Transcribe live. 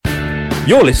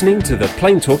You're listening to the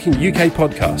Plain Talking UK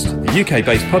podcast, the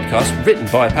UK-based podcast written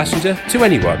by a passenger to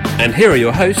anyone. And here are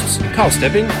your hosts, Carl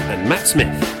Stebbing and Matt Smith.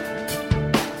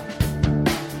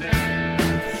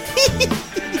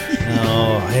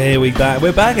 Oh, here we're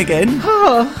back again.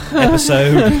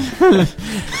 Episode.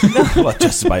 Well,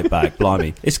 just about back.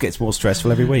 Blimey, this gets more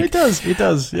stressful every week. It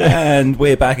does. Yeah. And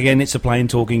we're back again. It's a Plain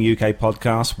Talking UK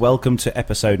podcast. Welcome to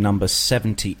episode number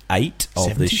 78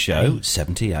 of this show.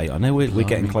 78. I know we're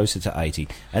getting closer to 80,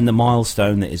 and the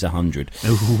milestone that is 100.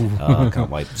 I can't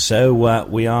wait. So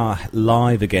we are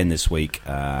live again this week,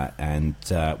 and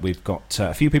we've got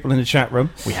a few people in the chat room.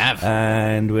 We have,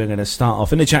 and we're going to start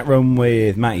off in the chat room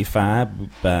with Matty Fab.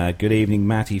 Good evening,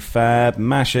 Matty Fab.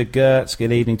 Masha Gertz,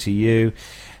 good evening to you.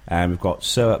 And we've got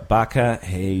Suat Bakker,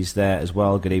 he's there as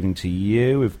well. Good evening to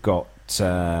you. We've got, where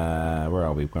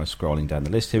are we? We're kind of scrolling down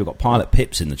the list here. We've got Pilot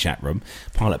Pips in the chat room.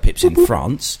 Pilot Pips in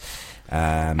France.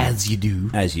 As you do.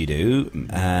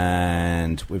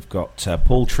 And we've got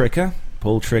Paul Tricker.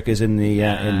 Paul Tricker's in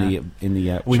the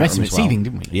we met him at Seething,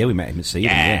 didn't we? Yeah, we met him at Seething.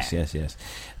 Yeah. Yes.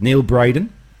 Neil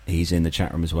Braden. He's in the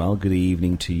chat room as well. Good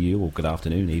evening to you, or good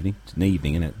afternoon, evening. It's an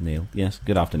evening, isn't it, Neil? Yes,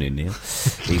 good afternoon, Neil.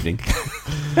 Evening.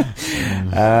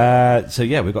 So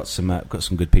yeah, we've got some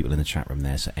good people in the chat room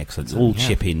there. So excellent. All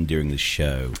chip in during the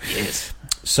show. Yes.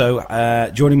 So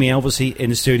joining me, obviously,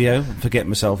 in the studio, I'm forgetting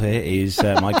myself here, is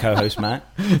my co-host Matt.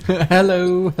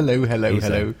 Hello.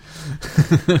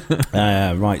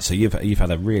 Right, so you've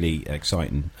had a really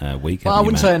exciting week. Well, I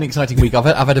wouldn't say an exciting week. I've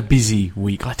had a busy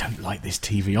week. I don't like this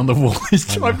TV on the wall.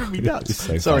 It's driving me nuts.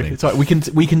 So sorry.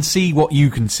 We can see what you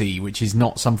can see, which is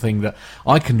not something that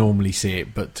I can normally see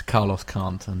it, but Carlos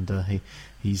can't, and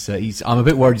He's. I'm a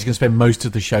bit worried he's going to spend most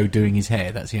of the show doing his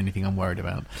hair. That's the only thing I'm worried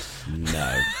about.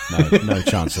 No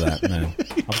chance of that. No,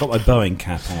 I've got my Boeing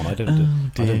cap on. I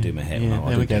don't do my hair. Yeah,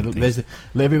 there we go.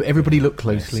 Look, everybody look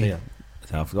closely. Yeah,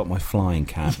 so I've got my flying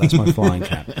cap. That's my flying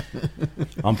cap.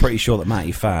 I'm pretty sure that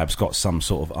Matty Fab's got some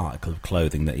sort of article of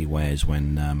clothing that he wears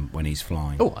when he's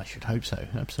flying. Oh, I should hope so.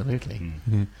 Absolutely.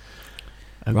 Mm.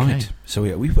 Okay. Right. So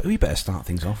we better start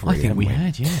things off. Really, I think we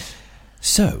had. Yes.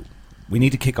 So. We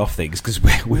need to kick off things because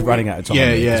we're running out of time.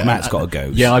 Yeah. Matt's got to go.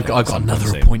 Yeah, I've got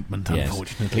another appointment,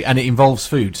 unfortunately, and it involves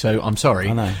food. So I'm sorry.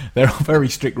 I know there are very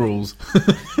strict rules.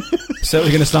 So we're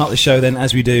going to start the show then,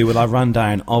 as we do, with our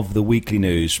rundown of the weekly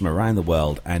news from around the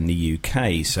world and the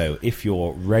UK. So if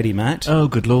you're ready, Matt. Oh,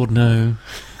 good Lord, no!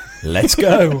 Let's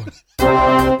go.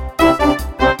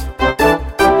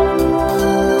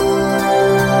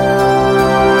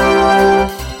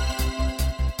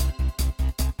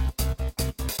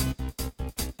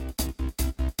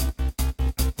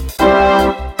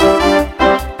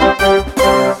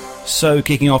 So,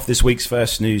 kicking off this week's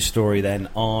first news story then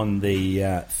on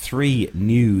the 3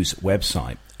 News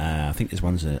website. I think this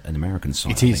one's an American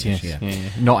site. It is, yes. Yeah.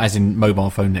 Not as in mobile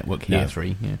phone network here,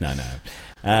 3. Yeah.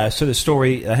 No. So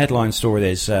the headline story,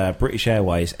 there's British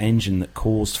Airways engine that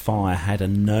caused fire had a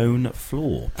known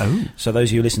flaw. Oh. So those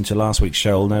of you who listened to last week's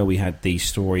show will know we had the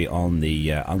story on the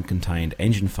uncontained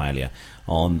engine failure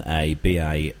on a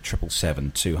BA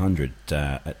 777-200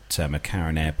 at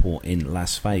McCarran Airport in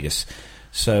Las Vegas.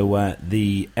 So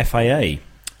the FAA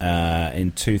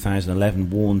in 2011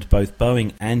 warned both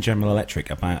Boeing and General Electric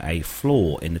about a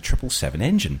flaw in the 777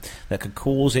 engine that could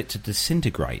cause it to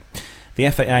disintegrate. The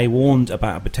FAA warned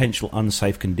about a potential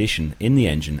unsafe condition in the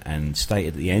engine and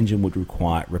stated that the engine would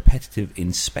require repetitive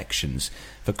inspections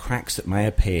for cracks that may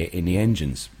appear in the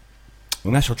engines.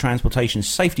 The National Transportation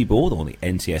Safety Board, or the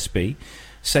NTSB,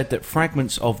 said that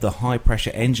fragments of the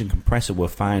high-pressure engine compressor were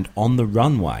found on the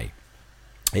runway.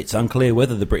 It's unclear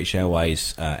whether the British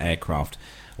Airways aircraft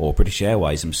or British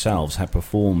Airways themselves have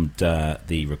performed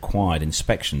the required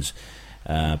inspections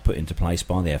put into place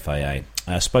by the FAA.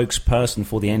 A spokesperson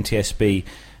for the NTSB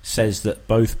says that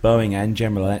both Boeing and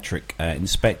General Electric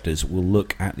inspectors will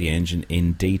look at the engine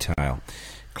in detail.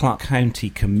 Clark County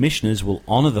commissioners will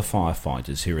honour the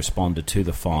firefighters who responded to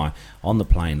the fire on the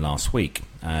plane last week.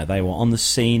 They were on the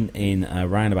scene in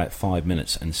around about 5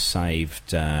 minutes and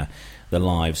saved the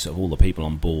lives of all the people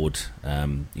on board,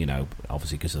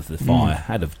 obviously because if the fire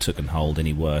had have taken hold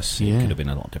any worse, it could have been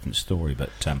a lot different story. But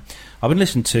I've been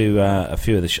listening to a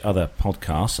few of the other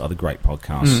podcasts, other great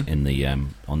podcasts in the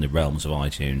on the realms of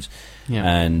iTunes,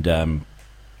 and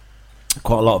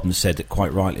quite a lot of them said that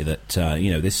quite rightly that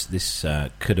this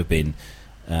could have been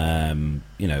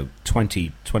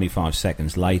 20, 25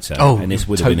 seconds later, and this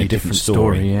would have been a different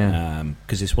story.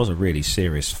 Because this was a really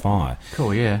serious fire.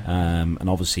 Cool, yeah. And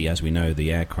obviously, as we know,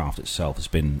 the aircraft itself has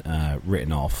been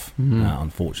written off.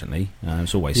 Unfortunately,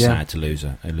 it's always sad to lose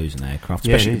an aircraft,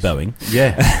 especially Boeing.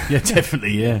 Yeah,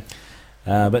 definitely, yeah.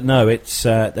 But no, it's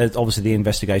obviously the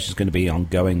investigation is going to be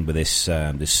ongoing with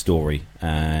this story,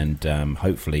 and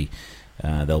hopefully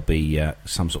there'll be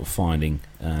some sort of finding,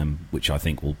 which I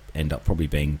think will end up probably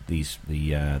being the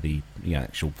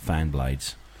actual fan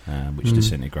blades which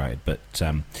disintegrated. But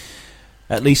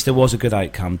at least there was a good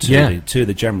outcome to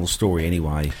the general story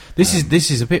anyway.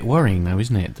 This is a bit worrying though,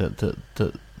 isn't it? That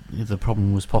the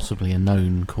problem was possibly a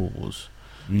known cause.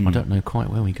 I don't know quite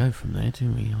where we go from there, do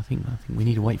we? I think we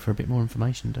need to wait for a bit more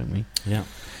information, don't we? Yeah.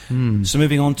 So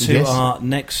moving on to our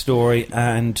next story,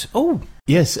 and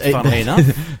yes, funnily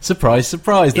enough, surprise!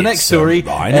 The next story,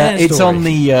 it's on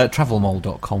the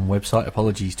travelmole.com website.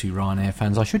 Apologies to Ryanair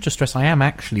fans. I should just stress I am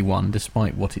actually one,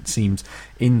 despite what it seems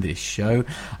in this show.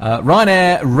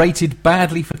 Ryanair rated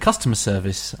badly for customer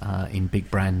service in Big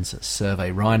Brand's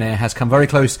survey. Ryanair has come very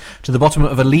close to the bottom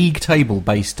of a league table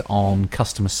based on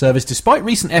customer service, despite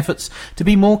recent efforts to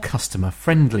be more customer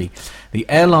friendly. The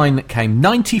airline came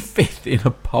 95th in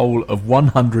a poll of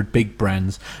 100 big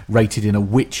brands rated in a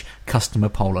Which customer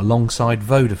poll alongside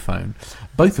Vodafone,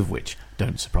 both of which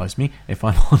don't surprise me, if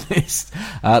I'm honest.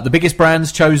 The biggest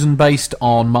brands chosen based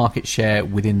on market share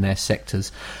within their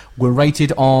sectors were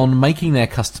rated on making their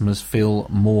customers feel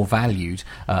more valued,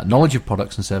 knowledge of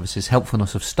products and services,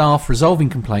 helpfulness of staff, resolving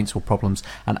complaints or problems,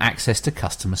 and access to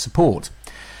customer support.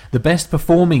 The best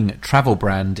performing travel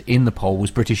brand in the poll was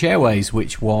British Airways,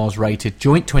 which was rated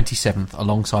joint 27th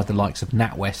alongside the likes of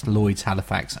NatWest, Lloyds,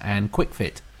 Halifax and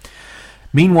QuickFit.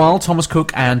 Meanwhile, Thomas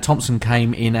Cook and Thomson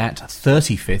came in at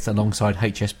 35th alongside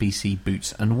HSBC,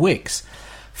 Boots and Wix.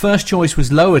 First Choice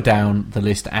was lower down the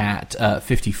list at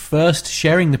 51st,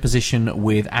 sharing the position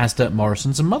with Asda,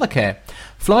 Morrisons and Mothercare.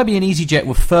 Flybe and EasyJet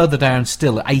were further down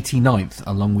still at 89th,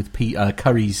 along with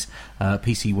Currys,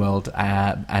 PC World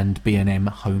and B&M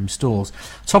Home Stores.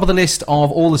 Top of the list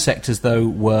of all the sectors, though,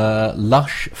 were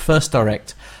Lush, First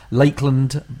Direct,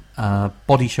 Lakeland,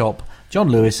 Body Shop, John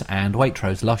Lewis and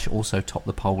Waitrose. Lush also topped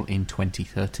the poll in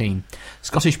 2013.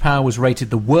 Scottish Power was rated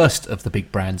the worst of the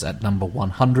big brands at number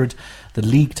 100. The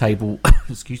league table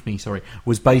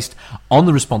was based on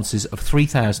the responses of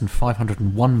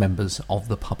 3,501 members of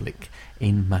the public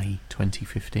in May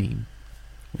 2015.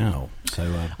 Oh,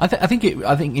 so I think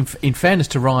in fairness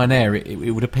to Ryanair,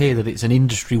 it would appear that it's an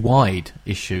industry-wide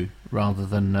issue rather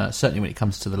than certainly when it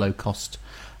comes to the low-cost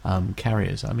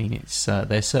carriers. I mean, it's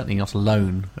they're certainly not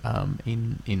alone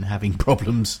in having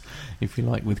problems, if you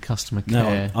like, with customer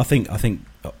care. No, I think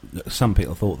some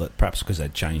people thought that perhaps because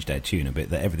they'd changed their tune a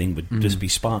bit, that everything would just be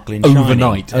sparkling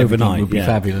overnight. Overnight would be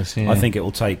fabulous. Yeah. I think it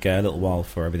will take a little while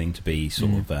for everything to be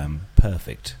sort of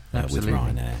perfect with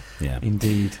Ryanair. Yeah,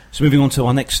 indeed. So moving on to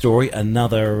our next story,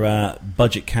 another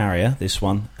budget carrier. This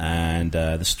one, and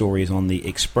the story is on the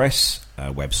Express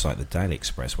website, the Daily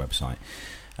Express website.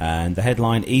 And the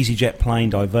headline, EasyJet plane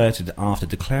diverted after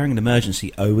declaring an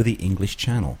emergency over the English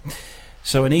Channel.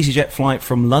 So an EasyJet flight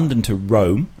from London to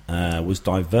Rome was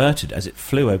diverted as it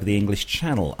flew over the English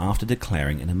Channel after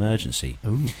declaring an emergency.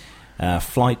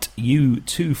 Flight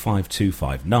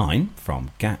U25259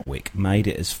 from Gatwick made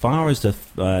it as far as the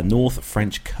North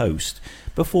French coast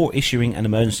before issuing an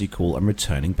emergency call and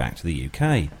returning back to the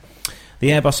UK. The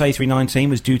Airbus A319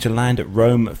 was due to land at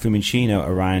Rome Fiumicino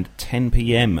around 10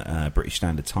 p.m. British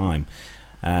Standard Time,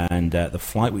 and the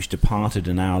flight, which departed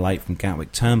an hour late from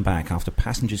Gatwick, turned back after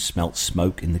passengers smelt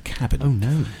smoke in the cabin. Oh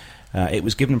no! It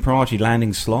was given a priority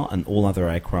landing slot, and all other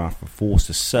aircraft were forced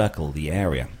to circle the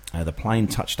area. The plane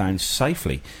touched down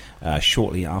safely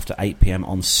shortly after 8 p.m.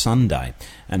 on Sunday,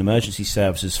 and emergency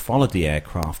services followed the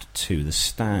aircraft to the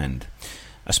stand.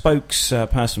 A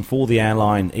spokesperson for the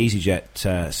airline,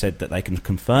 EasyJet, said that they can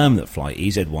confirm that flight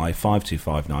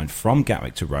EZY5259 from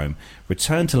Gatwick to Rome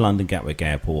returned to London Gatwick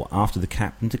Airport after the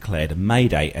captain declared a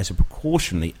mayday as a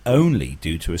precautionary only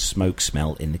due to a smoke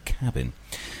smell in the cabin.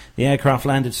 The aircraft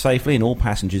landed safely and all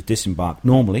passengers disembarked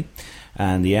normally,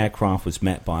 and the aircraft was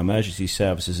met by emergency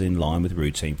services in line with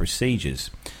routine procedures.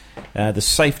 The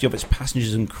safety of its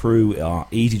passengers and crew are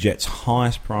EasyJet's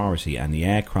highest priority, and the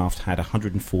aircraft had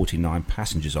 149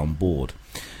 passengers on board.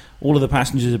 All of the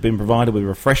passengers have been provided with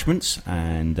refreshments,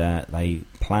 and they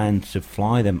plan to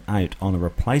fly them out on a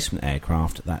replacement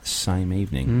aircraft that same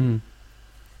evening.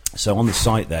 So on the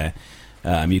site there,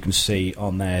 you can see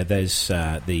on there's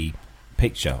the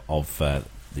picture of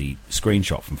the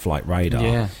screenshot from Flight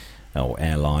Radar. Or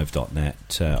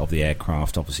airlive.net of the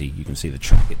aircraft. Obviously, you can see the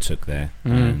track it took there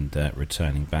and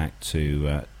returning back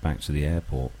to the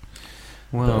airport.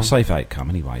 Well, but a safe outcome,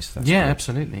 anyway. So that's good.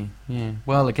 Absolutely. Yeah.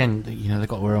 Well, again, they've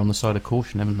got to err on the side of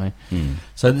caution, haven't they?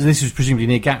 So this was presumably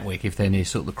near Gatwick, if they're near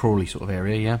sort of the Crawley sort of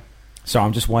area. Yeah. So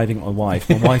I'm just waving at my wife.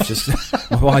 My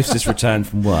wife's just returned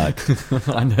from work.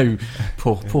 I know,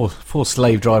 poor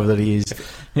slave driver that he is.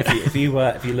 If you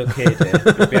look here, dear,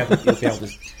 you'll be able to.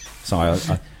 Sorry,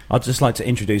 I'd just like to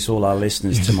introduce all our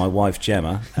listeners to my wife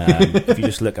Gemma. If you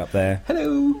just look up there.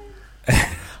 Hello.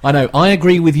 I know. I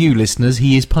agree with you, listeners.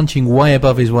 He is punching way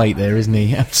above his weight there, isn't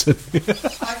he? Absolutely. I just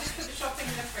put the shopping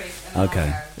in the fridge.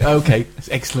 Okay. Okay, that's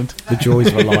excellent. The joys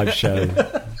of a live show.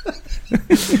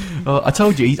 I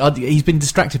told you, he's been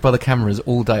distracted by the cameras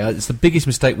all day. It's the biggest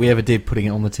mistake we ever did, putting it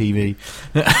on the TV.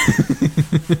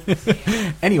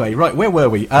 Anyway, right, where were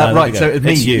we? Right, so it's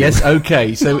me. It's you. Yes,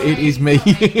 okay, so it is me.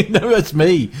 No, it's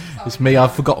me. It's me.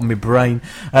 I've forgotten my brain.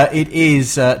 It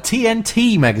is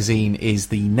TNT magazine is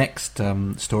the next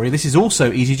story. This is also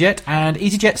EasyJet, and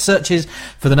EasyJet searches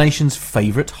for the nation's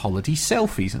favourite holiday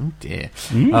selfies. Oh dear.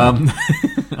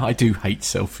 I do hate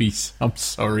selfies. I'm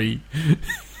sorry.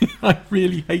 I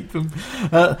really hate them.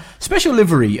 Special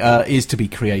livery is to be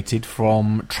created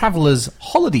from travellers'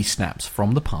 holiday snaps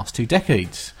from the past 2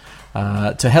 decades.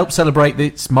 To help celebrate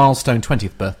its milestone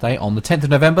 20th birthday on the 10th of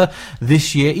November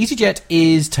this year, EasyJet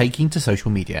is taking to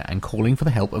social media and calling for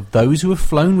the help of those who have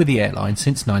flown with the airline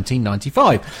since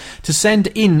 1995 to send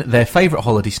in their favourite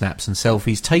holiday snaps and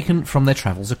selfies taken from their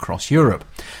travels across Europe.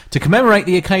 To commemorate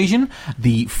the occasion,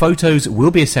 the photos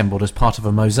will be assembled as part of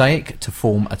a mosaic to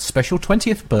form a special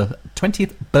 20th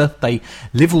birthday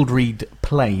liveried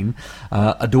plane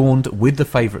adorned with the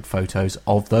favourite photos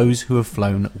of those who have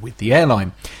flown with the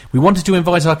airline. We wanted to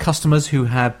invite our customers who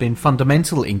have been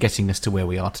fundamental in getting us to where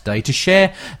we are today to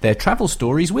share their travel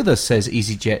stories with us, says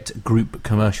EasyJet Group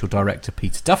Commercial Director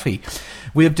Peter Duffy.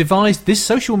 We have devised this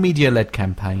social media-led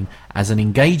campaign as an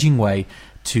engaging way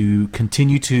to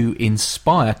continue to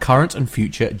inspire current and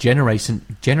future generation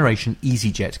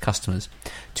EasyJet customers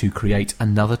to create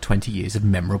another 20 years of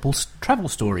memorable travel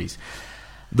stories.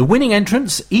 The winning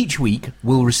entrants each week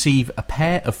will receive a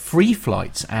pair of free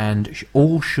flights, and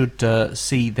all should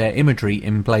see their imagery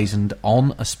emblazoned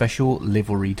on a special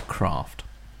liveried craft.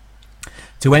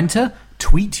 To enter,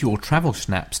 tweet your travel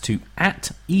snaps to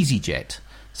 @EasyJet.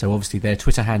 So obviously their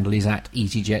Twitter handle is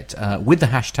 @EasyJet with the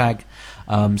hashtag.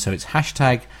 So it's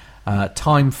hashtag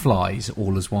time flies,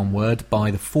 all as one word,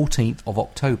 by the 14th of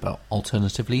October.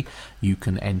 Alternatively, you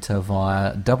can enter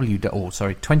via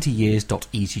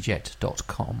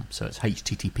 20years.easyjet.com. So it's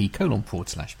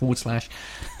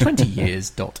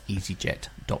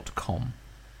http://20years.easyjet.com.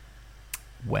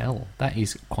 Well, that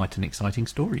is quite an exciting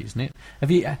story, isn't it?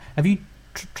 Have you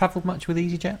travelled much with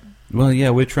EasyJet? Well, yeah,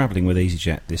 we're travelling with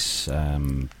EasyJet this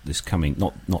coming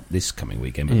not this coming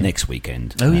weekend, but next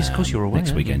weekend. Oh, yes, of course you're away.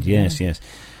 Next weekend, yes.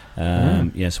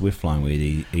 Yes, we're flying with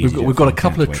EasyJet. We've got a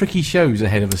couple of tricky shows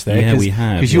ahead of us there. Yeah, we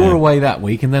have. Because you're away that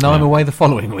week, and then I'm away the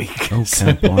following week. Oh,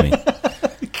 can't believe.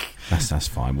 That's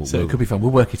fine. It could be fun.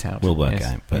 We'll work it out. We'll work it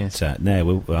out. But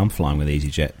I'm flying with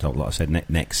EasyJet, like I said,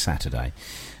 next Saturday.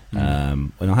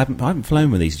 And I haven't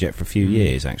flown with EasyJet for a few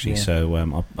years actually.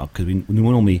 So because we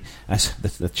normally, as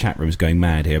the chat room's going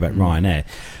mad here about Ryanair.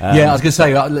 I was going to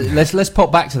say let's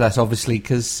pop back to that obviously,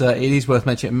 because it is worth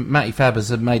mentioning. Matty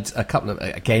Fabbers have made a couple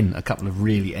of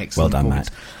really excellent. Well done,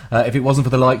 points. Matt. If it wasn't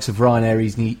for the likes of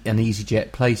Ryanair and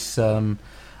EasyJet,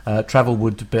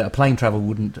 plane travel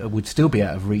would still be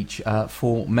out of reach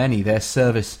for many. Their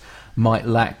service might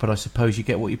lack, but I suppose you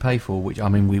get what you pay for. Which, I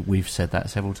mean, we've said that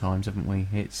several times, haven't we?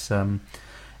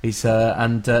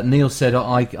 And Neil said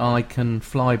I can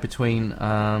fly between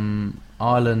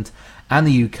Ireland and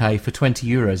the UK for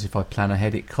 €20 if I plan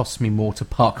ahead. It costs me more to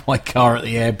park my car at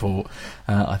the airport.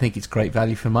 I think it's great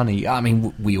value for money. I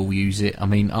mean, we all use it. I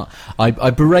mean, I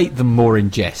berate them more in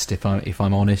jest, if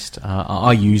I'm honest.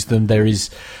 I use them. There is,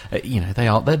 they're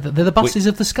the buses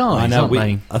of the skies, aren't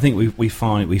they? I think we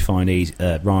find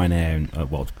Ryanair and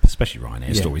especially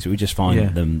Ryanair stories. We just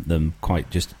find them quite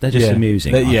they're just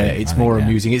amusing. It's more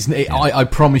amusing. I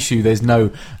promise you, there's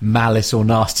no malice or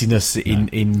nastiness in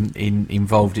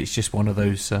involved. It's just one of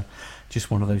those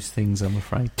things, I'm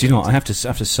afraid. Do you know what I have to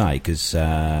say, because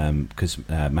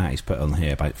Matty's put on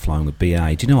here about flying with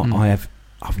BA. Do you know what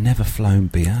I've never flown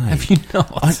BA. Have you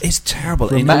not? It's terrible.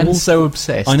 For a man so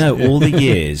obsessed. I know all the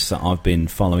years that I've been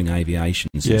following aviation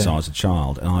since I was a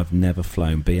child, and I've never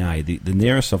flown BA. The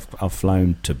nearest I've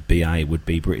flown to BA would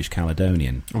be British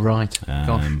Caledonian. Right.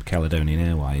 Caledonian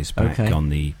Airways back on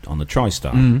the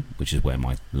TriStar, which is where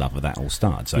my love of that all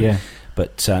started. So,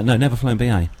 but no, never flown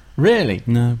BA. Really?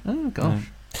 No. Oh gosh.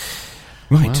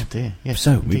 Right. Well, dear. Yes,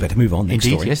 So, we indeed. better move on. Next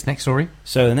Indeed, story. yes, next story.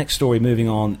 So the next story moving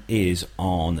on is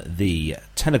on the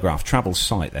Telegraph travel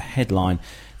site. The headline,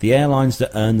 the airlines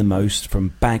that earn the most from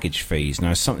baggage fees.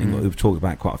 Now, something that we've talked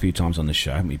about quite a few times on the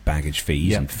show, haven't we? Baggage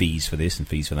fees and fees for this and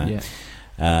fees for that. Yeah.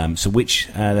 So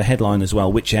the headline as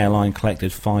well, which airline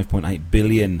collected $5.8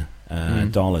 billion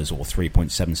dollars or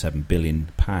 £3.77 billion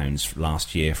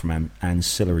last year from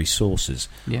ancillary sources,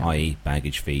 i.e.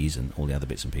 baggage fees and all the other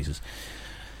bits and pieces.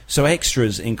 So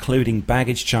extras, including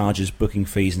baggage charges, booking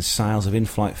fees and sales of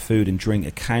in-flight food and drink,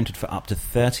 accounted for up to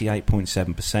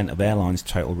 38.7% of airlines'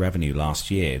 total revenue last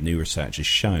year, new research has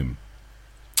shown.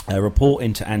 A report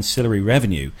into ancillary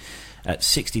revenue at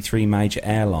 63 major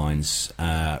airlines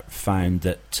found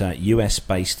that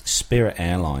US-based Spirit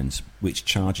Airlines, which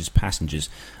charges passengers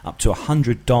up to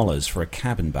 $100 for a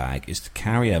cabin bag, is the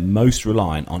carrier most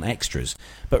reliant on extras,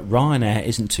 but Ryanair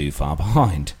isn't too far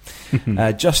behind.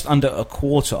 Just under a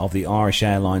quarter of the Irish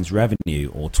Airlines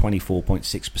revenue, or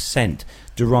 24.6%,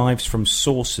 derives from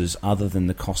sources other than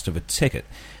the cost of a ticket,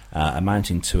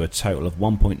 amounting to a total of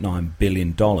 $1.9 billion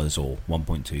or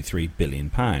 £1.23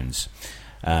 billion.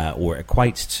 Or it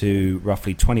equates to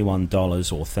roughly $21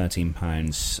 or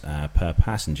 £13 per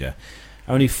passenger.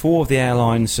 Only 4 of the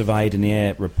airlines surveyed in the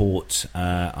air report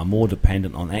are more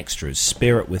dependent on extras.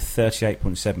 Spirit with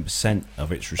 38.7%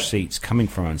 of its receipts coming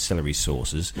from ancillary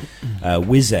sources,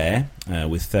 Wizz Air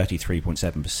with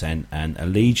 33.7%, and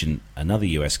Allegiant, another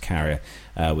US carrier,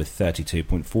 with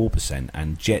 32.4%,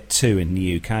 and Jet2 in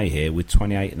the UK here with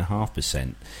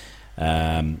 28.5%.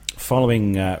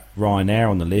 Following Ryanair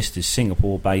on the list is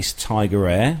Singapore-based Tiger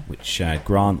Air, which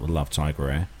Grant would love Tiger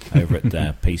Air, over at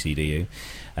PCDU,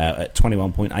 at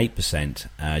 21.8%,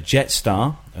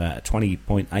 Jetstar at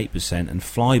 20.8%, and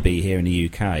Flybe here in the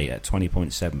UK at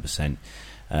 20.7%.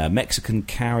 Mexican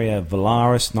carrier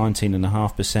Volaris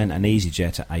 19.5%, and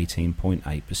EasyJet at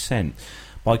 18.8%.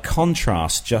 By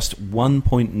contrast, just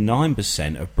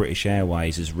 1.9% of British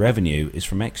Airways' revenue is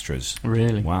from extras.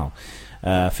 Really? Wow.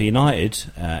 For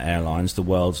United Airlines, the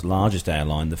world's largest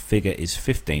airline, the figure is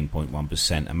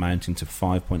 15.1%, amounting to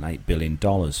 $5.8 billion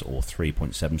or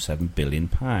 £3.77 billion,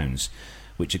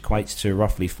 which equates to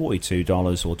roughly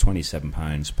 $42 or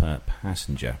 £27 per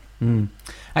passenger.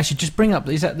 Actually, just bring up,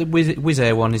 is that the Wizz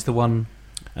Air one is the one...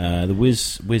 The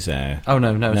Wizz Air. Oh,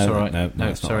 no, it's all right. No,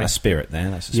 it's sorry. not. That's Spirit there.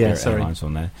 That's the Spirit Airlines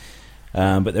on there.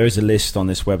 But there is a list on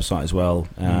this website as well.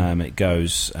 It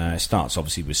goes. It starts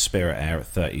obviously with Spirit Air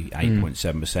at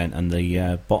 38.7%, and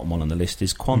the bottom one on the list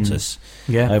is Qantas,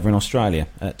 over in Australia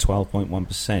at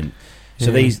 12.1%.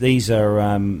 So these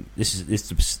are this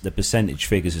is the percentage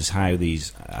figures is how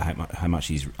these how much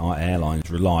these airlines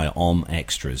rely on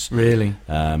extras. Really.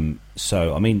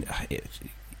 So I mean,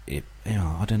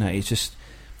 I don't know. It's just.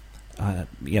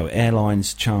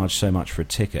 Airlines charge so much for a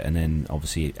ticket and then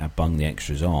obviously bung the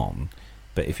extras on.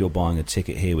 But if you're buying a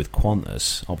ticket here with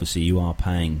Qantas, obviously you are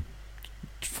paying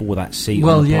for that seat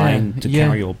on the plane to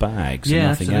carry your bags and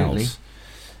nothing else.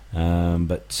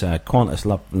 But Qantas,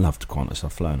 loved Qantas.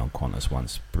 I've flown on Qantas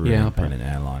once. Brilliant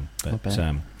airline. But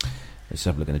let's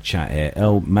have a look at the chat here.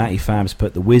 Matty Fabs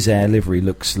put the Wizz Air livery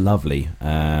looks lovely.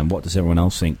 What does everyone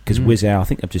else think? Because Wizz Air, I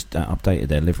think they've just updated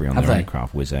their livery on their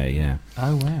aircraft. Wizz Air, yeah.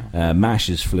 Oh wow.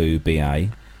 Mashers flew BA,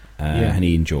 and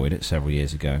he enjoyed it several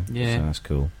years ago. Yeah, so that's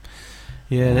cool.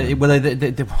 Yeah, I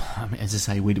mean, as I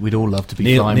say, we'd all love to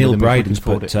be flying Neil with them. Braden's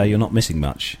put you're not missing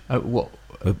much. What?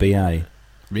 A BA.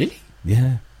 Really?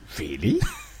 Yeah. Really?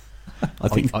 I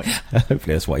think. Hopefully,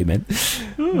 that's what he meant.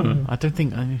 I don't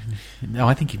think. No,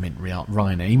 I think he meant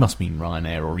Ryanair. He must mean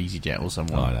Ryanair or EasyJet or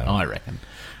someone. I reckon.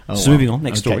 So moving on,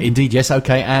 next story. Indeed, yes,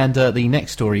 okay. And the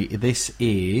next story, this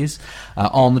is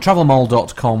on the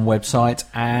travelmole.com website,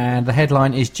 and the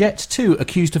headline is Jet2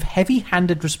 accused of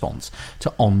heavy-handed response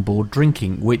to onboard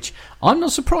drinking, which I'm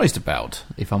not surprised about,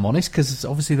 if I'm honest, because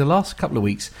obviously the last couple of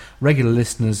weeks, regular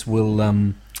listeners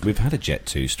will... We've had a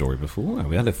Jet2 story before.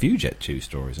 We had a few Jet2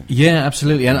 stories. Yeah,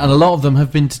 absolutely. And a lot of them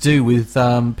have been to do with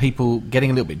people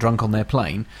getting a little bit drunk on their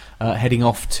plane, heading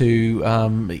off to,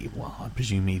 I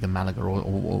presume either Malaga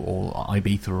or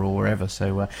Ibiza or wherever.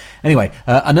 So anyway,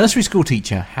 a nursery school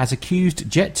teacher has accused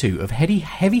Jet2 of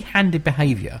heavy-handed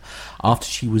behaviour after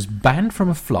she was banned from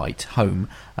a flight home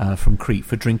from Crete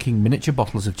for drinking miniature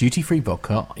bottles of duty-free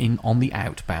vodka on the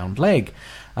outbound leg.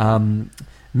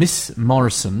 Miss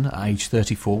Morrison, aged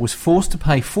 34, was forced to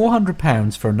pay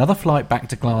 £400 for another flight back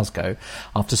to Glasgow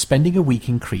after spending a week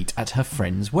in Crete at her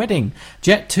friend's wedding.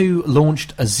 Jet2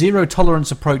 launched a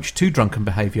zero-tolerance approach to drunken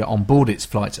behaviour on board its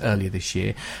flights earlier this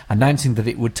year, announcing that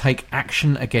it would take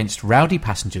action against rowdy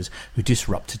passengers who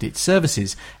disrupted its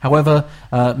services. However,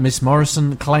 Miss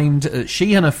Morrison claimed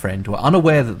she and her friend were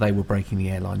unaware that they were breaking the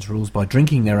airline's rules by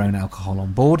drinking their own alcohol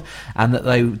on board, and that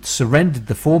they surrendered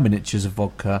the 4 miniatures of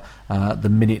vodka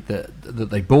the minute that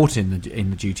they bought in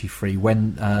the duty free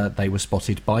when they were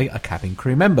spotted by a cabin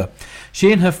crew member.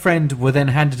 She and her friend were then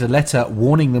handed a letter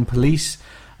warning them police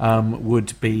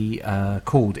would be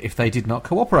called if they did not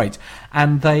cooperate,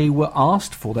 and they were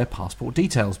asked for their passport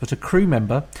details, but a crew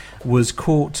member was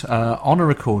caught on a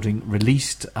recording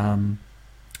released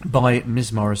by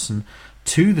Ms Morrison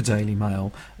to the Daily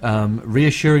Mail,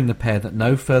 reassuring the pair that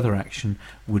no further action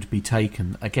would be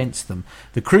taken against them.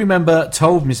 The crew member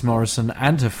told Miss Morrison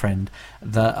and her friend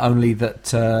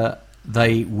that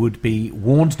they would be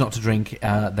warned not to drink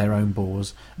their own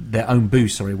booze,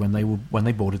 when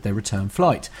they boarded their return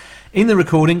flight. In the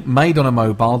recording, made on a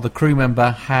mobile, the crew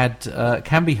member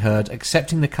can be heard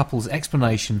accepting the couple's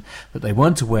explanation that they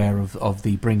weren't aware of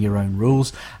the bring your own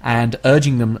rules and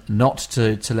urging them not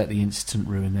to let the incident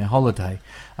ruin their holiday.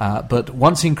 But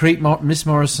once in Crete, Miss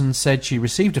Morrison said she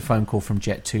received a phone call from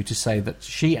Jet2 to say that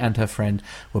she and her friend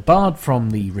were barred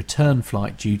from the return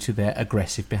flight due to their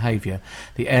aggressive behaviour.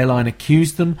 The airline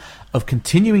accused them of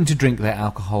continuing to drink their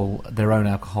own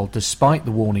alcohol, despite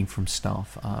the warning from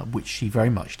staff, which she very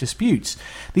much disputes.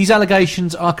 These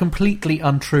allegations are completely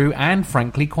untrue and,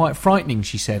 frankly, quite frightening,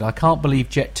 she said. I can't believe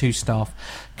Jet2 staff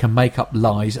can make up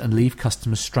lies and leave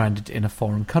customers stranded in a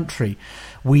foreign country.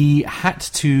 We had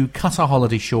to cut our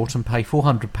holiday short and pay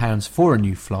 £400 for a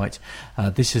new flight.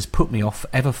 This has put me off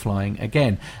ever flying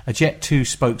again. A Jet2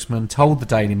 spokesman told the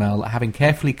Daily Mail that having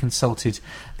carefully consulted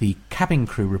the cabin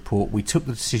crew report, we took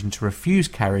the decision to refuse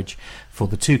carriage for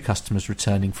the 2 customers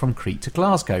returning from Crete to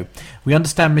Glasgow. We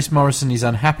understand Miss Morrison is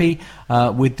unhappy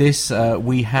with this.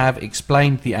 We have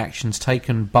explained the actions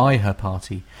taken by her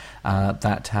party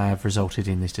that have resulted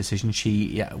in this decision.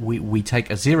 We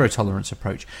take a zero-tolerance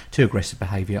approach to aggressive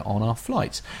behaviour on our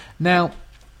flights. Now,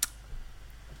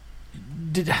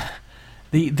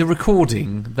 the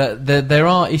recording, there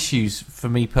are issues for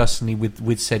me personally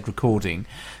with said recording,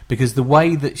 because the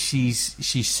way that she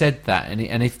said that,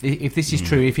 and if this is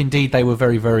true, if indeed they were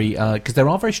very, very, because there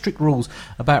are very strict rules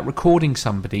about recording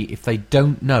somebody if they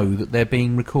don't know that they're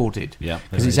being recorded,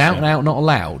 because it's out and out not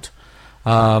allowed.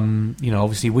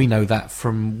 Obviously we know that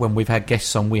from when we've had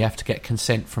guests on, we have to get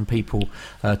consent from people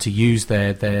to use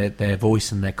their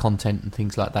voice and their content and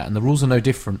things like that, and the rules are no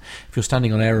different. If you're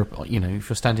standing on air, if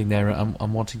you're standing there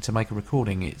and wanting to make a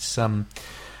recording, it's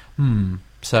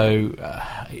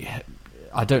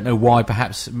I don't know why.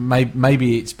 Perhaps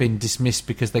maybe it's been dismissed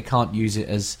because they can't use it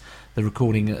as the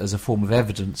recording as a form of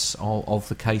evidence of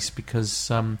the case, because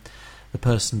the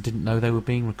person didn't know they were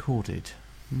being recorded.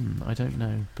 I don't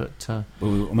know, but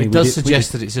it does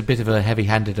suggest that it's a bit of a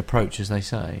heavy-handed approach, as they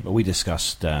say. Well, we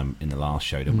discussed in the last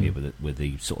show, didn't we, with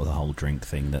the sort of the whole drink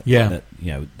thing that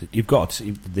you've got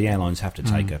the airlines have to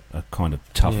take a kind of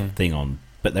tough thing on,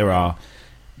 but there are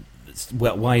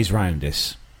ways around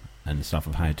this and stuff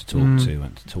of how to talk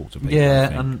to people.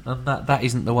 Yeah, and that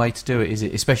isn't the way to do it, is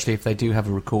it? Especially if they do have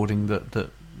a recording that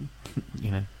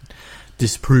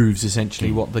disproves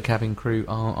essentially what the cabin crew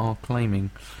are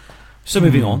claiming. So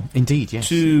moving on, indeed, yes,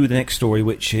 to the next story,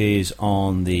 which is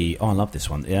on the. I love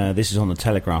this one. This is on the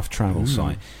Telegraph travel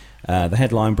site. The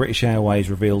headline: British Airways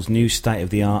reveals new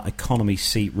state-of-the-art economy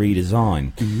seat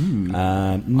redesign.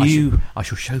 I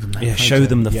shall show them that. Yeah, photo. Show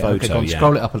them the photo. Okay, go on,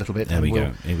 scroll it up a little bit. There we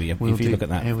go. Here we go. If you look at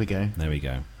that, here we go. There we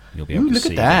go. You'll be able to look see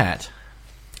at that.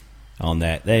 On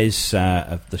there, there's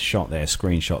the shot there,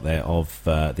 screenshot there of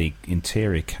the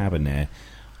interior cabin there.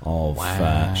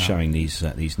 Showing these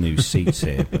new seats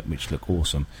here, which look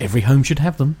awesome. Every home should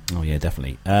have them. Oh yeah,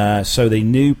 definitely. So the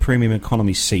new premium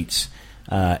economy seats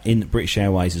in British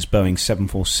Airways' Boeing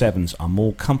 747s are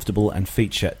more comfortable and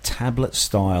feature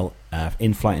tablet-style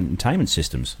in-flight entertainment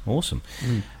systems. Awesome.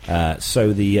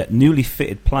 So the newly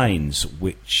fitted planes,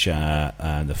 which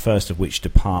the first of which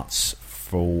departs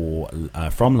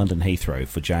from London Heathrow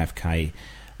for JFK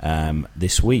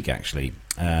this week, actually.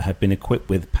 Have been equipped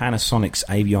with Panasonic's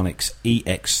Avionics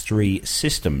EX3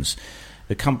 systems,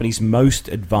 the company's most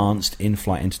advanced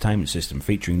in-flight entertainment system,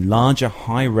 featuring larger,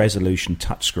 high-resolution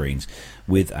touchscreens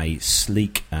with a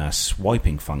sleek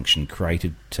swiping function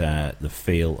created the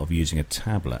feel of using a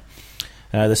tablet.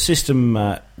 The system,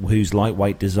 whose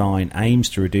lightweight design aims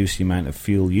to reduce the amount of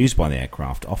fuel used by the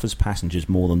aircraft, offers passengers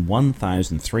more than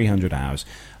 1,300 hours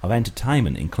of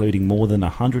entertainment, including more than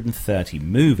 130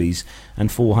 movies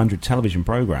and 400 television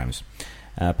programs.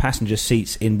 Passenger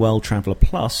seats in World Traveller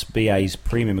Plus, BA's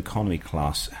premium economy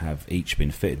class, have each been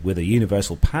fitted with a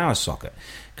universal power socket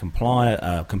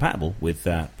compatible with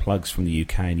plugs from the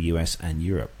UK and the US and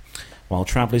Europe, while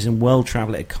travellers in World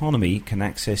Traveller Economy can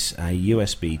access a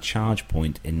USB charge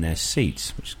point in their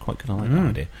seats, which is quite good. I like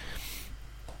that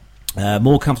idea.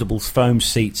 More comfortable foam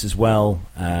seats as well,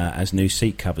 as new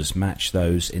seat covers match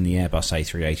those in the Airbus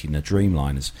A380 and the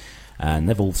Dreamliners. And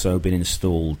they've also been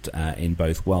installed in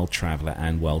both World Traveller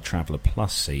and World Traveller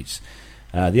Plus seats.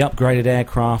 The upgraded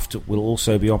aircraft will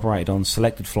also be operated on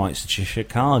selected flights to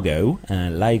Chicago,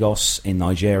 Lagos in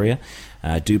Nigeria,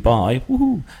 Dubai,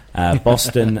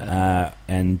 Boston,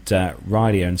 and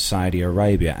Riyadh in Saudi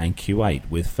Arabia and Kuwait,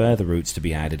 with further routes to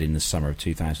be added in the summer of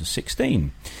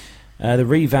 2016. The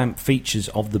revamped features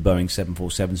of the Boeing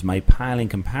 747s may pale in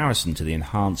comparison to the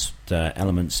enhanced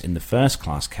elements in the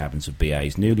first-class cabins of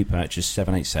BA's newly purchased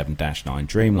 787-9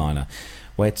 Dreamliner,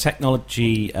 where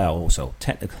technological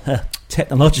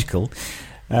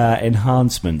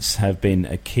enhancements have been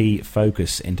a key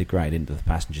focus integrated into the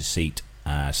passenger seat,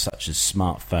 such as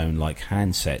smartphone-like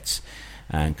handsets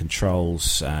and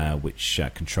controls which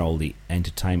control the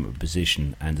entertainment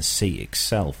position and the seat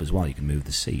itself as well. You can move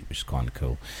the seat, which is kind of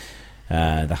cool.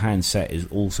 The handset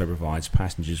also provides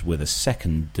passengers with a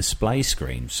second display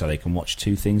screen so they can watch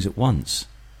two things at once.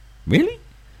 Really?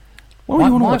 Why would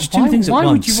you want to watch two things at once?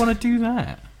 Why would you want to do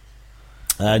that?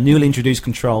 Newly introduced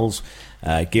controls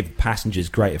give passengers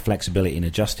greater flexibility in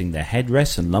adjusting their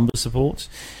headrests and lumbar supports,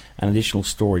 and additional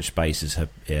storage spaces have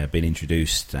been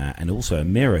introduced, and also a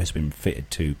mirror has been fitted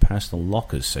to personal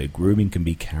lockers, so grooming can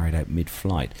be carried out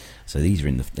mid-flight. So these are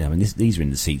in the these are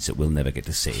in the seats that we'll never get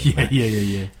to see.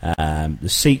 Yeah. The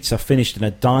seats are finished in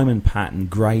a diamond pattern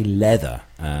grey leather,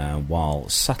 while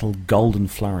subtle golden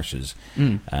flourishes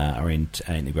are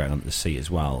integrated onto the seat as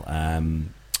well.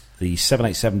 The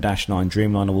 787-9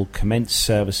 Dreamliner will commence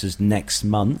services next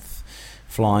month,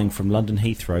 flying from London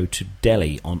Heathrow to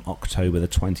Delhi on October the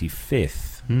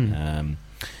 25th.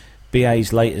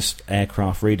 BA's latest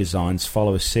aircraft redesigns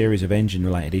follow a series of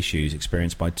engine-related issues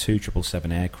experienced by two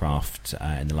 777 aircraft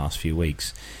in the last few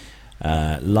weeks.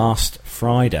 Last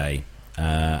Friday,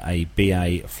 a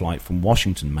BA flight from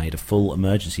Washington made a full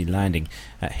emergency landing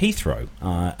at Heathrow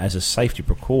as a safety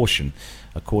precaution,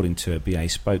 according to a BA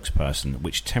spokesperson,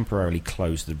 which temporarily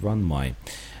closed the runway.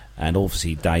 And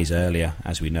obviously, days earlier,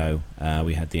 as we know,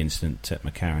 we had the incident at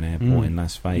McCarran Airport in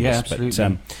Las Vegas. Yeah, absolutely.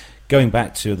 But going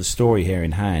back to the story here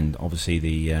in hand, obviously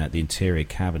the interior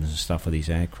cabins and stuff of these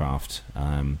aircraft,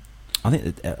 I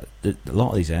think that a lot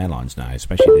of these airlines now,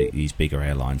 especially these bigger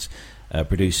airlines, are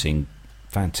producing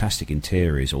fantastic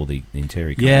interiors, or the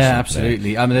interior cabins. Yeah,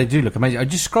 absolutely. I mean, they do look amazing. I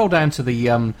just scroll down to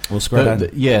the we'll scroll down.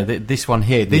 This one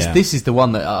here. This is the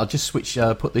one that I'll just switch.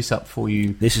 Put this up for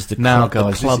you. This is the now,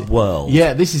 club, guys. the Club World.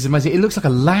 Yeah, this is amazing. It looks like a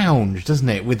lounge, doesn't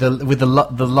it? With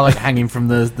the light hanging from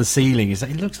the ceiling.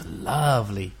 It looks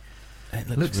lovely. It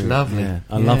looks really lovely. Yeah.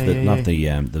 I love the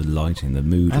lighting, the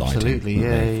mood absolutely, lighting.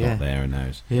 Absolutely, got there in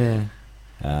those. Yeah.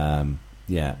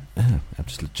 Yeah, I'm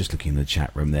just looking in the chat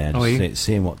room there, just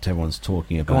seeing what everyone's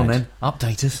talking about. Go on then,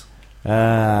 update us.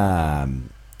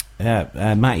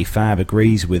 Matty Fab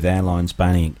agrees with airlines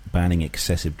banning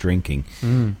excessive drinking.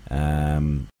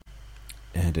 And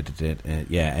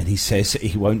he says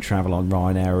he won't travel on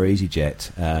Ryanair or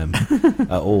EasyJet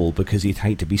at all, because he'd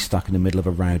hate to be stuck in the middle of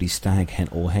a rowdy stag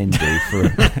or hen do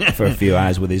for a few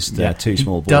hours with his two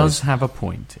small boys. He does have a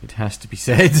point, it has to be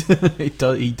said.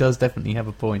 He does definitely have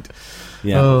a point.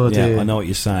 Yeah, oh, dear. I know what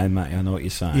you're saying, Matty. I know what you're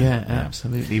saying. Yeah,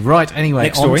 absolutely. Right, anyway,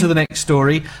 on to the next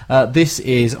story. This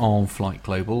is on Flight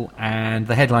Global, and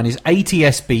the headline is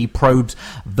ATSB probes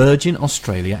Virgin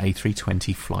Australia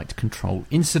A320 flight control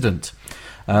incident.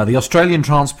 The Australian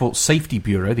Transport Safety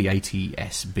Bureau, the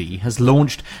ATSB, has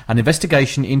launched an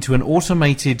investigation into an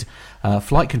automated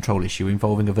flight control issue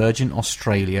involving a Virgin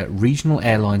Australia regional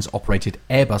airlines operated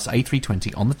Airbus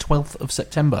A320 on the 12th of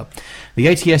September. The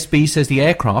ATSB says the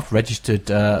aircraft, registered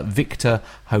Victor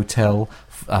Hotel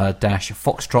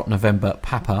Foxtrot November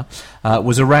Papa,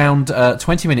 was around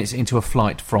 20 minutes into a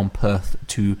flight from Perth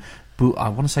to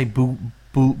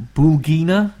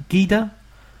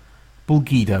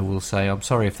Bulgida, we'll say. I'm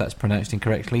sorry if that's pronounced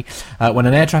incorrectly. When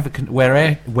air traffic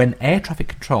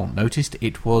control noticed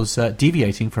it was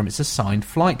deviating from its assigned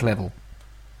flight level.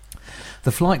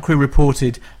 The flight crew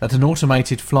reported that an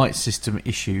automated flight system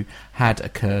issue had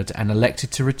occurred and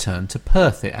elected to return to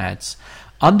Perth, it adds.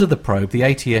 Under the probe, the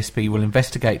ATSB will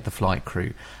investigate the flight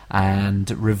crew and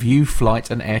review flight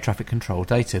and air traffic control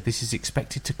data. This is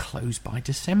expected to close by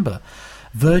December.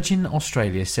 Virgin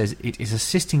Australia says it is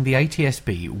assisting the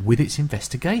ATSB with its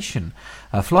investigation.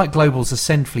 Flight Global's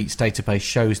Ascend Fleets database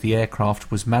shows the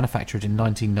aircraft was manufactured in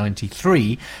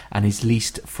 1993 and is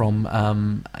leased from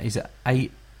I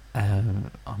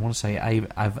want to say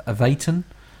Avaton.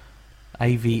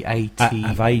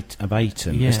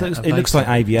 Avaton. Yeah, it looks like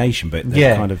aviation, but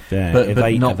kind of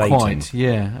but not Avaton. quite.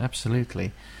 Yeah,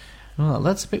 absolutely. Well,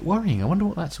 that's a bit worrying. I wonder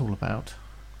what that's all about.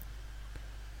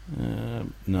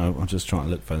 No, I'm just trying to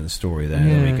look for the story there.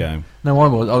 Yeah. There we go. No, I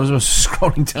was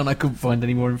scrolling down. I couldn't find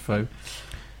any more info.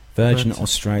 Virgin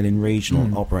Australian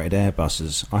regional operated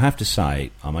Airbuses. I have to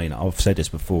say, I mean, I've said this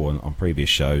before on previous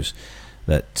shows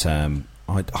that I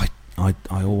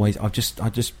just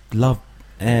love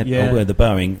the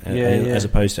Boeing as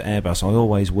opposed to Airbus. I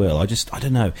always will. I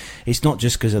don't know. It's not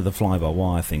just because of the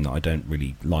fly-by-wire thing that I don't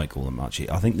really like all that much.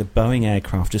 I think the Boeing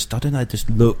aircraft just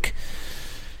look.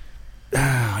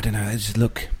 I don't know. They just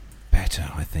look better.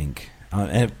 I think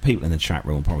people in the chat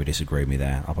room will probably disagree with me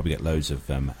there. I'll probably get loads of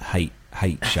hate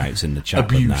shouts in the chat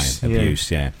room now.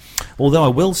 Abuse, yeah. Although I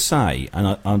will say,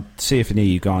 and I'll see if any of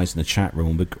you guys in the chat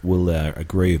room will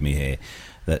agree with me here,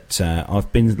 that I've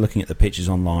been looking at the pictures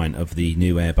online of the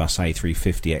new Airbus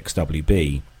A350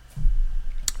 XWB,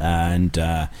 and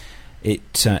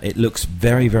it looks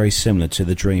very, very similar to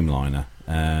the Dreamliner.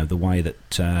 The way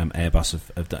that Airbus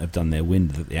have done their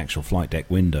the actual flight deck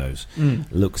windows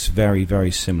looks very,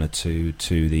 very similar to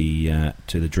the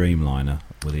Dreamliner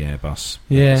with the Airbus.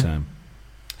 Yeah.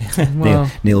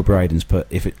 But, Neil Braden's put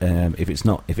if it's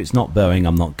not Boeing,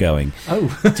 I'm not going.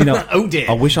 Oh, do you know? Oh dear.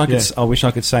 I wish I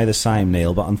could say the same,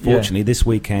 Neil, but unfortunately this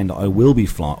weekend I will be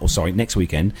next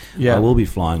weekend I will be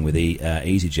flying with the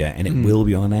EasyJet, and it will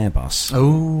be on an Airbus.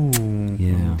 Oh,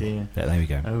 yeah. Oh dear. There we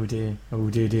go. Oh dear. Oh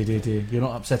dear. You're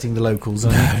not upsetting the locals,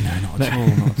 are No, you? no, not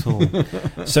at all.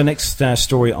 So next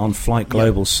story on Flight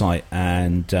Global's site,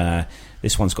 and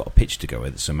this one's got a pitch to go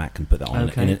with, so Matt can put that on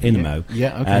in a mo.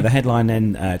 Yeah, okay. The headline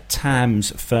then,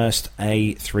 TAM's first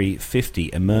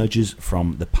A350 emerges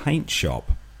from the paint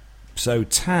shop. So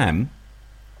TAM,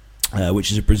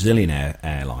 which is a Brazilian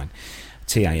airline,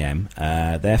 TAM,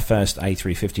 their first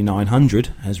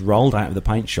A350-900 has rolled out of the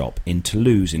paint shop in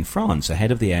Toulouse in France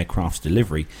ahead of the aircraft's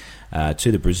delivery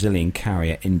to the Brazilian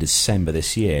carrier in December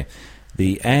this year.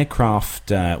 The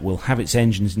aircraft will have its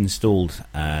engines installed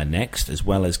next, as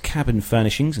well as cabin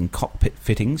furnishings and cockpit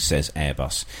fittings, says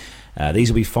Airbus. These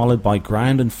will be followed by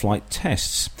ground and flight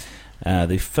tests.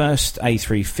 The first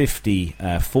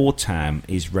A350 for TAM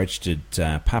is registered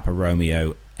Papa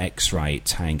Romeo X-Ray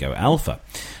Tango Alpha.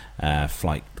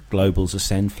 Flight Global's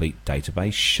Ascend Fleet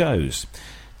database shows.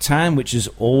 TAM, which has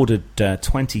ordered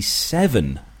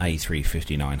 27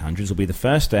 A350-900s, will be the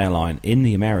first airline in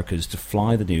the Americas to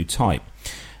fly the new type.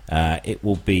 It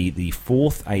will be the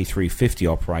fourth A350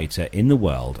 operator in the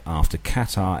world after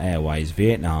Qatar Airways,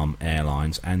 Vietnam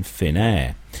Airlines and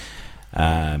Finnair.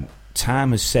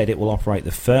 TAM has said it will operate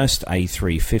the first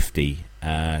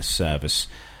A350 service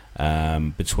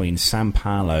between Sao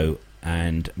Paulo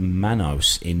and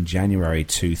Manaus in January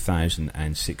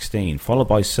 2016, followed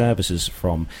by services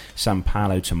from Sao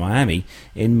Paulo to Miami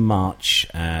in March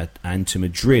and to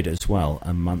Madrid as well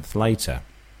a month later.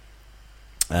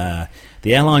 The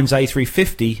airline's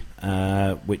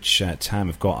A350, which TAM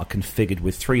have got, are configured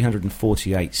with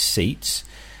 348 seats,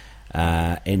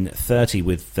 in 30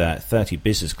 with 30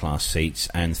 business class seats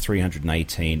and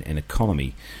 318 in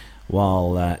economy.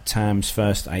 While TAM's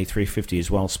first A350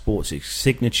 as well sports its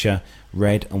signature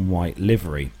red and white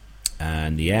livery.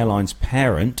 And the airline's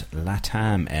parent,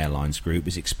 LATAM Airlines Group,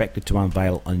 is expected to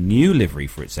unveil a new livery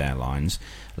for its airlines,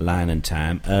 LAN and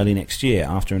TAM, early next year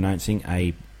after announcing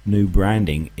a new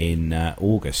branding in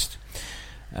August.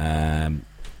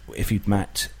 If you'd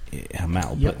Matt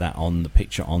will put that on the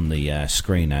picture on the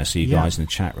screen now, so you guys in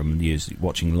the chat room and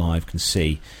watching live can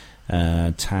see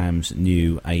TAM's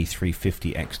new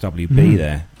A350 XWB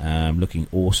there, looking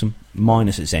awesome,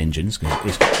 minus its engines.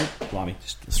 Blimey,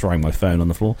 just throwing my phone on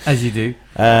the floor. As you do.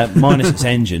 Minus its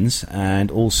engines, and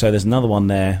also there's another one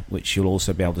there which you'll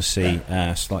also be able to see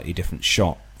a slightly different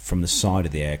shot from the side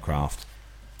of the aircraft.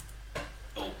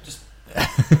 Oh, just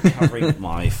covering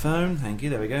my phone. Thank you.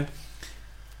 There we go.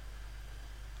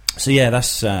 So yeah,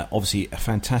 that's obviously a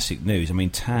fantastic news. I mean,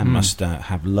 TAM must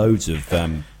have loads of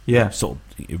sort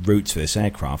of routes for this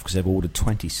aircraft because they've ordered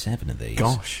 27 of these.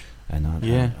 Gosh. And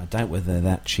I doubt whether they're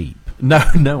that cheap. No,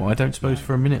 I don't suppose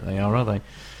for a minute they are they?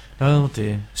 Oh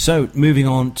dear. So moving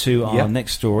on to our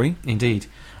next story. Indeed.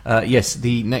 Yes,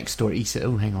 the next story. He said,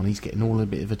 "Oh, hang on, he's getting all a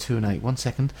bit of a 2 and 8. 1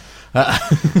 second."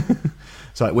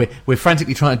 Sorry, we're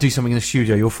frantically trying to do something in the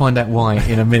studio. You'll find out why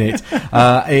in a minute.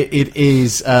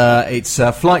 It's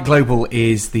Flight Global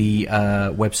is the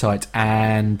website,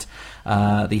 and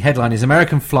the headline is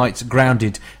American flights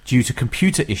grounded due to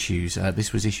computer issues.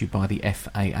 This was issued by the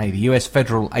FAA. The US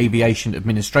Federal Aviation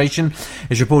Administration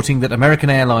is reporting that American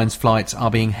Airlines flights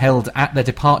are being held at their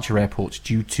departure airports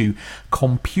due to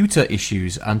computer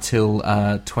issues until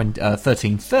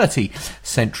 13:30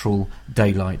 Central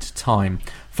Daylight Time.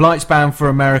 Flights bound for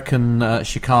American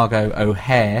Chicago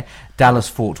O'Hare, Dallas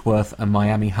Fort Worth and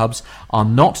Miami hubs are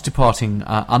not departing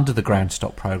under the ground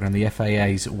stop program, the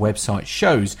FAA's website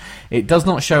shows. It does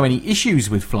not show any issues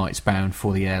with flights bound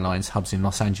for the airline's hubs in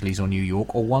Los Angeles or New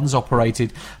York, or ones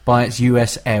operated by its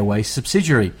US Airways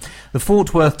subsidiary. The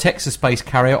Fort Worth, Texas-based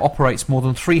carrier operates more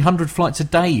than 300 flights a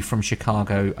day from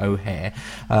Chicago O'Hare,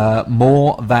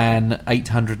 more than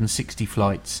 860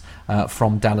 flights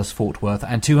from Dallas Fort Worth,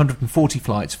 and 240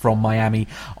 flights from Miami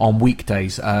on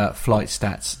weekdays,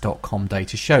 flightstats.com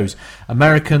data shows.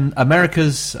 Americans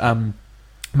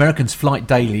Flight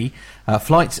Daily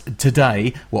flights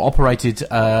today were operated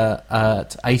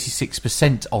at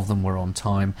 86% of them were on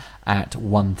time at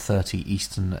 1:30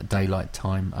 Eastern Daylight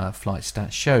Time, Flight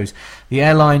Stats shows. The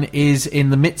airline is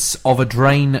in the midst of a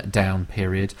drain down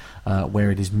period where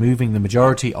it is moving the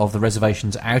majority of the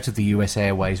reservations out of the US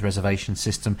Airways reservation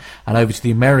system and over to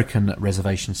the American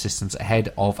reservation systems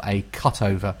ahead of a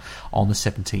cutover on the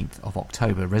 17th of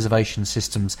October. Reservation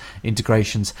systems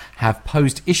integrations have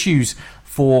posed issues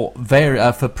for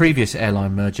previous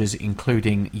airline mergers,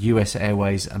 including US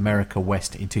Airways America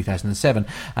West in 2007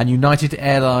 and United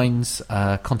Airlines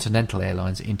Continental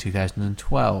Airlines in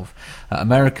 2012.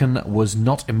 American was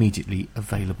not immediately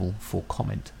available for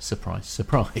comment. Surprise,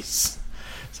 surprise.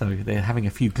 So they're having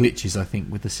a few glitches, I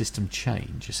think, with the system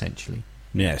change, essentially.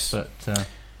 Yes. But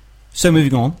so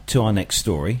moving on to our next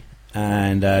story,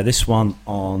 and this one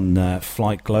on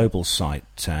Flight Global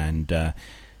site, and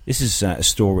this is a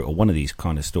story, or one of these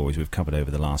kind of stories we've covered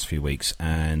over the last few weeks,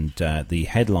 and the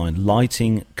headline,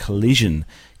 Lighting Collision,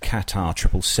 Qatar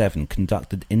 777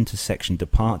 conducted intersection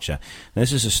departure. Now,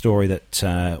 this is a story that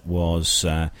was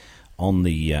on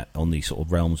the sort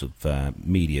of realms of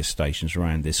media stations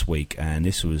around this week, and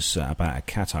this was about a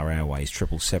Qatar Airways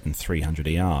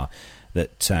 777-300ER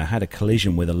that had a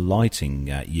collision with a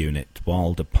lighting unit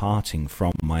while departing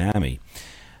from Miami.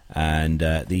 And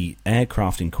the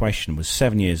aircraft in question was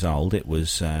 7 years old. It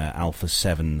was Alpha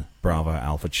 7 Bravo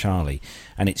Alpha Charlie,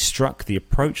 and it struck the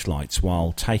approach lights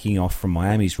while taking off from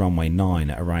Miami's runway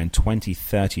 9 at around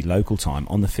 20:30 local time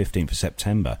on the 15th of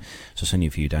September, so it's only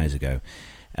a few days ago.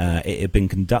 It had been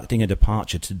conducting a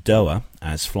departure to Doha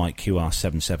as flight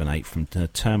QR778 from the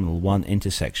Terminal 1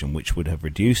 intersection, which would have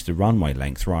reduced the runway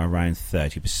length by around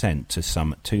 30% to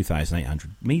some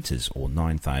 2,800 metres or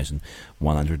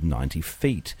 9,190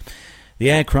 feet.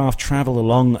 The aircraft travelled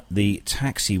along the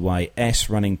taxiway S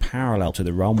running parallel to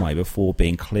the runway before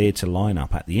being cleared to line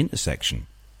up at the intersection.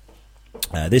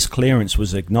 This clearance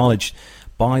was acknowledged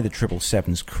by the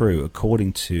 777's crew,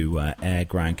 according to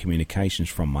air-ground communications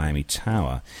from Miami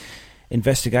Tower.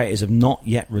 Investigators have not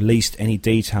yet released any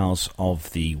details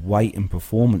of the weight and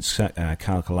performance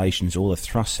calculations or the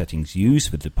thrust settings used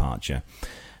for departure.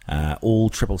 All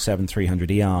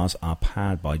 777-300ERs are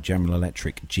powered by General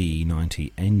Electric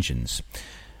GE90 engines.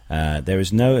 There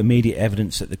is no immediate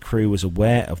evidence that the crew was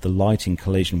aware of the lighting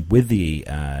collision with the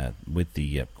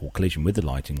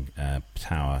lighting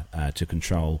tower to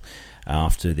control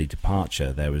after the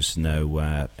departure. There was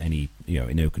no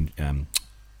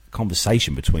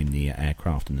conversation between the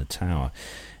aircraft and the tower.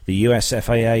 The US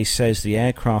FAA says the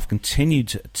aircraft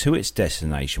continued to its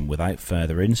destination without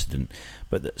further incident,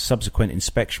 but that subsequent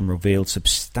inspection revealed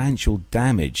substantial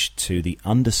damage to the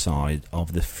underside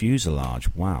of the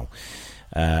fuselage. Wow.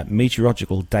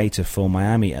 Meteorological data for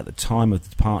Miami at the time of the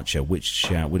departure, which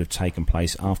would have taken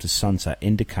place after sunset,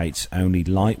 indicates only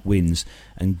light winds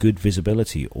and good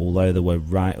visibility, although there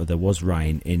was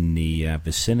rain in the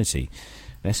vicinity.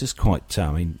 This is quite...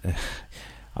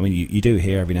 you do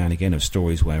hear every now and again of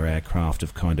stories where aircraft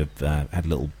have kind of had a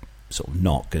little sort of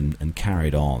knock and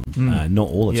carried on. Not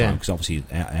all the time, because obviously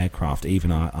aircraft,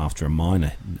 even after a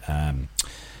minor...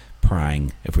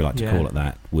 prang, if we like to call it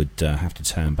that, would have to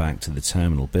turn back to the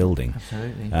terminal building.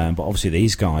 Absolutely. But obviously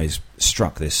these guys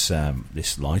struck this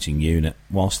lighting unit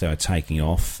whilst they were taking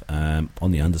off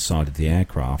on the underside of the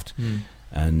aircraft,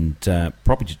 and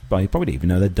probably didn't even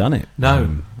know they'd done it.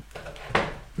 No,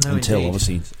 until indeed.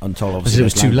 obviously Because it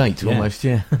was too late, almost.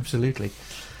 Yeah, absolutely.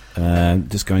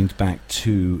 Just going back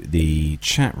to the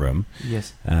chat room.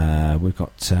 Yes. We've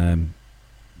got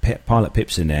Pilot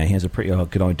Pip's in there. He has a pretty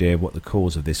good idea of what the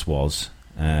cause of this was.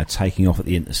 Taking off at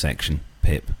the intersection,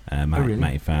 Pip. Really?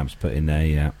 Matty Fab's put in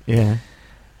there. Yeah.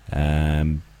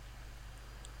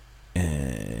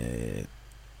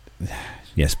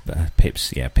 Yes,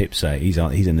 Pip's. Yeah, Pip's. He's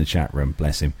in the chat room.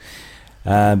 Bless him.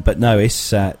 But no,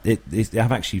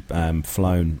 I've actually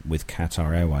flown with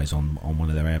Qatar Airways on one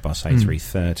of their Airbus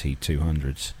A330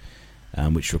 200s,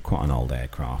 which were quite an old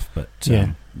aircraft. But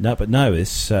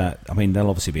it's. I mean, there'll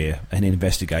obviously be an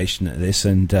investigation at this,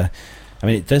 and I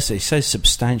mean, it says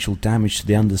substantial damage to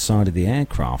the underside of the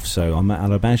aircraft. So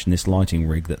I'll imagine this lighting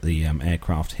rig that the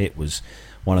aircraft hit was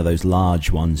one of those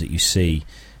large ones that you see.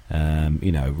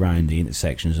 Around the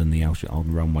intersections and the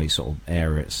on runway sort of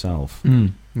area itself.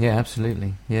 Yeah,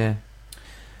 absolutely. Yeah.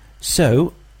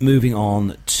 So, moving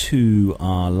on to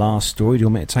our last story. Do you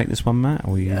want me to take this one, Matt?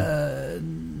 Or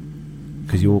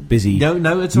because you're busy.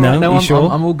 No, it's all right. No,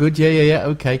 I'm all good. Yeah.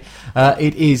 Okay.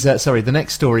 It is. The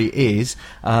next story is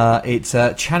it's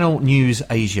Channel News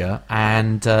Asia,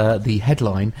 and the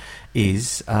headline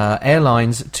is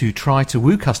airlines to try to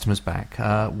woo customers back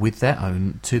with their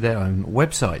own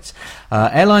websites.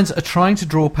 Airlines are trying to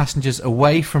draw passengers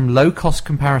away from low-cost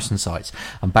comparison sites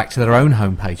and back to their own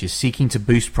homepages, seeking to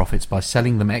boost profits by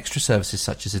selling them extra services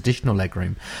such as additional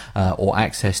legroom or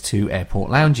access to airport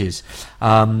lounges.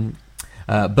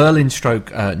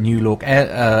 Berlin/New York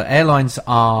airlines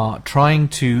are trying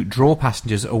to draw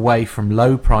passengers away from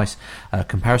low-price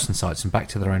comparison sites and back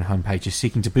to their own homepages,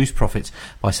 seeking to boost profits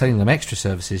by selling them extra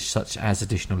services such as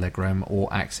additional legroom or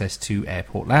access to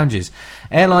airport lounges.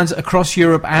 Airlines across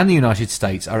Europe and the United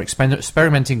States are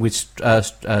experimenting with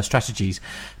strategies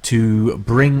to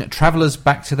bring travellers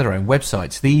back to their own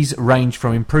websites. These range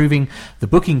from improving the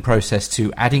booking process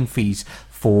to adding fees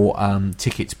for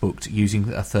tickets booked using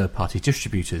third-party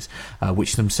distributors,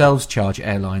 which themselves charge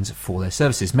airlines for their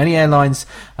services. Many airlines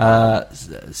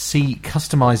see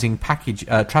customizing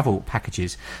travel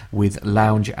packages with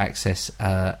lounge access,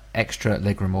 extra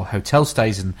legroom or hotel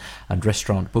stays and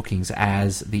restaurant bookings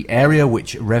as the area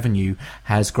which revenue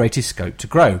has greatest scope to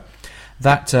grow.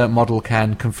 That model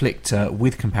can conflict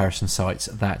with comparison sites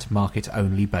that market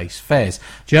only base fares.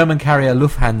 German carrier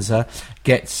Lufthansa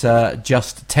gets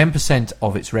just 10%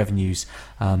 of its revenues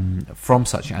from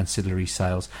such ancillary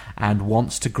sales and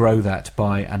wants to grow that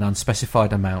by an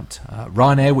unspecified amount.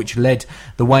 Ryanair, which led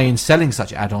the way in selling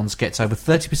such add-ons, gets over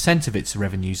 30% of its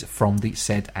revenues from the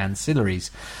said ancillaries.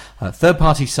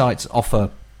 Third-party sites offer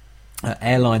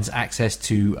airlines access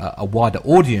to a wider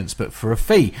audience, but for a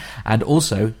fee, and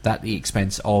also at the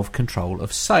expense of control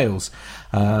of sales.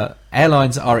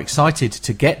 Airlines are excited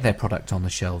to get their product on the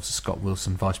shelves. Scott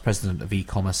Wilson, Vice President of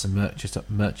E-commerce and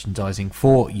Merchandising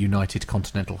for United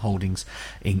Continental Holdings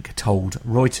Inc., told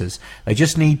Reuters. They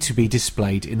just need to be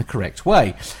displayed in the correct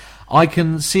way. I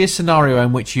can see a scenario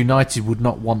in which United would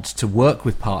not want to work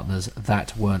with partners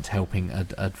that weren't helping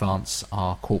advance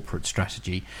our corporate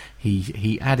strategy.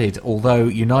 He added, although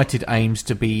United aims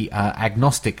to be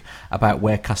agnostic about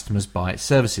where customers buy its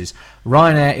services,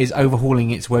 Ryanair is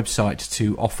overhauling its website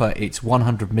to offer its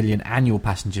 100 million annual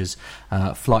passengers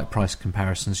flight price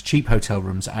comparisons, cheap hotel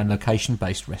rooms and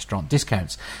location-based restaurant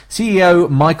discounts. CEO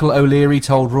Michael O'Leary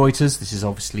told Reuters, this is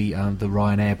obviously the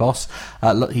Ryanair boss,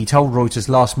 he told Reuters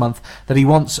last month that he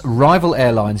wants rival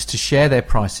airlines to share their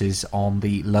prices on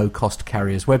the low-cost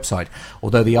carrier's website,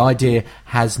 although the idea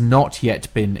has not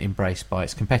yet been embraced by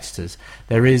its competitors.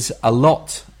 There is a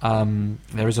lot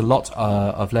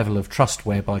of level of trust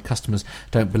whereby customers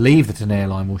don't believe that an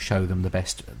airline will show them the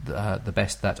best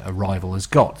that a rival has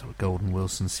got. Gordon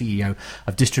Wilson, CEO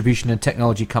of distribution and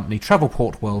technology company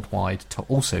Travelport Worldwide,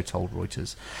 also told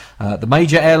Reuters. The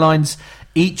major airlines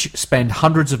each spend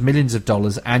hundreds of millions of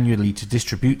dollars annually to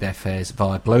distribute their fares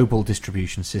via global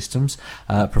distribution systems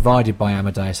provided by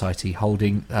Amadeus IT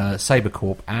Holding, Sabre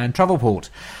Corp and Travelport.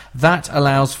 That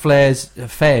allows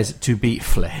fares to be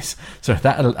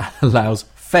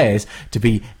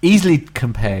easily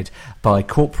compared by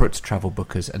corporate travel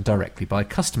bookers and directly by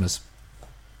customers.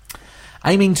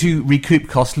 Aiming to recoup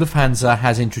costs, Lufthansa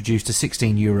has introduced a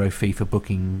 €16 fee for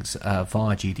bookings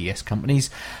via GDS companies,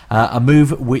 a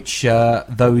move which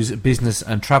those business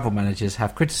and travel managers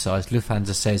have criticised.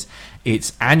 Lufthansa says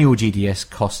its annual GDS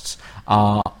costs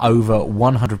are over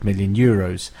 100 million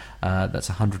euros. That's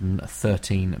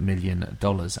 $113 million,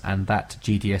 and that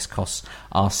GDS costs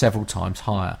are several times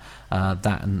higher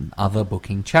than other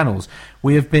booking channels.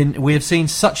 We have seen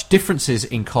such differences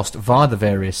in cost via the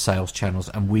various sales channels,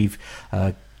 and we've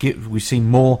we've seen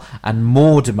more and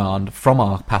more demand from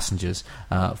our passengers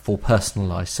for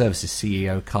personalised services.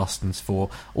 CEO Carsten Spohr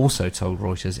also told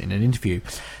Reuters in an interview.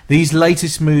 These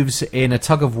latest moves in a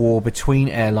tug-of-war between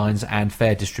airlines and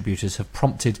fare distributors have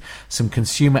prompted some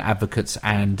consumer advocates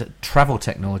and travel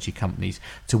technology companies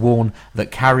to warn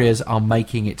that carriers are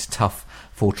making it tough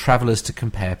for travellers to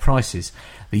compare prices.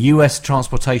 The US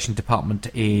Transportation Department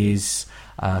is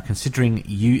considering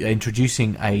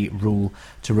introducing a rule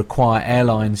to require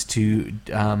airlines to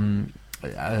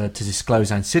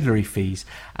disclose ancillary fees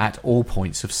at all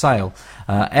points of sale.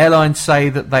 Airlines say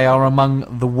that they are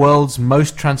among the world's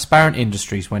most transparent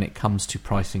industries when it comes to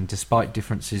pricing, despite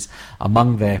differences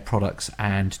among their products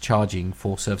and charging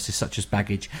for services such as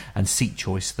baggage and seat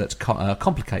choice that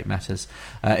complicate matters.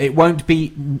 It won't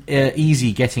be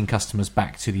easy getting customers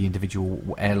back to the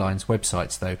individual airlines'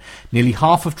 websites, though. Nearly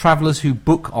half of travellers who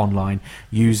book online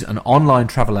use an online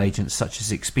travel agent such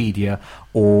as Expedia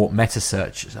or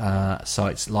metasearch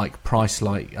sites like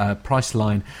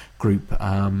Priceline Group,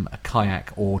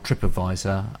 Kayak or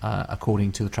TripAdvisor,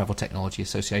 according to the Travel Technology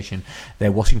Association,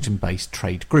 their Washington-based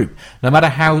trade group. No matter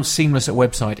how seamless a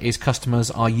website is,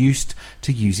 customers are used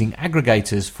to using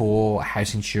aggregators for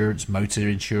house insurance, motor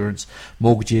insurance,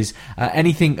 mortgages,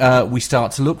 anything we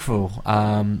start to look for.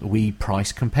 We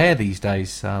price compare these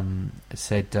days,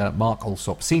 said Mark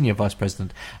Alsop, Senior Vice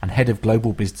President and Head of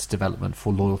Global Business Development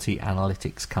for loyalty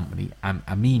analytics company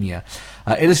Armenia.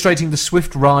 Illustrating the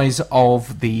swift rise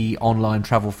of the online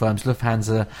travel firms,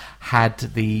 Lufthansa had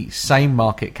the same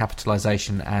market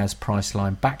capitalisation as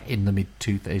Priceline back in the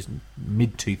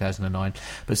mid-2009,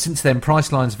 but since then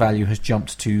Priceline's value has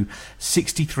jumped to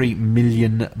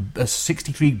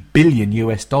 $63 billion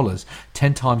US dollars,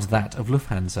 10 times that of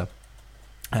Lufthansa.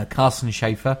 Carsten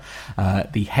Schaefer,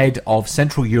 the head of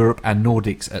Central Europe and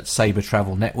Nordics at Sabre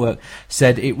Travel Network,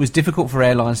 said it was difficult for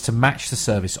airlines to match the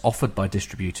service offered by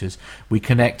distributors. We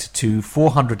connect to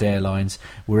 400 airlines.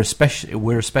 We're a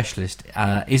specialist.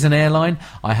 Is an airline?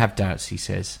 I have doubts, he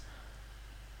says.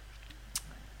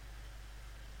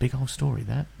 Big old story,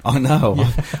 that. I know.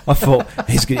 Yeah. I thought,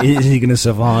 is he going to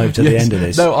survive to the end of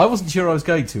this? No, I wasn't sure I was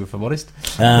going to, if I'm honest.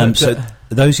 So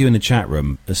those of you in the chat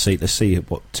room, let's see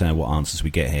what answers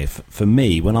we get here. For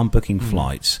me, when I'm booking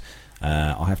flights,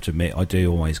 I have to admit I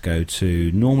do always go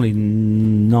to, normally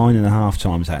 9.5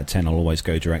 times out of 10, I'll always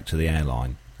go direct to the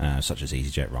airline, such as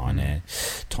EasyJet, Ryanair,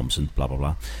 Thomson, blah, blah,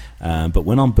 blah. But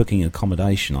when I'm booking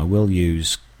accommodation, I will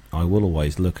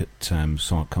always look at some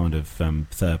kind of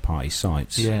third-party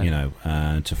sites,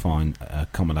 to find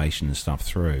accommodation and stuff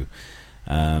through.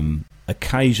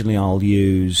 Occasionally, I'll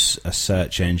use a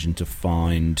search engine to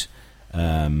find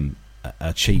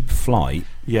a cheap flight.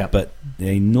 Yeah, but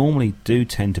they normally do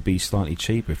tend to be slightly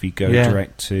cheaper if you go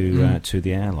direct to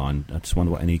the airline. I just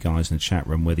wonder what any guys in the chat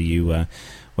room, whether you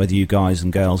guys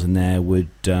and girls in there would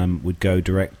go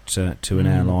direct to an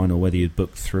airline, or whether you'd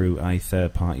book through a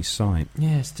third-party site.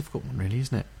 Yeah, it's a difficult one, really,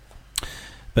 isn't it?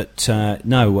 But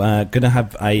going to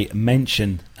have a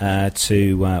mention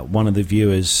to one of the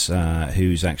viewers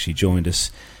who's actually joined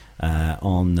us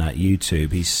on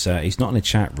YouTube. He's not in the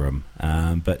chat room,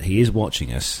 but he is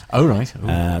watching us. Oh, right.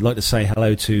 I'd like to say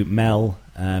hello to Mel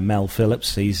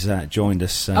Phillips. He's joined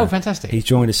us. Oh, fantastic. He's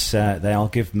joined us there. I'll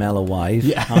give Mel a wave.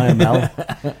 Yeah. Hi, Mel.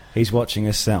 He's watching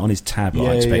us on his tablet.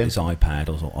 I expect his iPad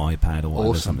or iPad or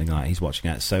whatever, something like that. He's watching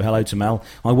that. So hello to Mel.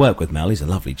 I work with Mel. He's a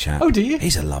lovely chap. Oh, do you?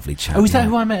 He's a lovely chap. Oh, is that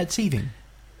who I met at Seething?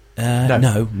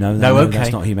 No, okay.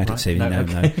 That's not who you met at Seething.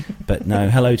 No. But no,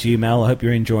 hello to you, Mel. I hope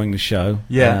you're enjoying the show.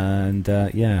 Yeah. And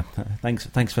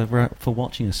thanks for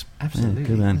watching us. Absolutely. Yeah,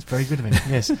 good man. That's very good of him.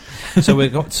 Yes. So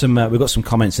we've got some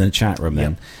comments in the chat room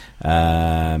then.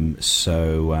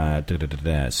 So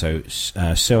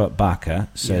Suat Baka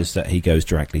says that he goes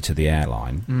directly to the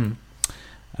airline.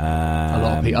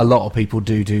 A lot of people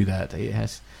do that.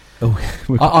 Yes. Oh,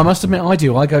 I must admit, I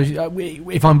do. I go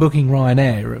if I'm booking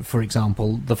Ryanair, for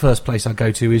example. The first place I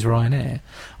go to is Ryanair.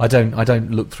 I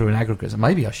don't look through an aggregator.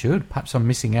 Maybe I should. Perhaps I'm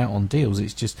missing out on deals.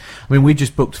 It's just, I mean, we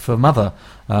just booked for Mother.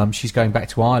 She's going back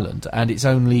to Ireland, and it's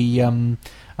only.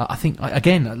 I think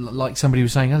again, like somebody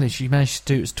was saying earlier, she managed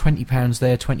to do it's £20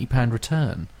 there, £20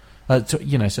 return. So it's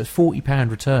 £40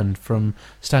 return from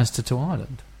Stansted to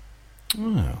Ireland.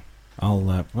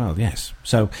 Oh, well, yes.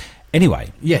 So.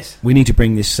 Anyway, yes, we need to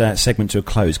bring this segment to a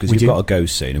close because we've got to go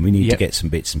soon, and we need to get some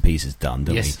bits and pieces done,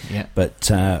 don't we? Yeah.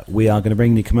 But we are going to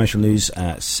bring the commercial news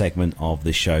segment of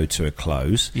the show to a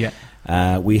close. Yeah.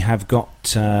 We have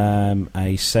got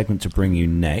a segment to bring you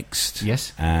next.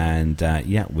 Yes. And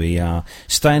we are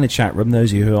stay in the chat room.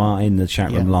 Those of you who are in the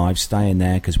chat room live, stay in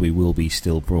there because we will be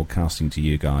still broadcasting to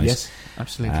you guys. Yes,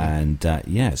 absolutely. And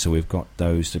so we've got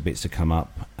those bits to come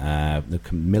up. the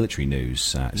military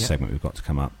news segment we've got to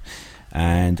come up.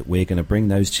 And we're going to bring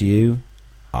those to you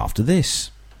after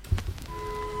this.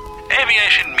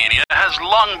 Aviation media has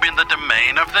long been the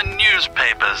domain of the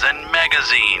newspapers and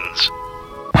magazines.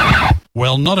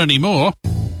 Well, not anymore.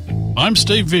 I'm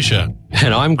Steve Vischer.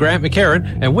 And I'm Grant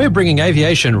McCarran, and we're bringing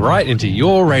aviation right into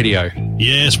your radio.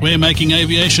 Yes, we're making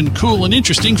aviation cool and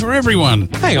interesting for everyone.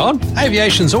 Hang on,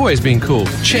 aviation's always been cool.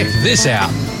 Check this out.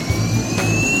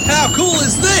 How cool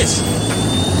is this?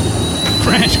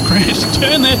 Grant,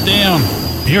 turn that down.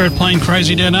 Here at Plane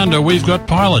Crazy Down Under, we've got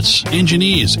pilots,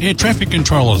 engineers, air traffic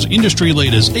controllers, industry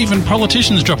leaders, even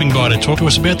politicians dropping by to talk to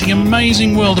us about the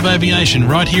amazing world of aviation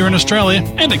right here in Australia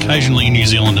and occasionally New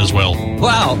Zealand as well.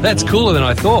 Wow, that's cooler than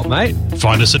I thought, mate.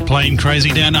 Find us at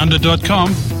planecrazydownunder.com,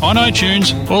 on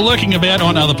iTunes, or lurking about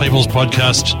on other people's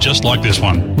podcasts just like this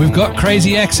one. We've got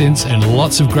crazy accents and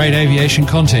lots of great aviation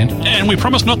content. And we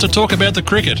promise not to talk about the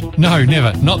cricket. No,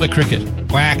 never. Not the cricket.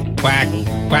 Quack, quack,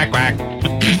 quack, quack.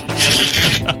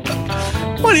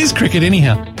 What is cricket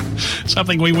anyhow?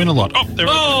 Something we win a lot. Oh, there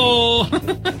we go.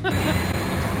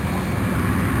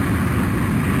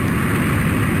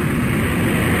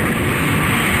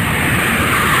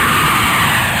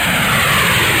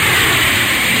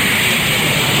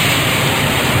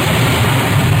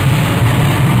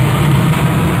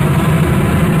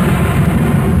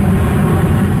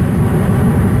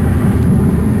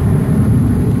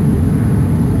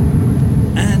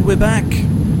 And we're back.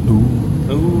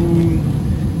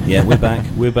 Yeah, we're back.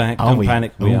 We're back. Don't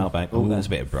panic. We are back. Oh, that's a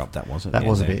bit abrupt. That wasn't. That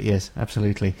was a bit. Yes,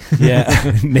 absolutely.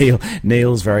 Yeah,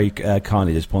 Neil's very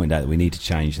kindly just pointed out that we need to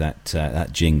change that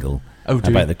jingle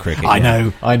about the cricket. I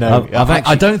know.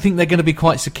 I don't think they're going to be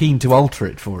quite so keen to alter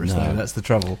it for us, though. That's the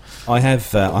trouble. I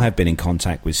have been in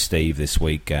contact with Steve this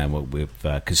week,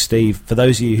 because Steve, for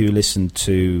those of you who listen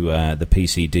to the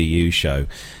PCDU show,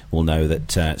 will know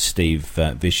that Steve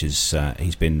Vischer's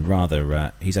he's been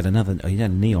rather he's had a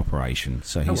knee operation,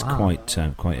 so he's quite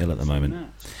ill at the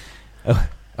moment.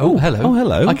 Oh,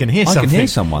 hello! I can hear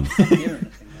someone.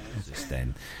 Just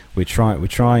then. We're trying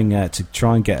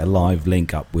to get a live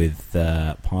link up with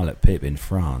Pilot Pip in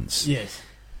France. Yes.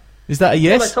 Is that a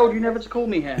yes? Well, I told you never to call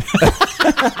me here.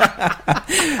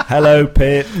 Hello,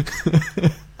 Pip.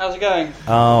 How's it going?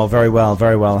 Oh, very well.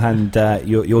 And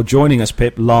you're joining us,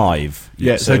 Pip, live.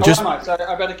 Yeah. So so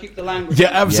I better keep the language. Yeah,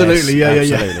 absolutely. Yes,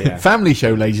 Yeah. Family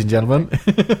show, ladies and gentlemen.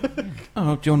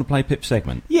 Oh, do you want to play Pip's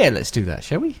segment? Yeah, let's do that,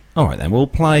 shall we? All right, then. We'll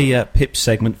play Pip's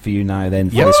segment for you now, then,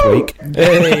 for this week.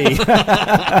 Hey!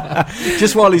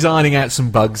 Just while he's ironing out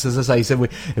some bugs, as I say, so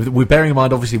we're bearing in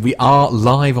mind, obviously, we are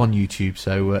live on YouTube,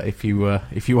 so if you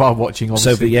are watching,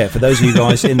 obviously... So, for those of you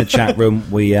guys in the chat room,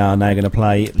 we are now going to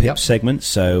play Pip's segment,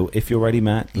 so if you're ready,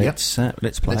 Matt, let's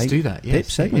play Let's do that, yes.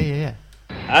 Pip's segment. Yeah.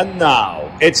 And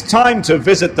now, it's time to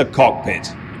visit the cockpit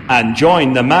and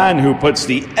join the man who puts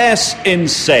the S in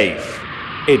safe.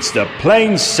 It's the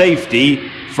Plane Safety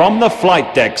from the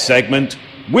Flight Deck segment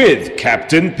with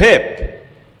Captain Pip.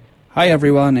 Hi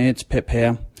everyone, it's Pip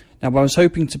here. Now I was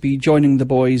hoping to be joining the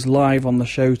boys live on the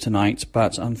show tonight,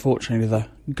 but unfortunately the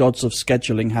gods of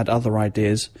scheduling had other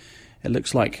ideas. It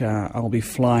looks like I'll be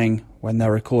flying when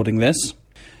they're recording this,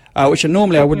 which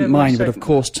normally I wouldn't mind, but of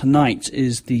course tonight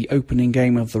is the opening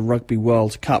game of the Rugby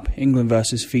World Cup, England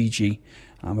versus Fiji.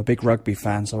 I'm a big rugby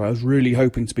fan, so I was really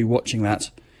hoping to be watching that.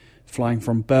 Flying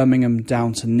from Birmingham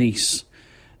down to Nice,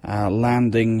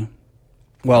 landing,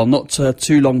 well, not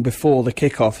too long before the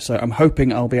kickoff, so I'm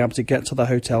hoping I'll be able to get to the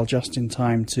hotel just in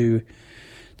time to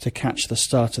catch the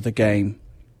start of the game.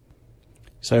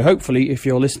 So hopefully, if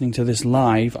you're listening to this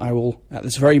live, I will, at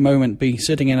this very moment, be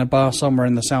sitting in a bar somewhere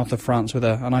in the south of France with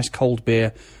a nice cold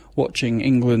beer, watching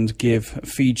England give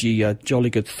Fiji a jolly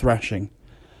good thrashing.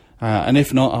 And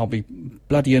if not, I'll be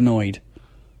bloody annoyed.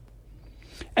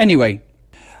 Anyway...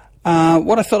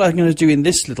 what I thought I was going to do in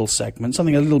this little segment,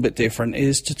 something a little bit different,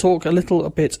 is to talk a little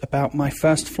bit about my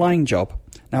first flying job.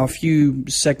 Now, a few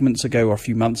segments ago, or a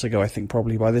few months ago, I think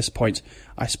probably by this point,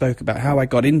 I spoke about how I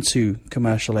got into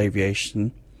commercial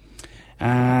aviation.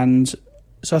 And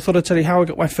so I thought I'd tell you how I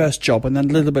got my first job, and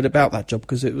then a little bit about that job,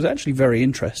 because it was actually very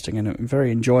interesting and a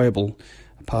very enjoyable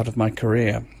part of my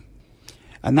career.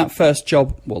 And that first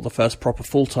job, well, the first proper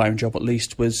full-time job at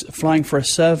least, was flying for a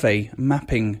survey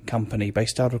mapping company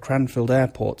based out of Cranfield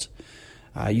Airport,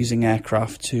 using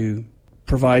aircraft to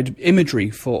provide imagery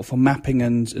for mapping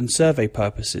and survey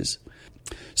purposes.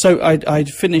 So I'd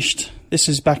finished, this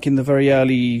is back in the very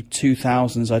early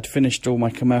 2000s, I'd finished all my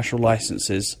commercial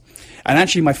licenses. And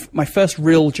actually my first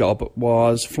real job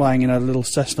was flying in a little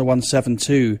Cessna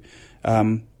 172,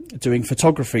 doing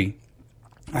photography.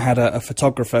 I had a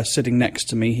photographer sitting next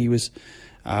to me. He was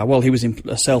He was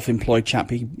a self-employed chap.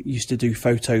 He used to do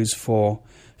photos for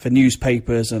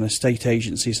newspapers and estate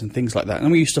agencies and things like that.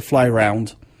 And we used to fly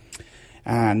around,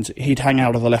 and he'd hang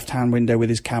out of the left-hand window with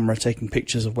his camera taking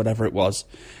pictures of whatever it was.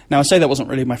 Now, I say that wasn't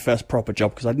really my first proper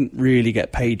job because I didn't really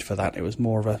get paid for that. It was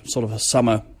more of a sort of a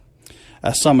summer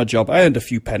job. I earned a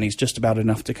few pennies, just about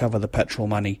enough to cover the petrol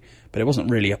money, but it wasn't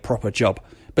really a proper job.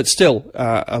 But still,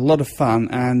 a lot of fun,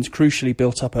 and crucially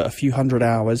built up a few hundred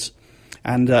hours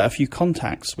and a few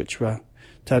contacts, which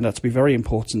turned out to be very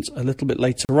important a little bit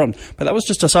later on. But that was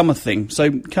just a summer thing.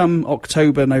 So come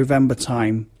October, November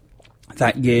time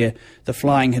that year, the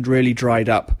flying had really dried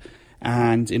up,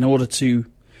 and in order to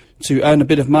earn a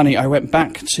bit of money, I went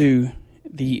back to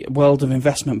the world of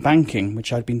investment banking,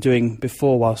 which I'd been doing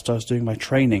before whilst I was doing my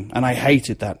training, and I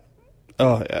hated that.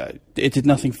 It did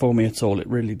nothing for me at all. It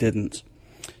really didn't.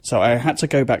 So I had to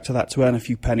go back to that to earn a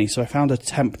few pennies. So I found a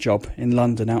temp job in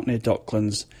London, out near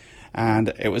Docklands,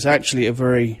 and it was actually a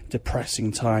very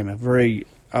depressing time, a very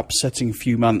upsetting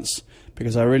few months,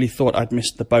 because I really thought I'd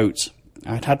missed the boat.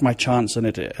 I'd had my chance and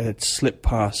it had slipped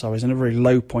past. I was in a very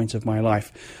low point of my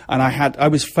life, and I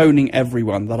was phoning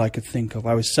everyone that I could think of.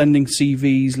 I was sending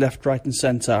CVs left, right and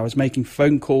centre. I was making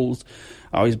phone calls.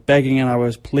 I was begging and I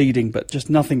was pleading, but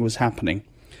just nothing was happening.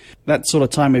 That sort of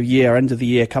time of year, end of the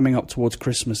year, coming up towards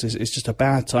Christmas, is just a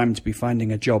bad time to be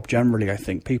finding a job generally. I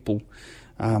think people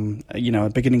are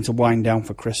beginning to wind down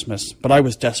for Christmas. But I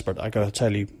was desperate, I got to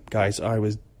tell you guys. I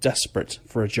was desperate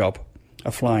for a job,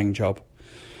 a flying job.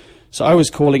 So I was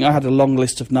calling. I had a long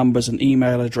list of numbers and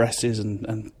email addresses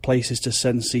and places to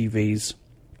send CVs.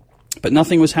 But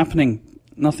nothing was happening.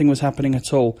 Nothing was happening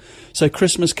at all. So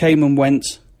Christmas came and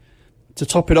went. To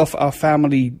top it off, our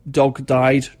family dog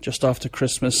died just after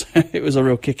Christmas. It was a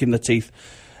real kick in the teeth.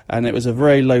 And it was a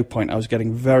very low point. I was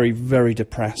getting very, very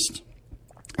depressed.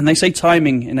 And they say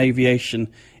timing in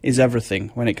aviation is everything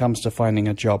when it comes to finding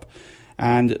a job.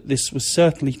 And this was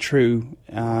certainly true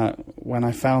when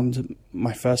I found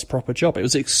my first proper job. It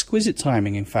was exquisite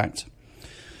timing, in fact.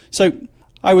 So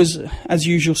I was, as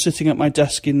usual, sitting at my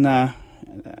desk in the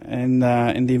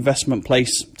investment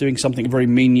place, doing something very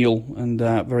menial and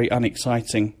very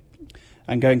unexciting,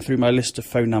 and going through my list of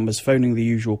phone numbers, phoning the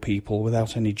usual people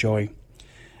without any joy.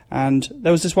 And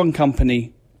there was this one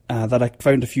company that I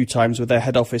phoned a few times with their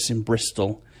head office in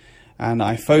Bristol. And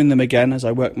I phoned them again as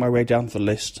I worked my way down the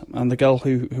list. And the girl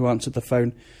who answered the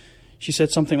phone, she said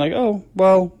something like, "Oh,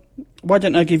 well, why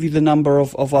don't I give you the number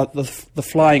of the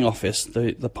flying office,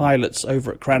 the pilots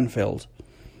over at Cranfield?"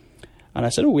 And I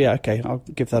said, "Oh, yeah, okay, I'll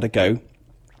give that a go."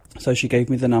 So she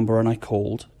gave me the number and I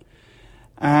called.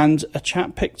 And a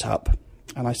chap picked up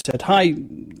and I said, "Hi,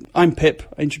 I'm Pip."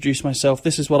 I introduced myself.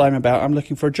 "This is what I'm about. I'm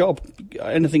looking for a job.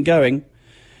 Anything going?"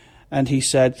 And he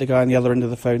said, the guy on the other end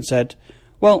of the phone said,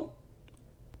 "Well,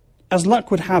 as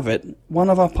luck would have it, one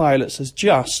of our pilots has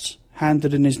just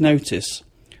handed in his notice.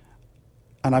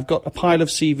 And I've got a pile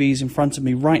of CVs in front of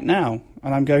me right now,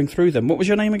 and I'm going through them. What was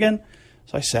your name again?"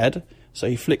 So I said. So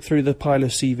he flicked through the pile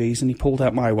of CVs and he pulled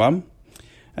out my one.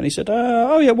 And he said,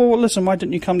 "Oh yeah, well, listen, why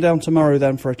don't you come down tomorrow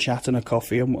then for a chat and a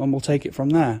coffee, and we'll take it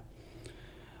from there."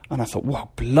 And I thought,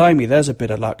 wow, blimey, there's a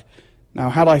bit of luck. Now,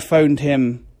 had I phoned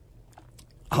him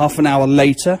half an hour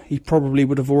later, he probably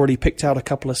would have already picked out a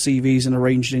couple of CVs and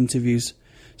arranged interviews.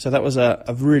 So that was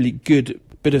a really good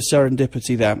bit of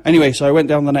serendipity there. Anyway, so I went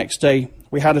down the next day.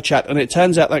 We had a chat, and it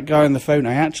turns out that guy on the phone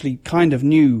I actually kind of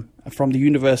knew from the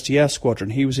University Air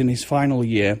Squadron. He was in his final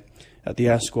year at the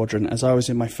Air Squadron, as I was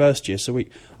in my first year, so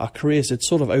our careers had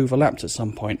sort of overlapped at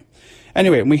some point.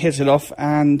 Anyway, we hit it off,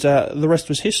 and the rest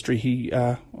was history.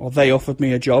 They offered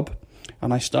me a job,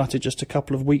 and I started just a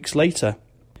couple of weeks later.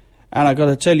 And I got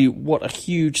to tell you, what a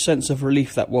huge sense of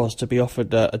relief that was to be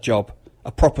offered a job,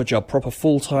 a proper job, proper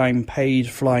full-time paid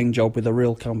flying job with a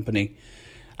real company.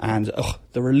 And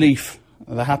the relief,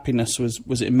 the happiness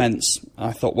was immense.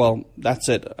 I thought, well, that's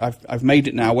it. I've made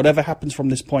it now. Whatever happens from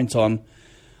this point on,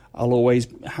 I'll always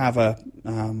have a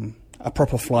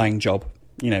proper flying job.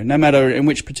 You know, no matter in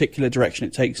which particular direction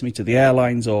it takes me, to the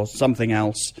airlines or something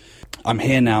else, I'm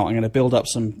here now. I'm going to build up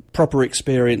some proper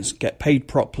experience, get paid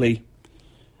properly.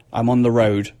 I'm on the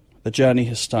road. The journey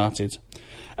has started.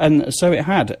 And so it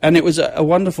had. And it was a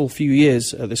wonderful few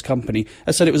years at this company.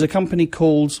 As I said, it was a company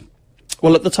called,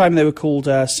 well, at the time they were called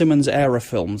Simmons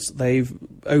Aerofilms. They've,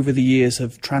 over the years,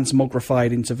 have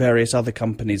transmogrified into various other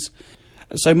companies.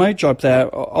 So my job there,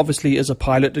 obviously as a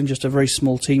pilot and just a very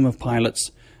small team of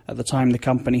pilots. At the time the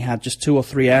company had just 2 or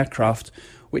 3 aircraft,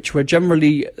 which were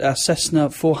generally Cessna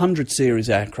 400 series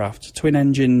aircraft,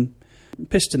 twin-engine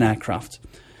piston aircraft.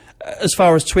 As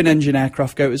far as twin-engine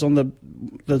aircraft go, it was on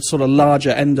the sort of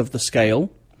larger end of the scale.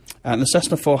 And the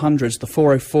Cessna 400s, the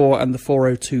 404 and the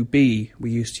 402B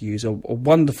we used to use, are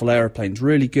wonderful aeroplanes,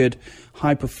 really good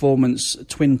high-performance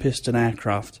twin-piston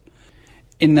aircraft.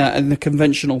 In the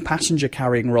conventional passenger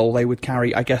carrying role, they would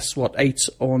carry, I guess, 8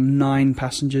 or 9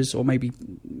 passengers, or maybe,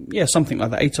 something like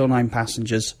that, 8 or 9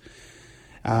 passengers.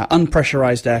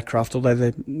 Unpressurized aircraft, although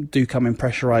they do come in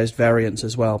pressurized variants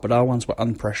as well, but our ones were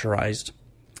unpressurized.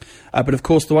 But of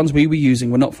course, the ones we were using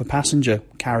were not for passenger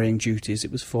carrying duties,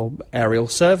 it was for aerial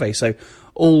survey. So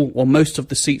most of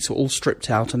the seats were all stripped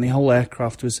out, and the whole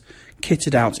aircraft was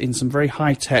kitted out in some very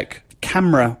high-tech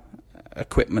camera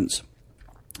equipment.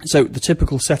 So the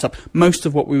typical setup, most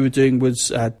of what we were doing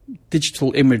was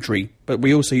digital imagery, but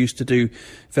we also used to do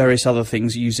various other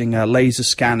things using laser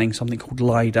scanning, something called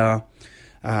LiDAR,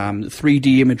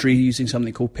 3D imagery using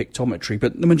something called pictometry.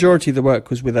 But the majority of the work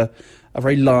was with a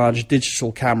very large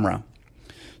digital camera.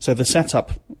 So the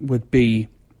setup would be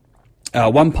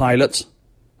one pilot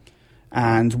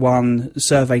and one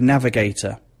survey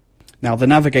navigator. Now, the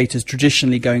navigators,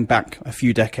 traditionally going back a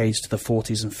few decades to the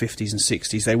 40s and 50s and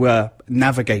 60s, they were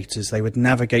navigators. They would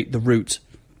navigate the route.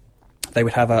 They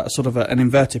would have a sort of an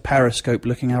inverted periscope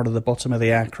looking out of the bottom of the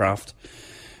aircraft,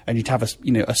 and you'd have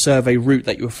a survey route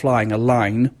that you were flying, a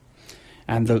line,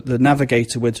 and the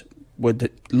navigator would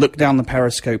look down the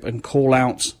periscope and call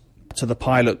out to the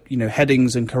pilot,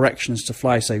 headings and corrections to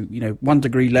fly. So, 1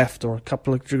 degree left or a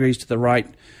couple of degrees to the right.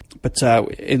 But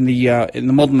in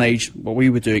the modern age, what we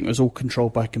were doing, it was all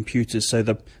controlled by computers. So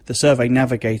the survey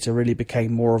navigator really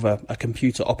became more of a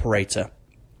computer operator.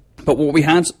 But what we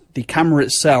had, the camera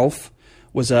itself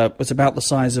was about the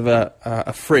size of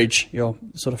a fridge, your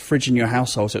sort of fridge in your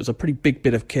household. So it was a pretty big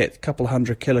bit of kit, a couple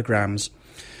 100 kilograms.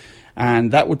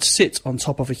 And that would sit on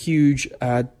top of a huge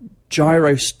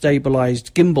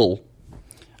gyro-stabilized gimbal.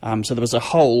 So there was a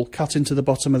hole cut into the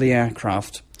bottom of the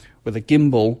aircraft with a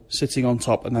gimbal sitting on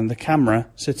top, and then the camera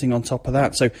sitting on top of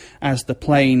that. So as the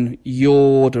plane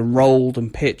yawed and rolled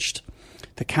and pitched,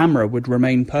 the camera would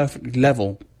remain perfectly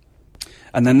level.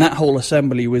 And then that whole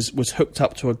assembly was hooked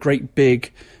up to a great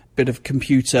big bit of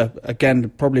computer, again,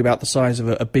 probably about the size of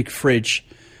a big fridge,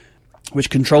 which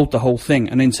controlled the whole thing.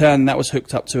 And in turn, that was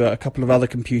hooked up to a couple of other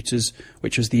computers,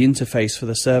 which was the interface for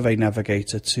the survey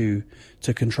navigator to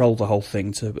control the whole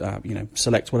thing, to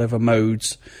select whatever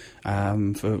modes,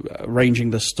 for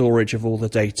arranging the storage of all the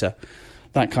data,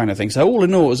 that kind of thing. So all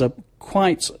in all, it was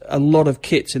quite a lot of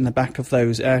kit in the back of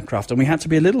those aircraft, and we had to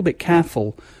be a little bit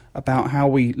careful about how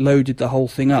we loaded the whole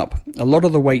thing up. A lot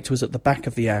of the weight was at the back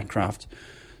of the aircraft.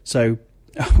 So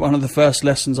one of the first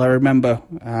lessons I remember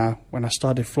when I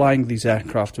started flying these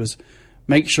aircraft was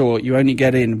make sure you only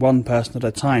get in one person at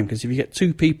a time, because if you get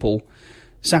 2 people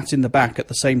sat in the back at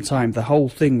the same time, the whole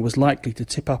thing was likely to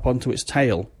tip up onto its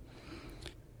tail.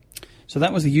 So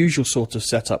that was the usual sort of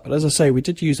setup. But as I say, we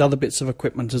did use other bits of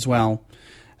equipment as well.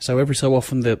 So every so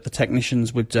often the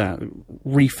technicians would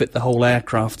refit the whole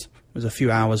aircraft. It was a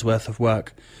few hours worth of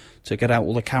work to get out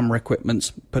all the camera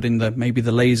equipment, put in maybe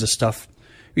the laser stuff.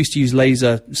 We used to use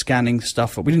laser scanning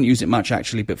stuff, but we didn't use it much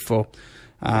actually, but for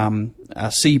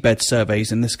seabed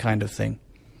surveys and this kind of thing.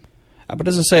 But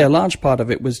as I say, a large part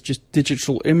of it was just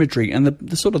digital imagery, and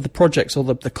the sort of the projects or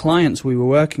the clients we were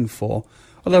working for,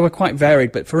 well, they were quite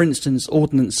varied. But for instance,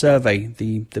 Ordnance Survey,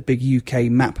 the big UK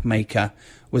map maker,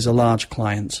 was a large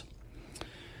client.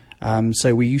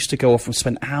 So we used to go off and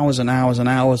spend hours and hours and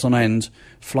hours on end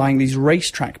flying these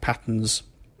racetrack patterns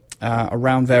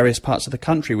around various parts of the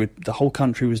country. The whole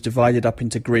country was divided up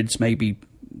into grids, maybe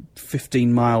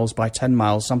 15 miles by 10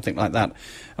 miles, something like that.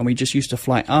 And we just used to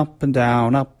fly up and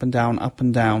down, up and down, up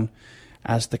and down,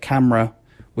 as the camera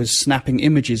was snapping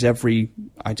images every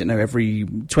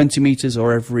 20 meters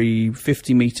or every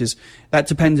 50 meters. That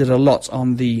depended a lot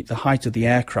on the height of the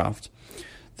aircraft.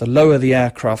 The lower the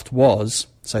aircraft was,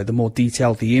 so the more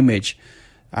detailed the image,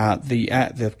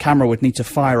 the camera would need to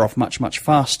fire off much, much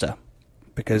faster,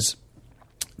 because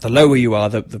the lower you are,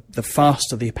 the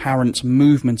faster the apparent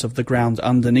movement of the ground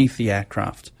underneath the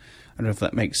aircraft. I don't know if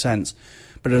that makes sense.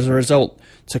 But as a result,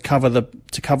 to cover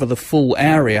the full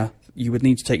area, you would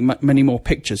need to take many more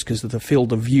pictures, because the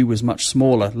field of view was much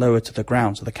smaller, lower to the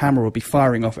ground. So the camera would be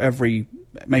firing off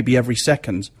maybe every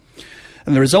second.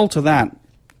 And the result of that,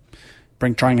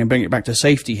 trying and bring it back to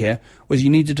safety here, was you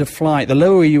needed to fly. The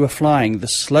lower you were flying, the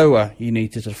slower you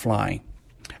needed to fly.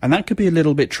 And that could be a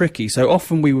little bit tricky. So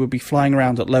often we would be flying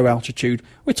around at low altitude.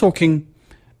 We're talking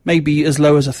maybe as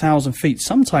low as 1,000 feet,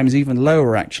 sometimes even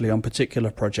lower actually on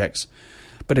particular projects.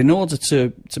 But in order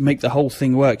to make the whole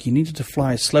thing work, you needed to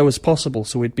fly as slow as possible.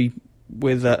 So we'd be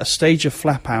with a stage of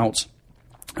flap out,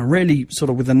 and really sort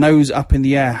of with the nose up in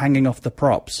the air, hanging off the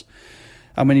props.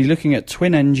 And when you're looking at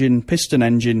twin engine, piston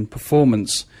engine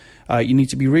performance, you need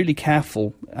to be really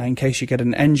careful in case you get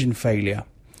an engine failure.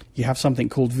 You have something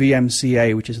called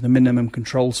VMCA, which is the minimum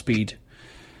control speed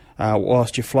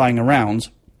whilst you're flying around.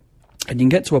 And you can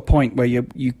get to a point where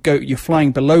you're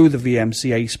flying below the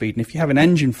VMCA speed, and if you have an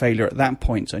engine failure at that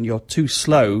point and you're too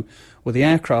slow, well, the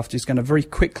aircraft is going to very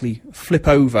quickly flip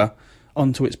over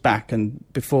onto its back, and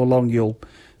before long you'll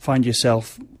find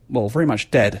yourself, well, very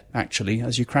much dead, actually,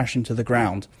 as you crash into the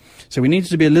ground. So we needed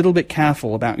to be a little bit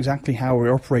careful about exactly how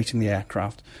we're operating the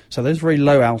aircraft. So those very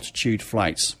low altitude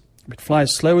flights, we'd fly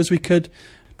as slow as we could,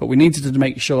 but we needed to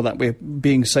make sure that we're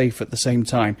being safe at the same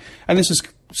time. And this is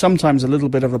sometimes a little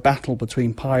bit of a battle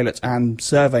between pilot and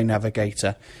survey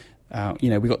navigator.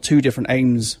 We've got two different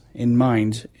aims in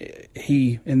mind.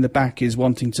 He, in the back, is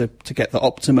wanting to get the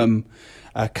optimum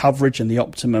coverage and the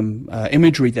optimum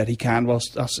imagery that he can,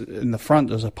 whilst us in the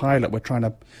front as a pilot, we're trying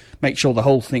to make sure the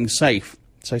whole thing's safe.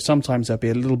 So sometimes there'll be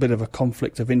a little bit of a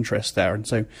conflict of interest there. And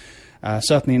so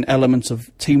certainly an element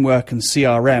of teamwork and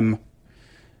CRM,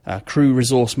 crew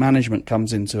resource management,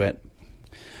 comes into it.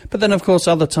 But then, of course,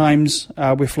 other times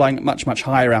we're flying at much, much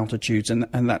higher altitudes, and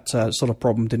that sort of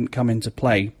problem didn't come into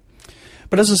play.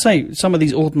 But as I say, some of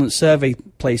these ordnance survey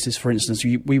places, for instance,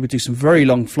 we would do some very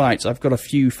long flights. I've got a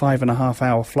few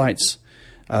 5.5-hour flights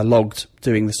logged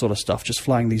doing this sort of stuff, just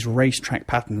flying these racetrack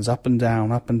patterns up and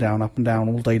down, up and down, up and down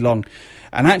all day long.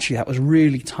 And actually, that was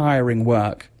really tiring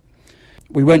work.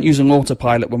 We weren't using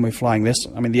autopilot when we were flying this.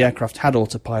 I mean, the aircraft had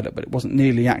autopilot, but it wasn't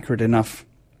nearly accurate enough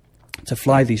to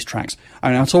fly these tracks. I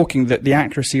mean, I'm talking that the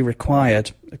accuracy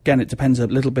required, again, it depends a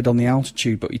little bit on the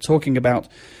altitude, but you're talking about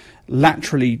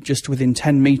laterally just within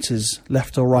 10 meters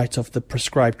left or right of the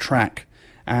prescribed track,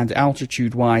 and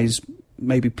altitude-wise,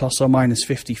 maybe plus or minus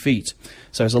 50 feet.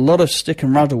 So there's a lot of stick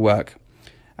and rudder work.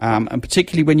 And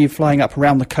particularly when you're flying up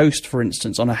around the coast, for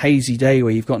instance, on a hazy day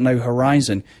where you've got no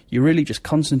horizon, you're really just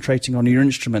concentrating on your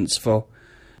instruments for,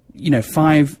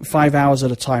 5 hours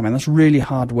at a time, and that's really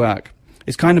hard work.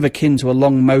 It's kind of akin to a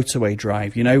long motorway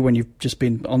drive, when you've just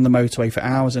been on the motorway for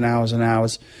hours and hours and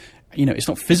hours. It's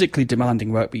not physically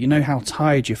demanding work, but you know how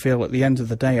tired you feel at the end of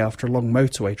the day after a long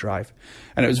motorway drive.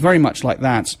 And it was very much like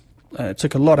that. It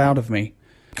took a lot out of me,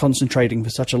 concentrating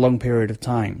for such a long period of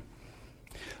time.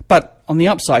 But on the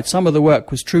upside, some of the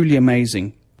work was truly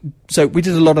amazing. So we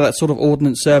did a lot of that sort of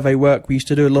ordnance survey work. We used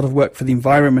to do a lot of work for the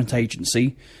Environment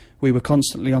Agency. We were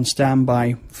constantly on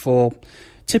standby for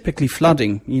typically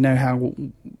flooding. You know how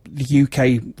the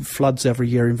UK floods every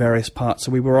year in various parts,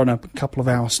 so we were on a couple of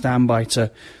hours standby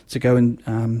to go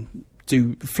and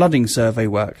do flooding survey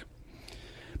work.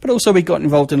 But also we got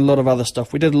involved in a lot of other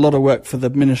stuff. We did a lot of work for the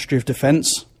Ministry of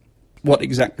Defence. What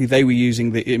exactly they were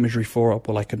using the imagery for,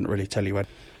 well, I couldn't really tell you.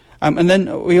 And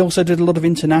then we also did a lot of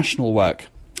international work.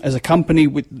 As a company,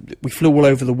 we flew all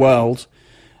over the world.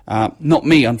 Not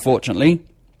me, unfortunately.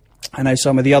 I know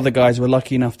some of the other guys were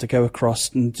lucky enough to go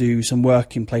across and do some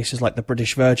work in places like the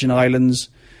British Virgin Islands,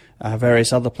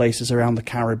 various other places around the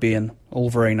Caribbean, all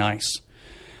very nice.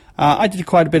 I did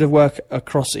quite a bit of work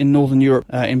across in Northern Europe,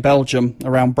 in Belgium,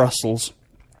 around Brussels.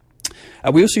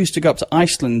 We also used to go up to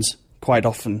Iceland quite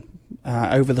often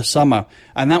over the summer,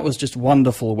 and that was just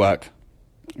wonderful work.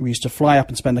 We used to fly up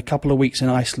and spend a couple of weeks in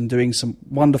Iceland doing some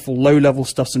wonderful low-level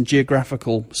stuff, some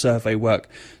geographical survey work.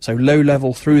 So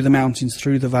low-level through the mountains,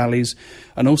 through the valleys,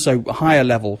 and also higher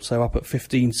level, so up at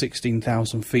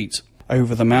 16,000 feet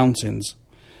over the mountains.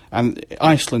 And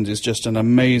Iceland is just an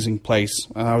amazing place,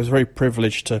 and I was very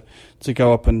privileged to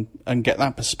go up and get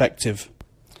that perspective.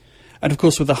 And of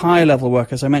course, with the higher level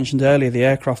work, as I mentioned earlier, the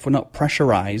aircraft were not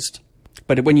pressurized.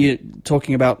 But when you're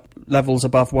talking about levels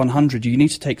above 100, you need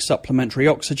to take supplementary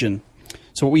oxygen.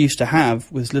 So what we used to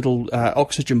have was little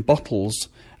oxygen bottles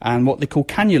and what they call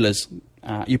cannulas.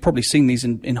 You've probably seen these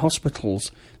in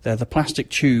hospitals. They're the plastic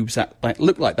tubes that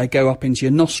look like they go up into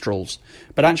your nostrils,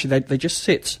 but actually they just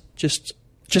sit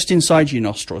just inside your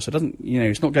nostrils. It doesn't,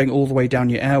 it's not going all the way down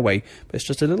your airway, but it's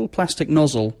just a little plastic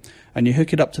nozzle, and you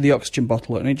hook it up to the oxygen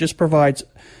bottle, and it just provides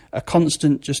a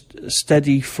constant, just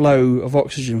steady flow of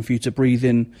oxygen for you to breathe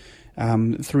in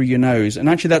through your nose. And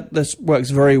actually this works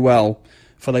very well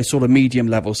for those sort of medium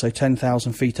levels, so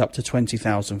 10,000 feet up to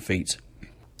 20,000 feet.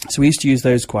 So we used to use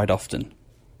those quite often.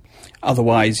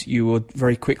 Otherwise, you would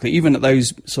very quickly, even at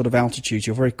those sort of altitudes,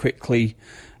 you'll very quickly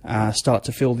start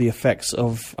to feel the effects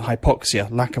of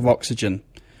hypoxia, lack of oxygen.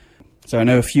 So I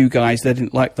know a few guys, they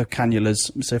didn't like the cannulas.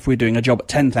 So if we're doing a job at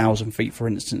 10,000 feet, for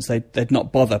instance, they'd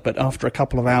not bother. But after a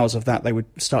couple of hours of that, they would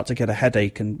start to get a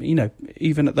headache. And,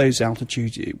 even at those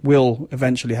altitudes, it will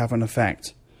eventually have an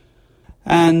effect.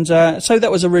 And so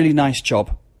that was a really nice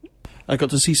job. I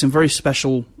got to see some very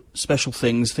special special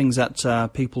things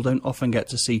that people don't often get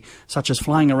to see, such as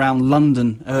flying around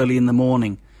London early in the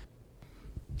morning.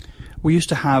 We used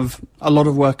to have a lot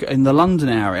of work in the London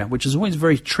area, which is always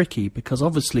very tricky because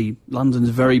obviously London's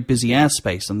a very busy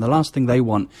airspace, and the last thing they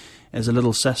want is a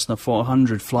little Cessna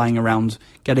 400 flying around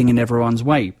getting in everyone's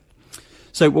way.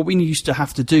 So what we used to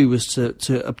have to do was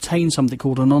to obtain something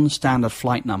called a non-standard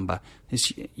flight number.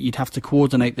 You'd have to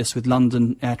coordinate this with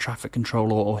London Air Traffic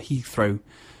Control or Heathrow,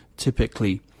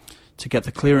 typically, to get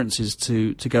the clearances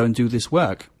to go and do this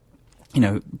work.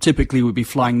 Typically we'd be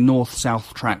flying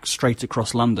north-south track straight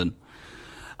across London.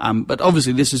 But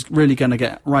obviously this is really going to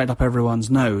get right up everyone's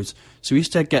nose. So we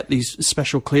used to get these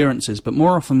special clearances, but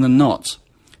more often than not,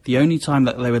 the only time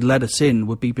that they would let us in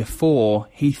would be before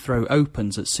Heathrow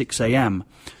opens at 6 a.m.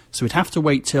 So we'd have to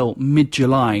wait till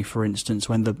mid-July, for instance,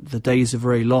 when the days are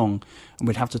very long, and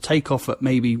we'd have to take off at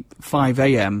maybe 5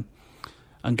 a.m.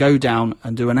 and go down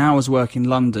and do an hour's work in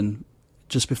London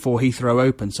just before Heathrow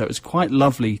opened. So it was quite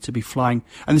lovely to be flying,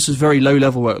 and this is very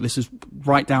low-level work. This is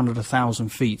right down at 1,000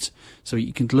 feet, so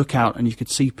you could look out and you could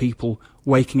see people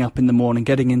waking up in the morning,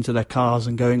 getting into their cars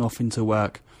and going off into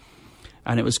work.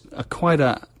 And it was quite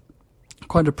a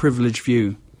privileged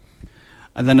view.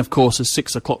 And then, of course, as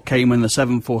 6 o'clock came, when the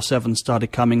 747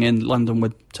 started coming in, London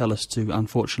would tell us to,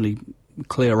 unfortunately,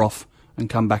 clear off and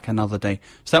come back another day.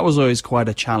 So that was always quite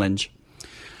a challenge.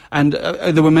 And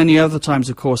there were many other times,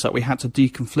 of course, that we had to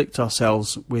deconflict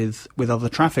ourselves with other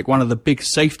traffic. One of the big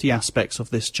safety aspects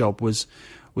of this job was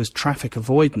traffic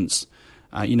avoidance.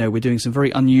 We're doing some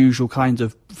very unusual kinds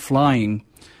of flying,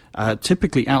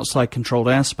 typically outside controlled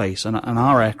airspace, and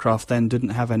our aircraft then didn't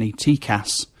have any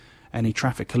TCAS, any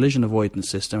traffic collision avoidance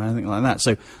system, anything like that.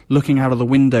 So looking out of the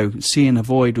window, see and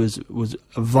avoid was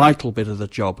a vital bit of the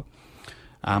job.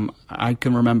 I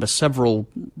can remember several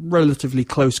relatively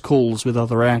close calls with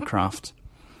other aircraft.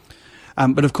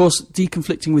 But of course,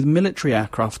 deconflicting with military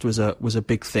aircraft was a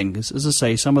big thing. As I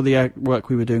say, some of the work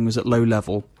we were doing was at low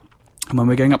level. And when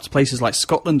we're going up to places like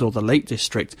Scotland or the Lake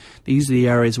District, these are the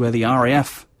areas where the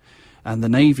RAF and the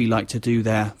Navy like to do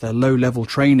their low-level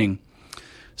training.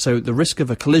 So the risk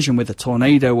of a collision with a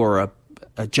Tornado or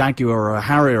a Jaguar or a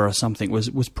Harrier or something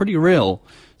was pretty real.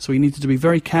 So we needed to be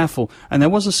very careful. And there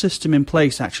was a system in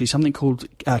place, actually, something called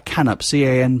CANP,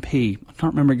 C-A-N-P. I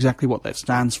can't remember exactly what that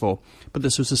stands for. But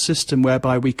this was a system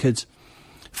whereby we could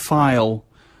file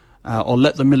or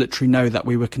let the military know that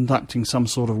we were conducting some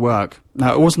sort of work.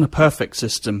 Now, it wasn't a perfect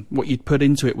system. What you'd put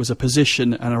into it was a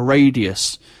position and a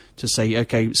radius to say,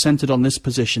 okay, centered on this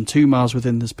position, 2 miles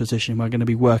within this position, we're going to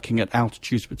be working at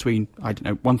altitudes between,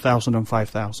 1,000 and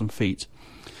 5,000 feet.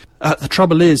 The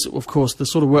trouble is, of course, the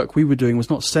sort of work we were doing was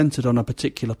not centered on a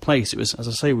particular place. It was, as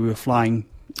I say, we were flying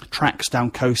tracks down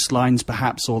coastlines,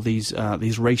 perhaps, or these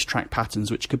racetrack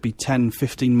patterns, which could be 10,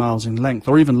 15 miles in length,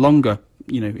 or even longer.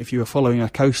 If you were following a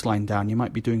coastline down, you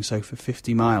might be doing so for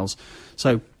 50 miles.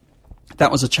 So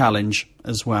that was a challenge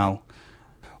as well.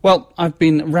 Well, I've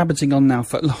been rabbiting on now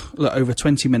for over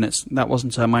 20 minutes. That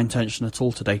wasn't my intention at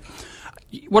all today.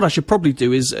 What I should probably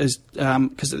do is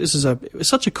because this is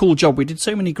such a cool job, we did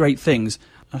so many great things,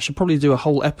 I should probably do a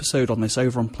whole episode on this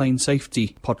over on Plane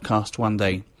Safety Podcast one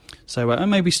day. So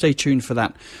maybe stay tuned for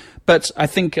that. But I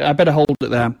think I better hold it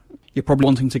there. You're probably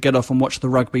wanting to get off and watch the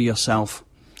rugby yourself.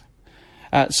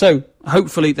 So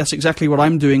hopefully that's exactly what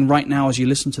I'm doing right now as you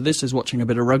listen to this, is watching a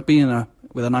bit of rugby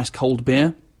with a nice cold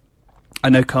beer. I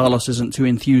know Carlos isn't too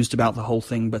enthused about the whole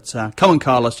thing, but come on,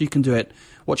 Carlos, you can do it.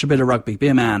 Watch a bit of rugby. Be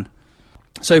a man.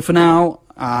 So for now,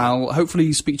 I'll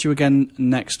hopefully speak to you again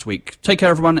next week. Take care,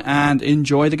 everyone, and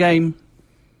enjoy the game.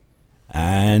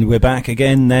 And we're back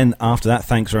again then after that.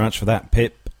 Thanks very much for that,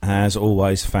 Pip. As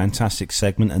always, fantastic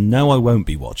segment. And no, I won't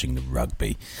be watching the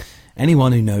rugby.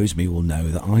 Anyone who knows me will know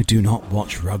that I do not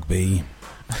watch rugby.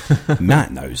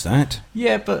 Matt knows that.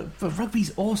 Yeah, but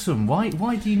rugby's awesome. Why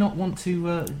do you not want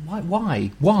to?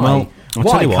 Why? Well,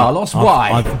 why, Carlos?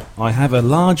 Why? I have a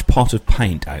large pot of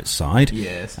paint outside.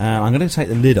 Yes. I'm going to take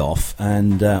the lid off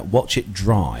and watch it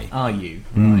dry. Are you?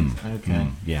 Right. Okay.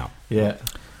 Yeah. Yeah.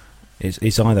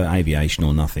 It's either aviation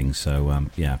or nothing. So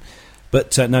yeah.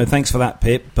 But no, thanks for that,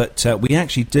 Pip. But we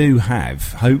actually do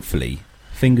have, hopefully,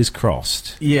 fingers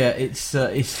crossed. Yeah, it's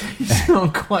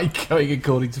not quite going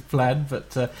according to plan,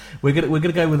 but we're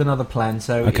gonna go with another plan.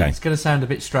 So okay. It's going to sound a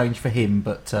bit strange for him,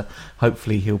 but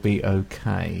hopefully he'll be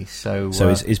okay. So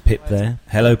is Pip there?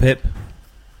 Hello, Pip.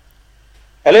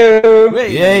 Hello.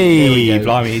 Yay!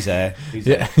 Blimey, he's there.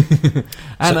 Yeah.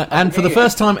 and for the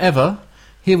first time ever,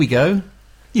 here we go.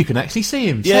 You can actually see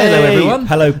him. Say hello,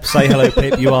 everyone. Say hello,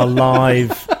 Pip. You are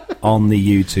live. on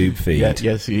the YouTube feed.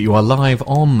 Yes, you are live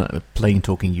on Plain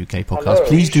Talking UK podcast. Hello,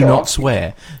 Please do sure. not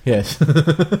swear. Yes.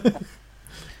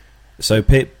 So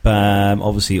Pip,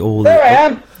 obviously all... There I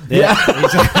am! Yeah.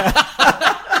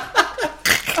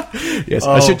 Yes,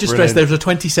 Oh, I should just stress brilliant. there's a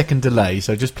 20-second delay,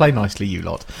 so just play nicely, you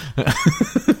lot.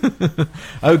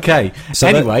 Okay. So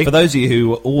anyway, for those of you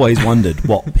who always wondered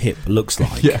what Pip looks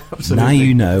like, Yeah, absolutely. now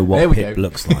you know There what we Pip go.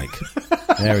 looks like.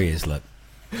 There he is, look.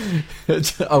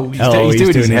 he's doing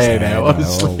his hair now.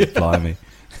 Honestly, Oh, blimey.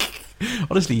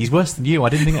 honestly, he's worse than you. I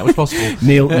didn't think that was possible.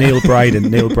 Neil Braden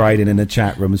in the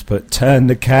chat room has put, turn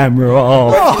the camera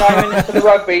off. 29 minutes for the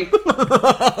rugby.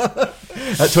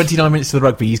 At 29 minutes to the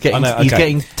rugby, he's getting I know, he's okay.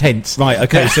 getting tense. Right,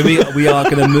 okay, so we are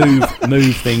going to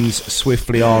move things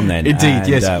swiftly on then. Indeed, And,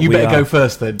 yes. You we better are- go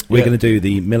first then. We're Yeah. going to do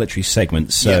the military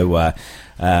segment. So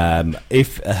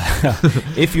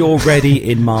if you're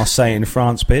ready in Marseille in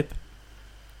France, Pip,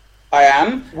 I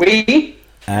am. We.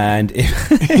 and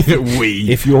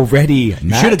if you're ready, You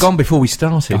Matt, should have gone before we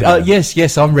started. Okay.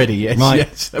 Yes, I'm ready. Yes,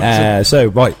 Right. yes. So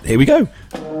right, here we go.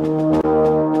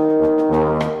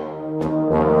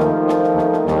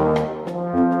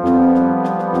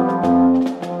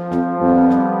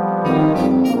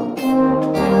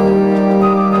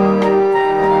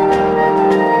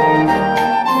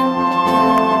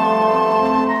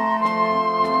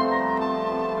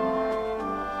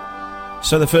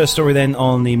 So the first story then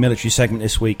on the military segment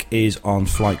this week is on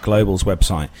Flight Global's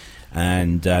website.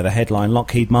 And the headline,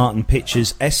 Lockheed Martin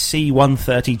pitches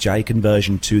SC-130J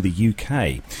conversion to the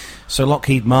UK. So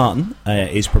Lockheed Martin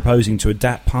is proposing to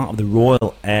adapt part of the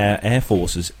Royal Air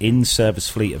Force's in-service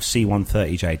fleet of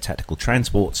C-130J tactical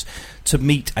transports to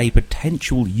meet a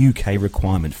potential UK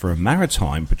requirement for a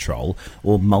maritime patrol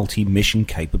or multi-mission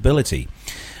capability.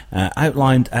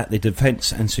 Outlined at the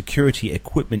Defence and Security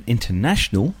Equipment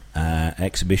International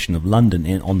exhibition of London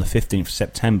on the 15th of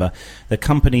September, the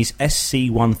company's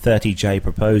SC-130J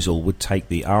proposal would take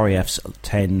the RAF's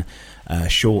 10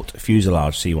 short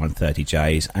fuselage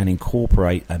C-130Js and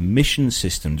incorporate a mission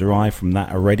system derived from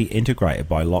that already integrated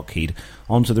by Lockheed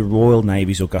onto the Royal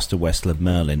Navy's Augusta-Westland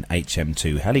Merlin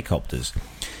HM2 helicopters.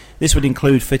 This would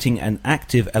include fitting an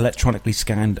active electronically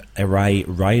scanned array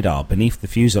radar beneath the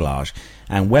fuselage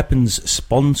and weapons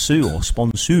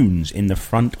sponsoons in the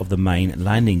front of the main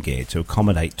landing gear to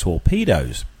accommodate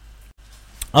torpedoes.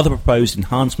 Other proposed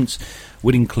enhancements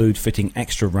would include fitting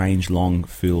extra range long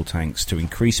fuel tanks to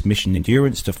increase mission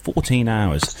endurance to 14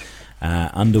 hours,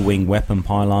 underwing weapon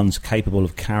pylons capable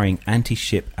of carrying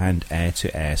anti-ship and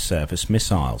air-to-air surface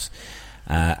missiles,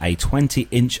 a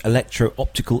 20-inch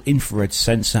electro-optical infrared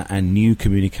sensor and new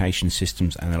communication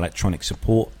systems and electronic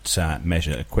support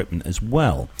measure equipment as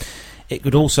well. It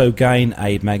could also gain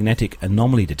a magnetic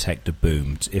anomaly detector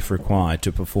boom if required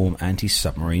to perform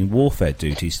anti-submarine warfare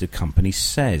duties, the company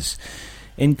says.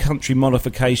 In-country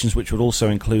modifications, which would also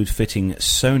include fitting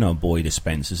sonar buoy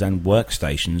dispensers and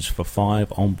workstations for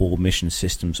 5 onboard mission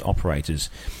systems operators,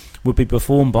 would be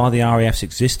performed by the RAF's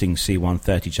existing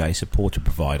C-130J supported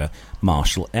provider,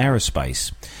 Marshall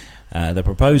Aerospace. The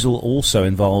proposal also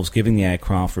involves giving the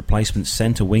aircraft replacement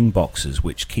centre wing boxes,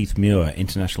 which Keith Muir,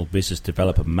 International Business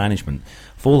Development Management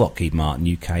for Lockheed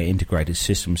Martin UK Integrated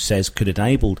Systems, says could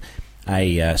enable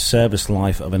a service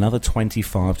life of another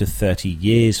 25 to 30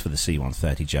 years for the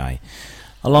C-130J.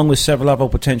 Along with several other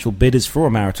potential bidders for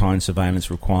a maritime surveillance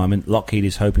requirement, Lockheed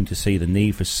is hoping to see the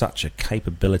need for such a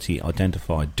capability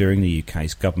identified during the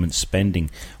UK's government spending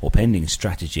or pending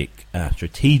strategic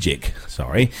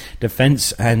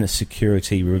defence and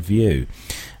security review.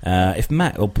 If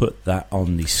Matt will put that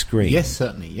on the screen. Yes,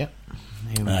 certainly, yep.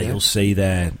 You'll see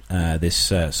there this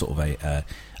sort of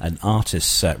an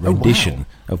artist's rendition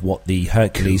of what the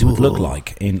Hercules would look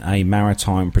like in a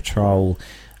maritime patrol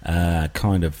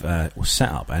kind of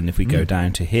setup. And if we go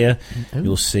down to here,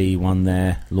 you'll see one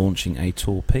there launching a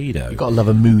torpedo. You've got to love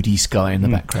a moody sky in the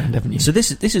background, haven't you? So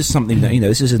this is something that,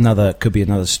 this is could be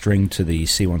another string to the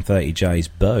C-130J's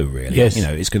bow, really. Yes.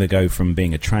 It's going to go from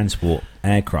being a transport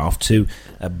aircraft to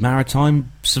a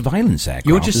maritime surveillance aircraft.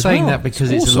 You're just as saying well. that because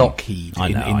it's awesome. Lockheed I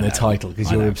know, in the know. title, because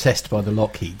I you're know. obsessed by the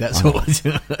Lockheed. That's I all.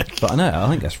 know. But I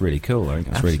think that's really cool. I think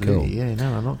that's really cool. Yeah,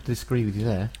 no, I'm not disagree with you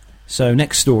there. So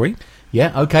next story.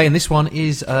 Yeah, okay, and this one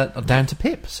is down to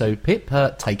Pip. So Pip,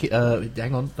 take it.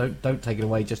 Hang on, don't take it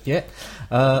away just yet.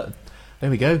 There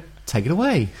we go. Take it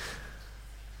away.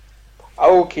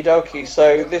 Okie dokie.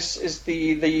 So this is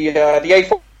the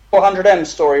A400M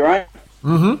story, right?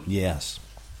 Mm-hmm. Yes.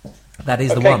 That is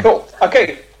the Okay, one. cool.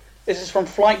 Okay, this is from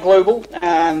Flight Global,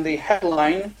 and the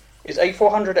headline is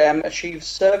A400M achieves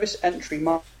service entry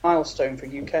milestone for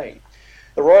UK.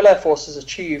 The Royal Air Force has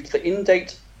achieved the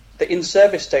the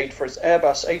in-service date for its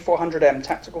Airbus A400M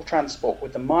tactical transport,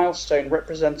 with the milestone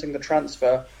representing the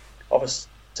transfer of a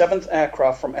 7th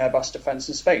aircraft from Airbus Defence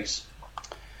and Space.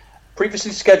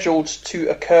 Previously scheduled to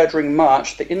occur during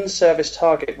March, the in-service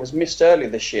target was missed earlier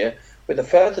this year, with a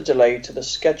further delay to the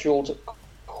scheduled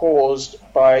caused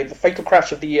by the fatal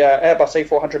crash of the Airbus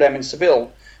A400M in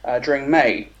Seville during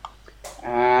May.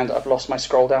 And I've lost my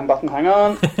scroll down button, hang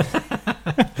on.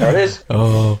 There it is.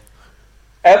 Oh.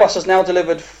 Airbus has now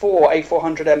delivered 4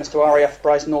 A400Ms to RAF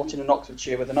Brize Norton in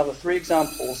Oxfordshire, with another 3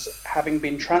 examples having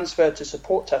been transferred to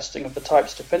support testing of the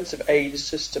type's defensive aid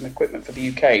system equipment for the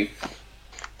UK.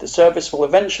 The service will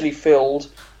eventually field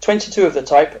 22 of the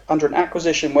type under an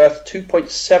acquisition worth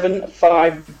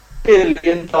 $2.75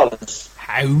 billion.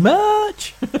 How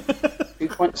much?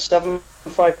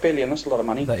 2.75 billion, that's a lot of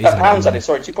money. That is pounds, that is,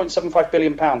 sorry, 2.75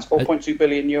 billion pounds, 4.2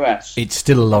 billion US. It's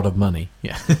still a lot of money,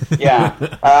 yeah. Yeah.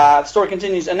 The story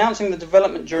continues. Announcing the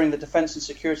development during the Defence and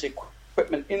Security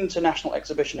Equipment International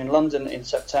Exhibition in London in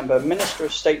September, Minister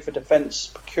of State for Defence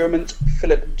Procurement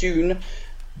Philip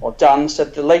Dunn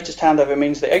said the latest handover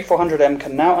means the A400M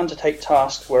can now undertake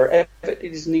tasks wherever it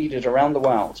is needed around the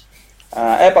world.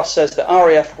 Airbus says the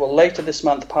RAF will later this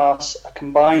month pass a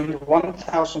combined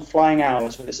 1,000 flying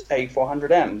hours with its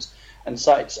A400Ms and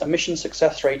cites a mission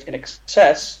success rate in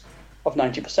excess of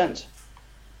 90%.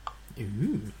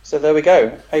 Ooh. So there we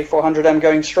go, A400M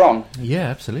going strong. Yeah,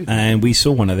 absolutely. And we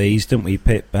saw one of these, didn't we,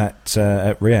 Pip, at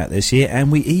RIAT this year,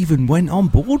 and we even went on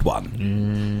board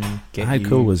one. How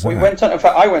cool was that? We went on, in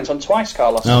fact, I went on twice,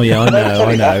 Carlos. Oh, yeah, I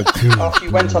know. After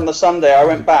you went on the Sunday, I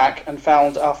went back and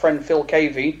found our friend Phil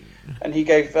Cavey, and he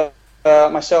gave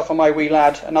myself and my wee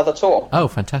lad another tour. Oh,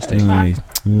 fantastic. Always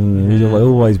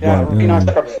yeah, one. really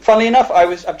nice. Funnily enough,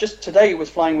 I've just today was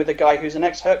flying with a guy who's an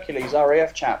ex-Hercules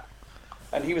RAF chap,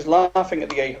 and he was laughing at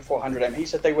the A400M. He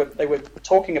said they were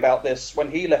talking about this when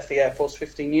he left the Air Force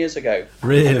 15 years ago.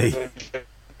 Really?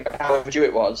 How overdue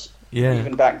it was, yeah,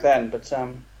 even back then. But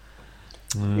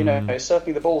you know,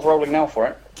 certainly the ball's rolling now for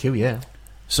it. Cool, yeah.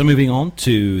 So moving on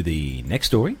to the next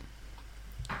story.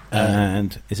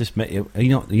 And is this? Are you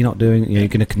not doing? You're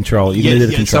going to control. You're going to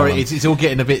do the control. Sorry, it's all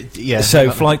getting a bit. Yeah.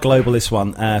 So Flight Global, this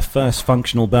one, first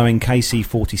functional Boeing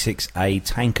KC-46A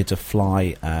tanker to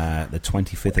fly the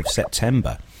 25th of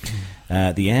September.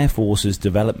 The Air Force's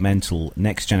developmental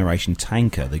next-generation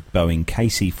tanker, the Boeing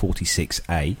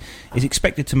KC-46A, is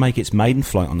expected to make its maiden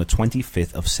flight on the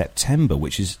 25th of September,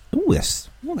 which is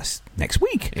that's next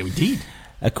week. Indeed.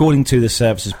 According to the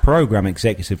service's Programme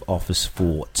Executive Office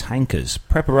for Tankers,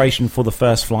 preparation for the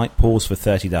first flight paused for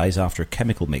 30 days after a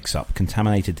chemical mix-up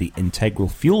contaminated the integral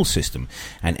fuel system,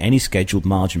 and any scheduled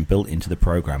margin built into the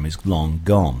programme is long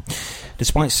gone.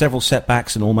 Despite several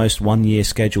setbacks and almost 1 year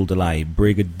schedule delay,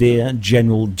 Brigadier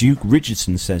General Duke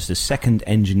Richardson says the second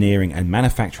engineering and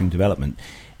manufacturing development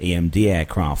EMD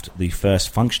aircraft, the first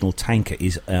functional tanker,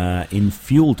 is in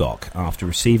fuel dock after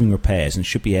receiving repairs and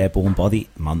should be airborne by the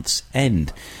month's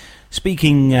end.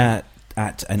 Speaking at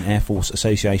an Air Force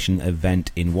Association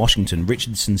event in Washington,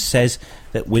 Richardson says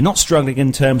that we're not struggling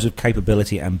in terms of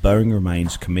capability, and Boeing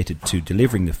remains committed to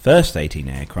delivering the first 18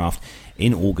 aircraft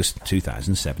in August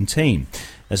 2017.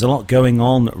 There's a lot going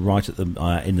on right at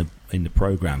the in the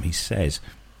program, he says.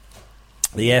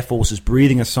 The Air Force is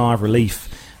breathing a sigh of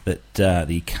relief that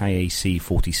the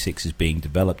KC-46 is being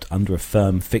developed under a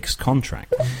firm fixed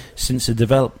contract, since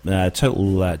the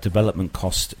total development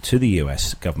cost to the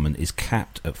US government is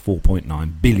capped at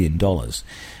 $4.9 billion,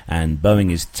 and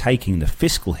Boeing is taking the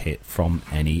fiscal hit from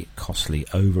any costly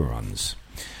overruns.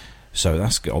 So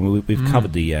that's good. I mean, we've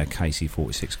covered the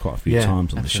KC-46 quite a few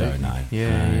times on the show now,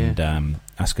 and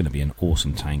that's going to be an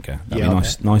awesome tanker. That'd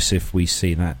be nice if we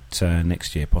see that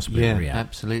next year, possibly. Yeah,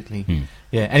 absolutely.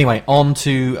 Yeah. Anyway, on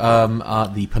to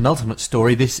the penultimate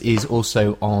story. This is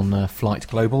also on Flight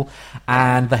Global,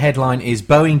 and the headline is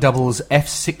Boeing doubles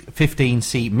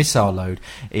F-15C missile load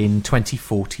in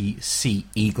 2040 Sea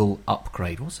Eagle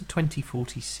upgrade. What's a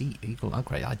 2040 Sea Eagle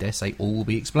upgrade? I dare say all will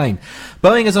be explained.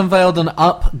 Boeing has unveiled an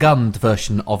upgunned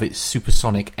version of its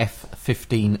supersonic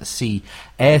F-15C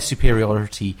air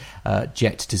superiority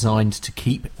jet designed to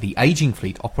keep the ageing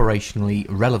fleet operationally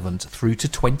relevant through to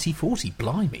 2040.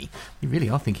 Blimey, you really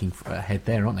are thinking ahead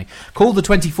there, aren't they? Called the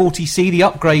 2040C, the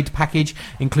upgrade package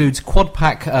includes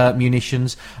quad-pack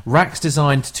munitions, racks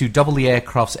designed to double the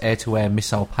aircraft's air-to-air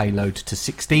missile payload to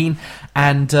 16,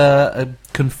 and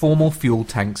conformal fuel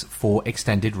tanks for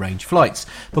extended range flights.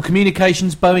 For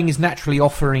communications, Boeing is naturally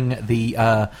offering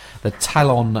the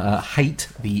Talon 8,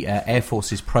 the Air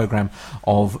Force's program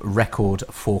of record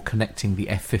for connecting the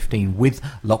F-15 with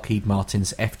Lockheed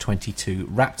Martin's F-22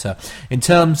 Raptor. In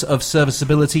terms of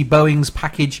serviceability, Boeing's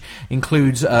package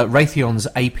includes Raytheon's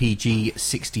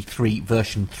APG-63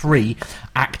 version 3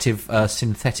 active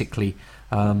synthetically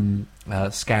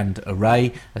scanned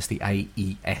array, that's the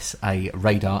AESA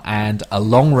radar, and a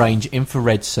long-range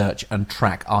infrared search and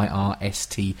track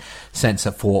IRST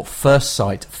sensor for first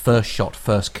sight, first shot,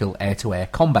 first kill air-to-air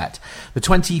combat. The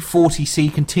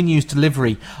 2040C continues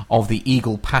delivery of the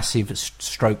Eagle passive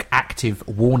stroke active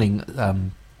warning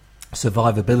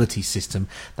survivability system,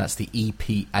 that's the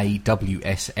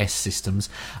EPAWSS systems,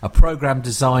 a program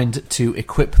designed to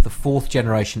equip the 4th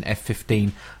generation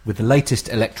F-15 with the latest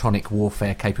electronic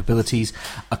warfare capabilities.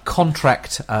 A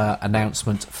contract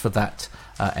announcement for that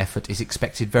effort is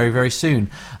expected very, very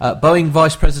soon. Boeing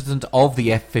Vice President of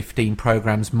the F-15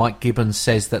 programs, Mike Gibbons,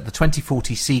 says that the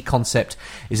 2040C concept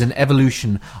is an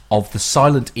evolution of the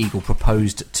Silent Eagle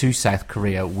proposed to South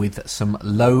Korea with some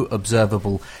low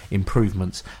observable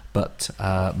improvements, but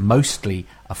mostly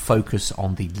a focus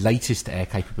on the latest air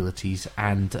capabilities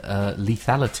and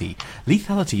lethality.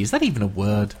 Lethality, is that even a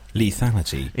word?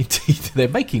 Lethality. Indeed, they're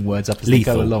making words up as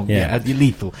Lethal, they go along. yeah.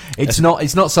 Lethal. It's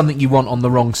not something you want on the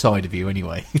wrong side of you,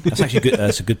 anyway. That's actually good.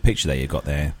 That's a good picture there you got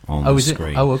there on the is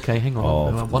screen. it? Oh, okay. Hang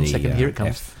on. 1 second. Here it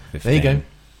comes. F-15. There you go.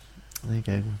 There you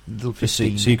go. Little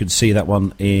 15. So you can see that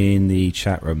one in the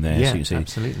chat room there. Yeah, so you can see.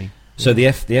 absolutely. So the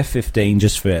F-15,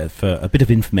 just for a bit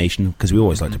of information, because we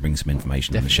always like to bring some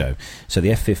information on the show. So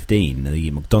the F-15,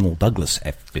 the McDonnell Douglas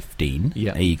F-15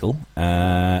 Eagle,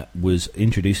 was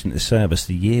introduced into service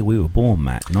the year we were born,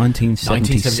 Matt,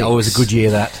 1976. Oh, it was a good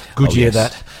year, that.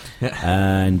 That. Yeah.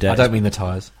 And I don't mean the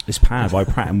tyres. It's powered by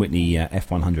Pratt & Whitney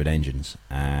F-100 engines,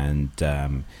 and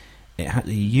it had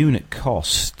a unit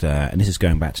cost, and this is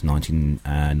going back to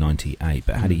 1998,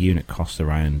 but it had a unit cost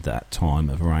around that time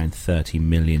of around $30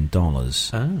 million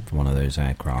for one of those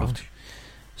aircraft. Gosh.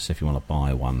 So if you want to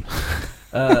buy one...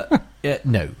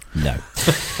 No.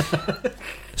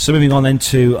 So moving on then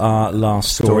to our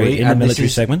last story in the military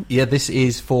segment. Yeah, this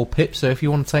is for Pip, so if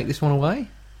you want to take this one away.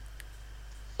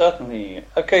 Certainly.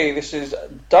 Okay, this is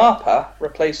DARPA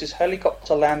replaces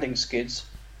helicopter landing skids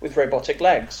with robotic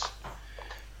legs.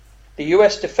 The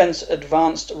US Defense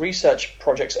Advanced Research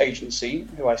Projects Agency,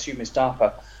 who I assume is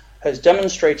DARPA, has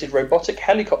demonstrated robotic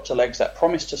helicopter legs that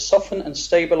promise to soften and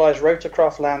stabilize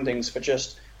rotorcraft landings for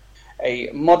just a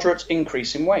moderate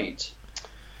increase in weight.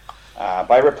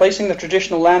 By replacing the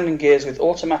traditional landing gears with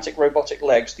automatic robotic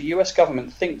legs, the US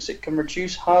government thinks it can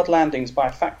reduce hard landings by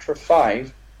a factor of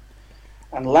 5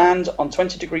 and land on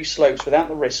 20-degree slopes without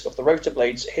the risk of the rotor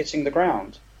blades hitting the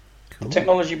ground. The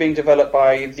technology being developed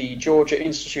by the Georgia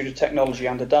Institute of Technology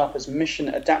under DARPA's Mission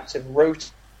Adaptive Rotor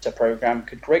program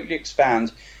could greatly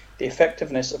expand the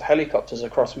effectiveness of helicopters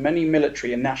across many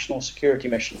military and national security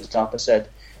missions, DARPA said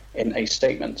in a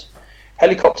statement.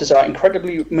 Helicopters are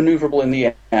incredibly maneuverable in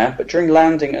the air, but during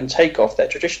landing and takeoff, their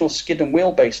traditional skid and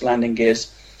wheel-based landing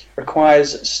gears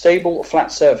requires stable,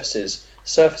 flat surfaces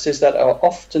that are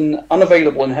often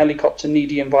unavailable in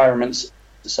helicopter-needy environments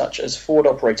such as forward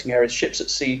operating areas, ships at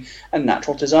sea, and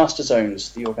natural disaster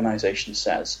zones, the organisation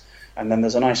says. And then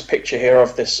there's a nice picture here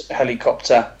of this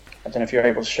helicopter. I don't know if you're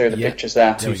able to show the pictures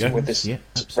there with this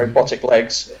robotic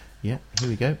legs. Yeah, here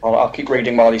we go. I'll keep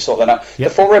reading while you sort that out. Yep.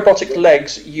 The 4 robotic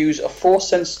legs use a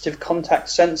force-sensitive contact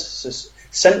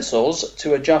sensors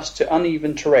to adjust to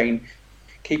uneven terrain,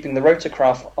 keeping the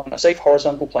rotorcraft on a safe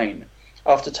horizontal plane.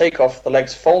 After takeoff, the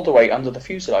legs fold away under the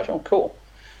fuselage. Oh, cool.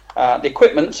 The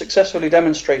equipment successfully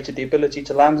demonstrated the ability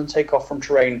to land and take off from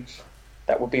terrain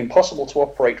that would be impossible to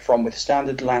operate from with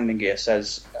standard landing gear,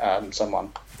 says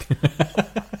someone.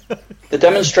 The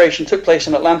demonstration took place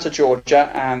in Atlanta, Georgia,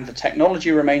 and the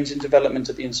technology remains in development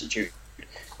at the Institute.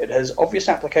 It has obvious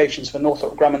applications for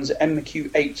Northrop Grumman's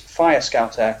MQ-8 Fire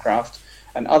Scout aircraft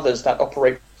and others that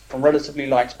operate from relatively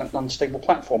light and unstable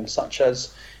platforms, such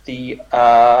as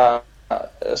a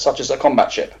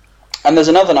combat ship. And there's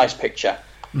another nice picture.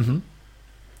 Mm-hmm.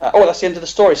 That's the end of the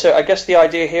story. So I guess the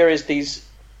idea here is these...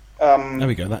 there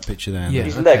we go, that picture there.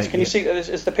 These legs. Can you see,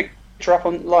 is the picture up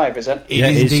on live, is it? It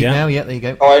is indeed now, there you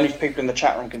go. Oh, only people in the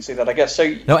chat room can see that, I guess.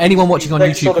 So no, anyone watching on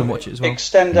YouTube can watch it as well.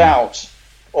 Extend out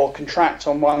or contract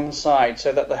on one side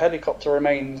so that the helicopter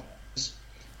remains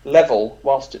level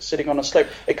whilst it's sitting on a slope.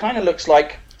 It kind of looks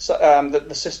like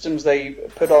the systems they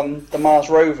put on the Mars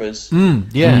rovers.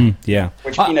 Yeah.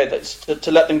 Which that's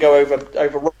to let them go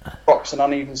over rocks and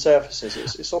uneven surfaces.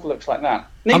 It sort of looks like that.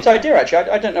 Neat idea, actually.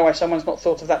 I don't know why someone's not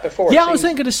thought of that before. Yeah, I was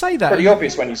going to say that. Pretty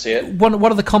obvious when you see it. One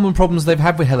of the common problems they've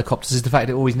had with helicopters is the fact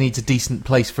it always needs a decent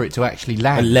place for it to actually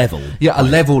land. A level. Yeah, a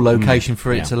level location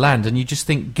for it to land. And you just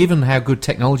think, given how good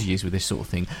technology is with this sort of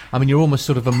thing, I mean, you're almost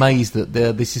sort of amazed that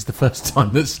this is the first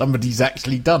time that somebody's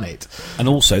actually done it. And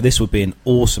also, this would be an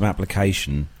awesome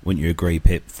application, wouldn't you agree,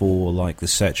 Pip, for like the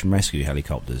search and rescue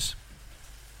helicopters?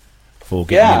 For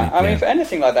for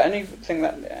anything like that,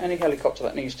 any helicopter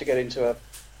that needs to get into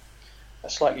a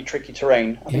slightly tricky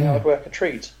terrain, I think that would work a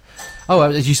treat. Oh,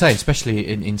 as you say, especially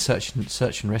in search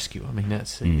and rescue. I mean,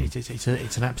 that's it's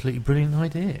an absolutely brilliant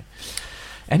idea.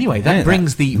 Anyway, that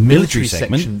brings the military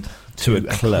section to a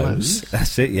close.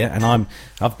 That's it, yeah. And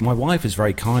my wife has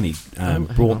very kindly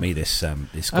brought me this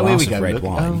glass of red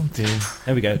wine. Oh dear.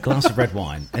 There we go, a glass of red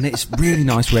wine, and it's really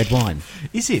nice red wine.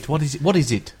 Is it? What is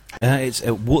it? It's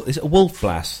a Wolf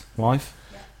Blass, wife.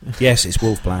 Yes, it's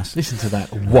Wolf Blass. Listen to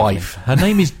that, wife. Her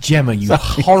name is Gemma. You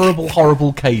horrible,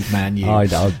 horrible caveman. You. I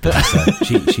bless her.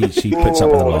 She puts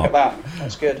up with a lot. Look at that.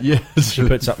 That's good. Yes, she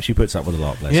puts up with a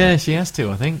lot. Bless her. Yeah, she has to.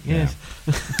 I think. Yes.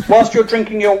 Yeah. Whilst you're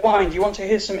drinking your wine, do you want to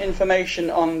hear some information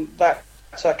on that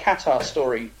Qatar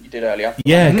story you did earlier?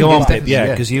 Yeah, go on, Pip. Yeah,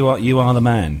 because you are the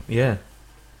man. Yeah.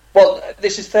 Well,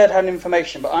 this is third-hand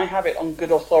information, but I have it on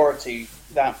good authority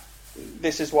that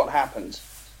this is what happened.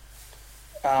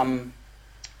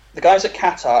 The guys at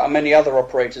Qatar and many other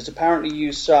operators apparently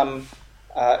use some,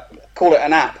 call it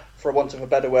an app, for want of a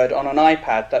better word, on an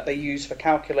iPad that they use for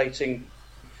calculating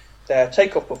their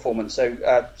takeoff performance.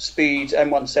 So speed,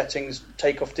 M1 settings,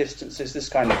 takeoff distances, this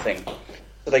kind of thing.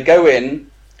 So they go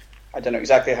in, I don't know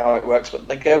exactly how it works, but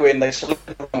they go in, they select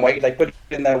the runway, they put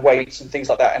in their weights and things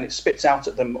like that, and it spits out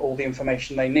at them all the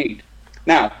information they need.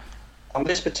 Now, on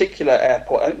this particular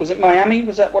airport, was it Miami?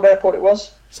 Was that what airport it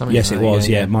was? Yes, it was,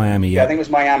 Miami. Yeah, I think it was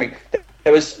Miami.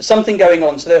 There was something going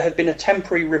on, so there had been a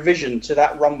temporary revision to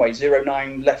that runway,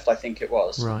 09 left, I think it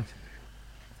was. Right.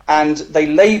 And they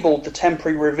labelled the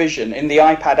temporary revision in the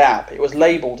iPad app. It was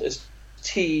labelled as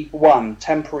T1,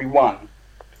 temporary 1,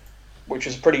 which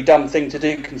was a pretty dumb thing to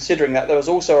do, considering that there was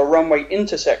also a runway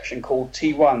intersection called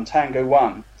T1, Tango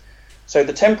 1. So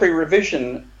the temporary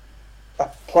revision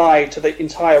applied to the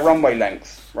entire runway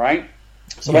length, right?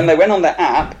 So when they went on their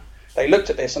app, they looked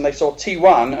at this and they saw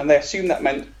T1 and they assumed that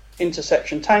meant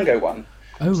intersection Tango 1.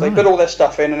 Oh, so they put all their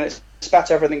stuff in and it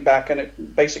spat everything back and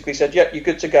it basically said, yep, you're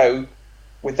good to go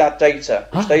with that data,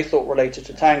 which they thought related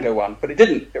to Tango 1. But it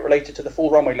didn't. It related to the full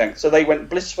runway length. So they went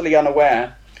blissfully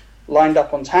unaware, lined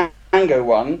up on Tango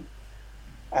 1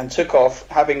 and took off,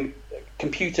 having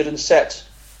computed and set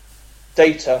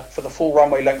data for the full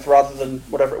runway length rather than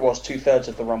whatever it was, 2/3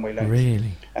 of the runway length.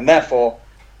 Really? And therefore,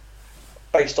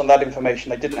 based on that information,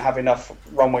 they didn't have enough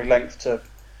runway length to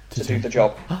do the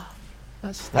job.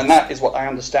 That's... And that is what I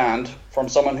understand from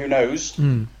someone who knows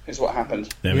is what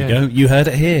happened. There we go. You heard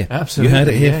it here. Absolutely. You heard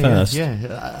it here first.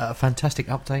 Yeah. A fantastic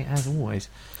update as always.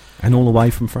 And all the way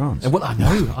from France. Well,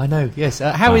 I know. Yes.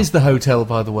 How is the hotel,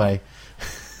 by the way?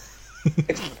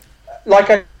 It's, like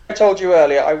I told you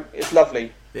earlier, it's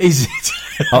lovely. Is it?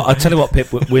 I'll tell you what,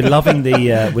 Pip. We're loving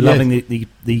loving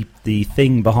the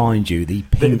thing behind you, the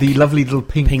pink, the lovely little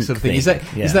pink sort of thing. Is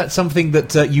that something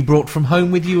that you brought from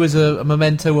home with you as a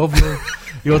memento of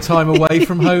your time away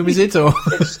from home? Is it? Or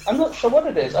I'm not sure what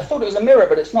it is. I thought it was a mirror,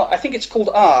 but it's not. I think it's called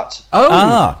art.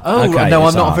 Oh, okay, no,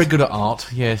 I'm not art. very good at art.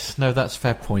 Yes, no, that's a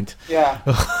fair point. Yeah,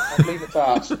 I believe it's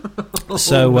art.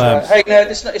 So, hey, no,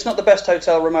 it's not the best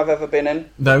hotel room I've ever been in.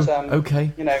 No, but,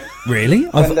 okay. You know, really?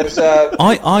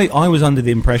 I was under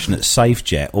the impression that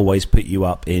SafeJet always put you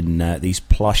up in these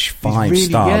plush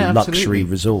 5-star luxury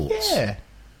resorts. Yeah.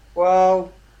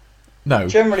 Well, no.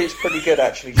 Generally, it's pretty good.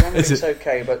 Actually, generally it's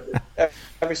okay, but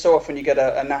every so often you get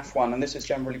a naff one, and this is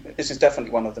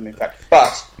definitely one of them, in fact.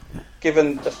 But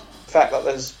given the fact that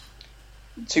there's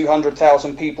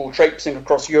 200,000 people traipsing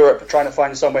across Europe trying to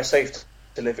find somewhere safe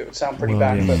to live, it would sound pretty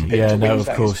bad. But of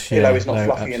course, pillow is not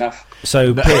fluffy enough.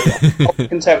 So, Pip, I'm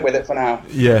content with it for now.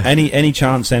 Yeah. Any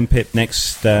chance then, Pip,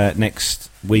 next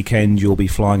weekend you'll be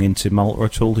flying into Malta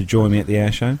at all to join me at the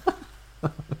air show?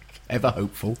 Ever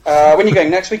hopeful. When are you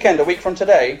going? Next weekend, a week from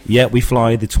today? Yeah, we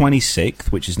fly the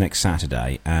 26th, which is next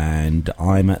Saturday, and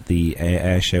I'm at the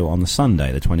air show on the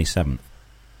Sunday, the 27th.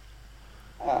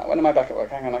 When am I back at work?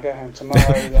 Hang on, I go home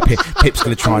tomorrow. Pip's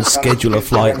going to try and schedule a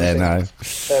flight there now.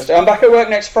 Thursday. I'm back at work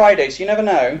next Friday, so you never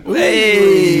know.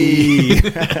 Hey!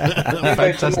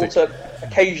 I go to Malta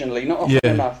occasionally, not often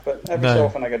enough, but every so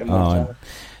often I go to Malta.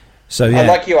 So yeah,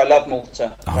 like you, I love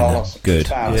Malta. Good.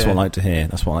 That's what I like to hear.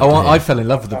 I fell in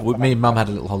love with it. Me and Mum had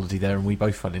a little holiday there, and we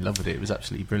both fell in love with it. It was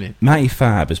absolutely brilliant. Matty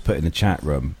Fab has put in the chat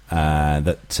room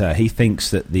that he thinks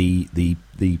that the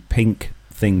pink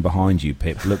thing behind you,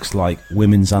 Pip, looks like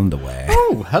women's underwear.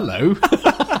 Oh, hello.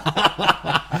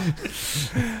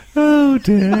 Oh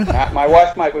dear. My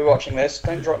wife might be watching this.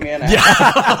 Don't drop me in it.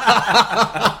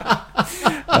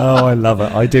 Oh, I love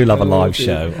it. I do love a live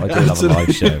show.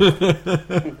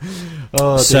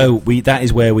 So that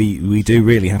is where we do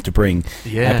really have to bring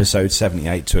episode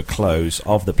 78 to a close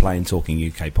of the Plain Talking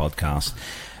UK podcast.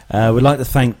 We'd like to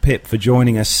thank Pip for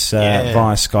joining us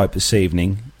via Skype this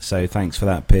evening. So thanks for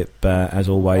that, Pip, as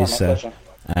always. My pleasure.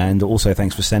 And also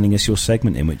thanks for sending us your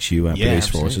segment in which you produced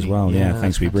for us as well. Yeah,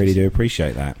 thanks. We really do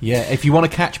appreciate that. Yeah, if you want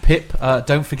to catch Pip,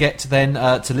 don't forget to then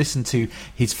to listen to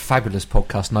his fabulous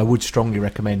podcast, and I would strongly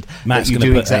recommend Matt's that you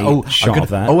going do to put a shot of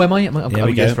that. Oh, am I?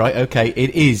 We yes, go. right. Okay, it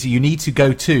is. You need to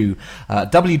go to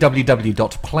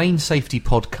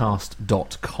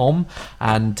www.plainsafetypodcast.com,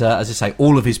 and as I say,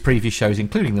 all of his previous shows,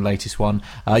 including the latest one.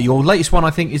 Your latest one, I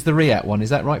think, is the React one.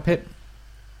 Is that right, Pip?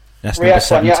 That's number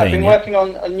 17. I've been working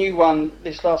on a new one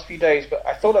this last few days, but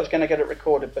I thought I was going to get it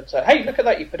recorded. But hey, look at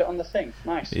that! You put it on the thing.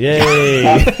 Nice. Yay!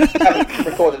 Haven't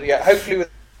recorded it yet. Hopefully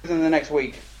within the next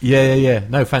week. Yeah.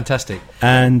 No, fantastic.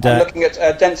 And I'm looking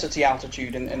at density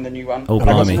altitude in the new one. Oh, and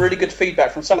I got some blimey. really good feedback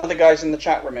from some of the guys in the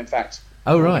chat room. In fact.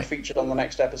 Oh, right. Featured on the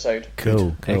next episode.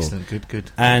 Cool. Excellent.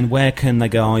 Good. And where can the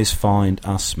guys find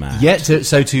us, Matt? Yeah,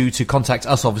 so to contact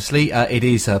us, obviously, it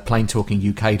is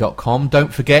plaintalkinguk.com.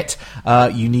 Don't forget,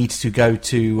 you need to go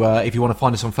to, if you want to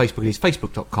find us on Facebook, it is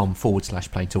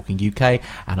facebook.com/plaintalkinguk,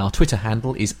 and our Twitter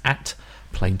handle is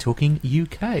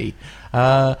 @plaintalkinguk.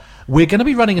 We're going to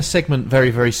be running a segment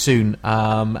very, very soon.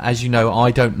 As you know,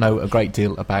 I don't know a great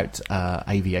deal about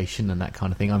aviation and that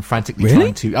kind of thing. I'm frantically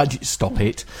trying to... stop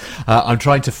it. I'm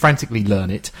trying to frantically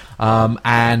learn it.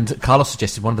 And Carlos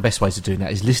suggested one of the best ways of doing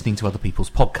that is listening to other people's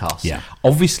podcasts. Yeah.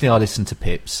 Obviously, I listen to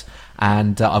Pip's.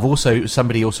 And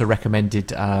somebody also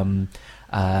recommended...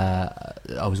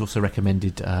 I was also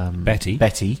recommended Betty.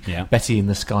 Yeah. Betty in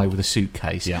the Sky with a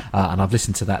Suitcase. Yeah. And I've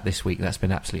listened to that this week. That's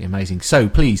been absolutely amazing. So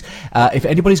please, if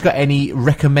anybody's got any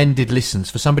recommended listens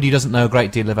for somebody who doesn't know a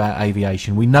great deal about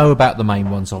aviation, we know about the main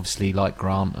ones, obviously, like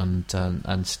Grant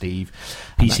and Steve.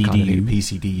 PCDU.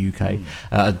 PCD UK.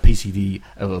 PCD,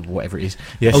 whatever it is.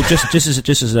 Yes. Oh, just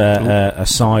as a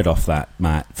side off that,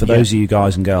 Matt, for those of you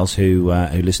guys and girls who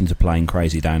listen to Plane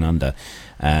Crazy Down Under,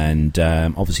 and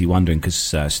obviously wondering,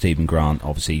 because Steve and Grant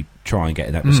obviously try and get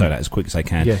an episode out as quick as they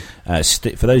can. Yeah.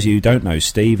 For those of you who don't know,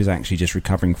 Steve is actually just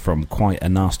recovering from quite a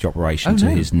nasty operation to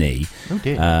his knee. Oh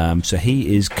dear. So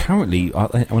he is currently,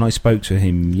 when I spoke to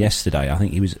him yesterday, I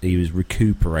think he was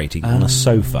recuperating on a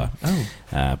sofa.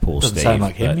 Poor Doesn't Steve. sound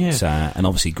like him, and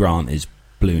obviously Grant is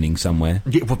ballooning somewhere.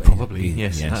 Yeah, well, probably,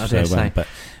 yes.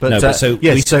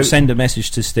 So send a message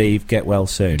to Steve, get well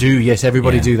soon.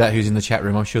 Everybody do that who's in the chat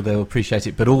room. I'm sure they'll appreciate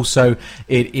it. But also,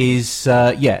 it is,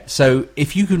 so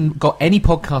if you got any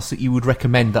podcasts that you would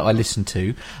recommend that I listen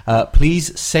to,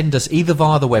 please send us either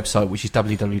via the website, which is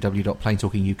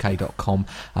www.plaintalkinguk.com,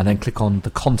 and then click on the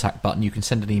contact button. You can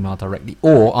send an email directly,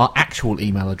 or our actual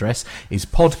email address is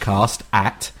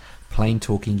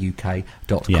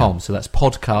podcast@plaintalkinguk.com. So that's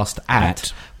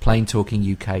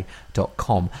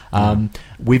podcast@plaintalkinguk.com.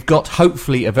 We've got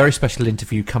hopefully a very special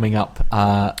interview coming up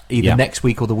either next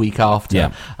week or the week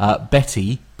after.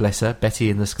 Betty, bless her, Betty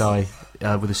in the Sky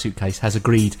with a Suitcase, has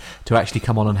agreed to actually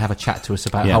come on and have a chat to us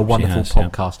about her wonderful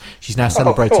podcast. She's now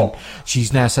celebrating.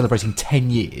 She's now celebrating 10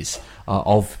 years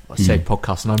of said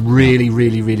podcast, and I'm really,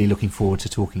 really, really looking forward to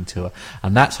talking to her.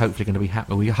 And that's hopefully going to be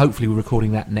happening. We're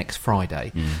recording that next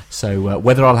Friday. So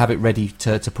whether I'll have it ready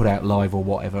to put out live or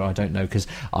whatever, I don't know, because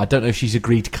I don't know if she's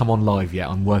agreed to come on live yet.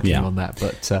 I'm working on that,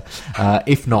 but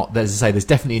if not, as I say, there's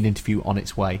definitely an interview on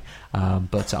its way.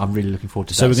 But I'm really looking forward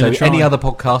to that. So any other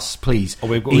podcasts, please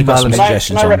email them.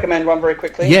 Can I recommend one very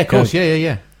quickly? Yeah, of course.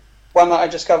 Yeah. One that I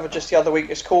discovered just the other week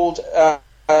is called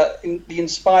the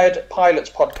Inspired Pilots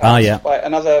podcast by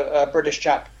another British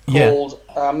chap called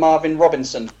Marvin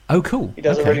Robinson. Oh, cool. He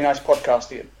does a really nice podcast,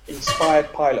 the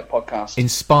Inspired Pilot podcast.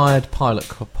 Inspired Pilot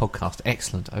podcast.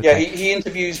 Excellent. Okay. Yeah, he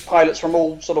interviews pilots from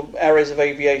all sort of areas of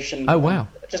aviation. Oh, wow.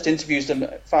 Just interviews them,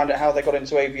 found out how they got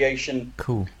into aviation.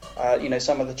 Cool.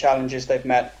 Some of the challenges they've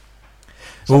met.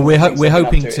 Well, we're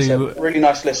hoping It's a really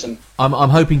nice listen. I'm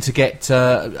hoping to get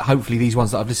hopefully these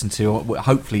ones that I've listened to.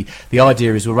 Hopefully, the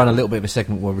idea is we'll run a little bit of a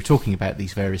segment where we're talking about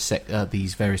these various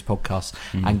podcasts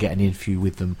and get an interview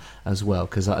with them as well.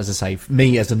 Because, as I say,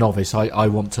 me as a novice, I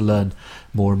want to learn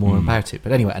more and more about it.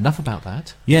 But anyway, enough about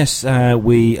that. Yes,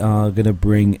 we are going to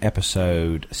bring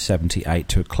episode 78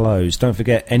 to a close. Don't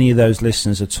forget, any of those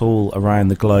listeners at all around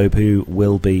the globe who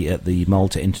will be at the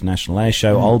Malta International Air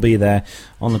Show, I'll be there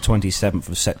on the 27th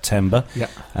of September.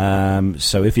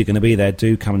 So if you're going to be there,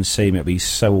 do come and see me. It'll be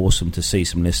so awesome to see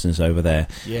some listeners over there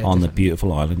on the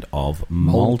beautiful island of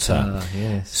Malta.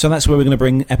 Yes. So that's where we're going to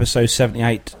bring episode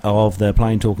 78 of the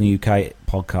Plain Talking UK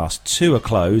podcast to a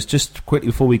close. Just quickly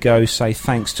before we go, say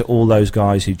thanks to all those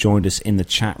guys who joined us in the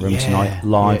chat room tonight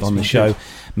live on the show.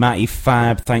 Matty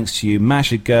Fab, thanks to you.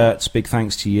 Masha Gertz, big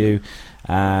thanks to you.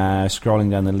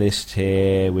 Scrolling down the list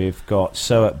here, we've got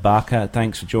Soat Baka,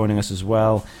 thanks for joining us as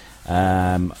well.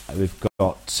 We've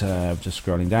got, just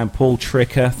scrolling down, Paul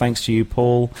Tricker, thanks to you,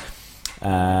 Paul.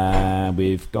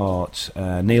 We've got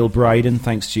Neil Braden,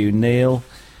 thanks to you, Neil.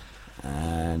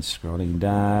 And scrolling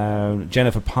down,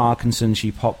 Jennifer Parkinson,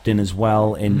 she popped in as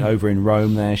well over in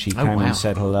Rome there. She came and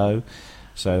said hello.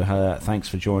 So thanks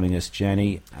for joining us,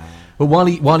 Jenny. But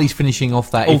while he's finishing off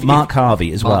that, Mark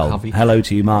Harvey as well. Harvey. Hello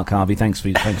to you, Mark Harvey. Thanks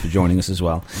for joining us as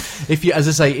well. If you, as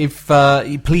I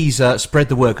say, please spread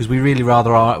the word, because we really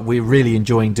we're really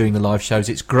enjoying doing the live shows.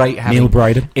 It's great having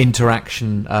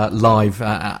interaction live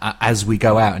as we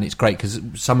go out, and it's great because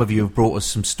some of you have brought us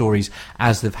some stories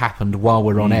as they've happened while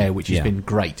we're on air, which has been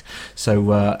great.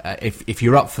 So if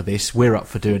you're up for this, we're up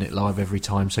for doing it live every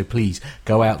time. So please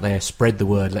go out there, spread the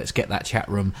word. Let's get that chat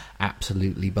room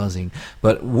absolutely buzzing.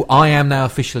 But I am now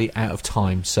officially out of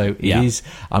time, so it is,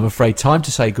 I'm afraid, time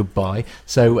to say goodbye.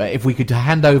 So if we could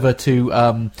hand over to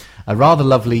a rather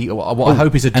lovely, I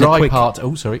hope is a dry part.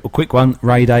 Oh, sorry. A quick one,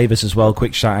 Ray Davis as well.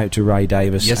 Quick shout out to Ray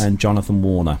Davis and Jonathan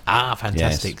Warner.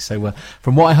 Fantastic. Yes. So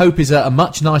from what I hope is a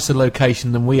much nicer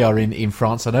location than we are in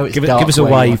France. I know it's dark. Give us a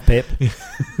wave, Pip.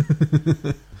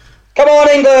 Come on,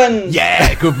 England!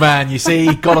 Yeah, good man. You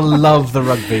see, gotta love the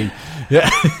rugby. Yeah.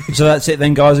 So that's it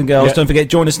then, guys and girls. Don't forget,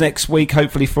 join us next week,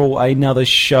 hopefully for another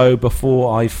show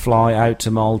before I fly out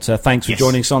to Malta. Thanks for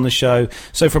joining us on the show.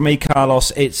 So from me,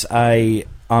 Carlos,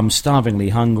 I'm starvingly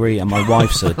hungry, and my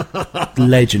wife's a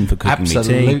legend for cooking me tea.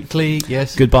 Absolutely,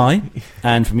 yes. Goodbye.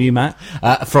 And from you, Matt?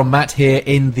 From Matt here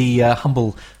in the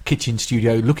humble kitchen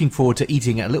studio, looking forward to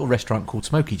eating at a little restaurant called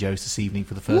Smoky Joe's this evening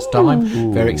for the first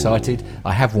time. Very excited.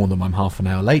 I have warned them I'm half an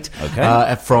hour late.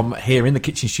 Okay. From here in the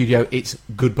kitchen studio, it's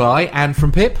goodbye. And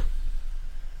from Pip?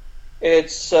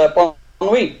 It's bon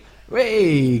nuit.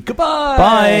 Hey, goodbye.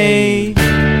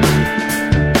 Bye.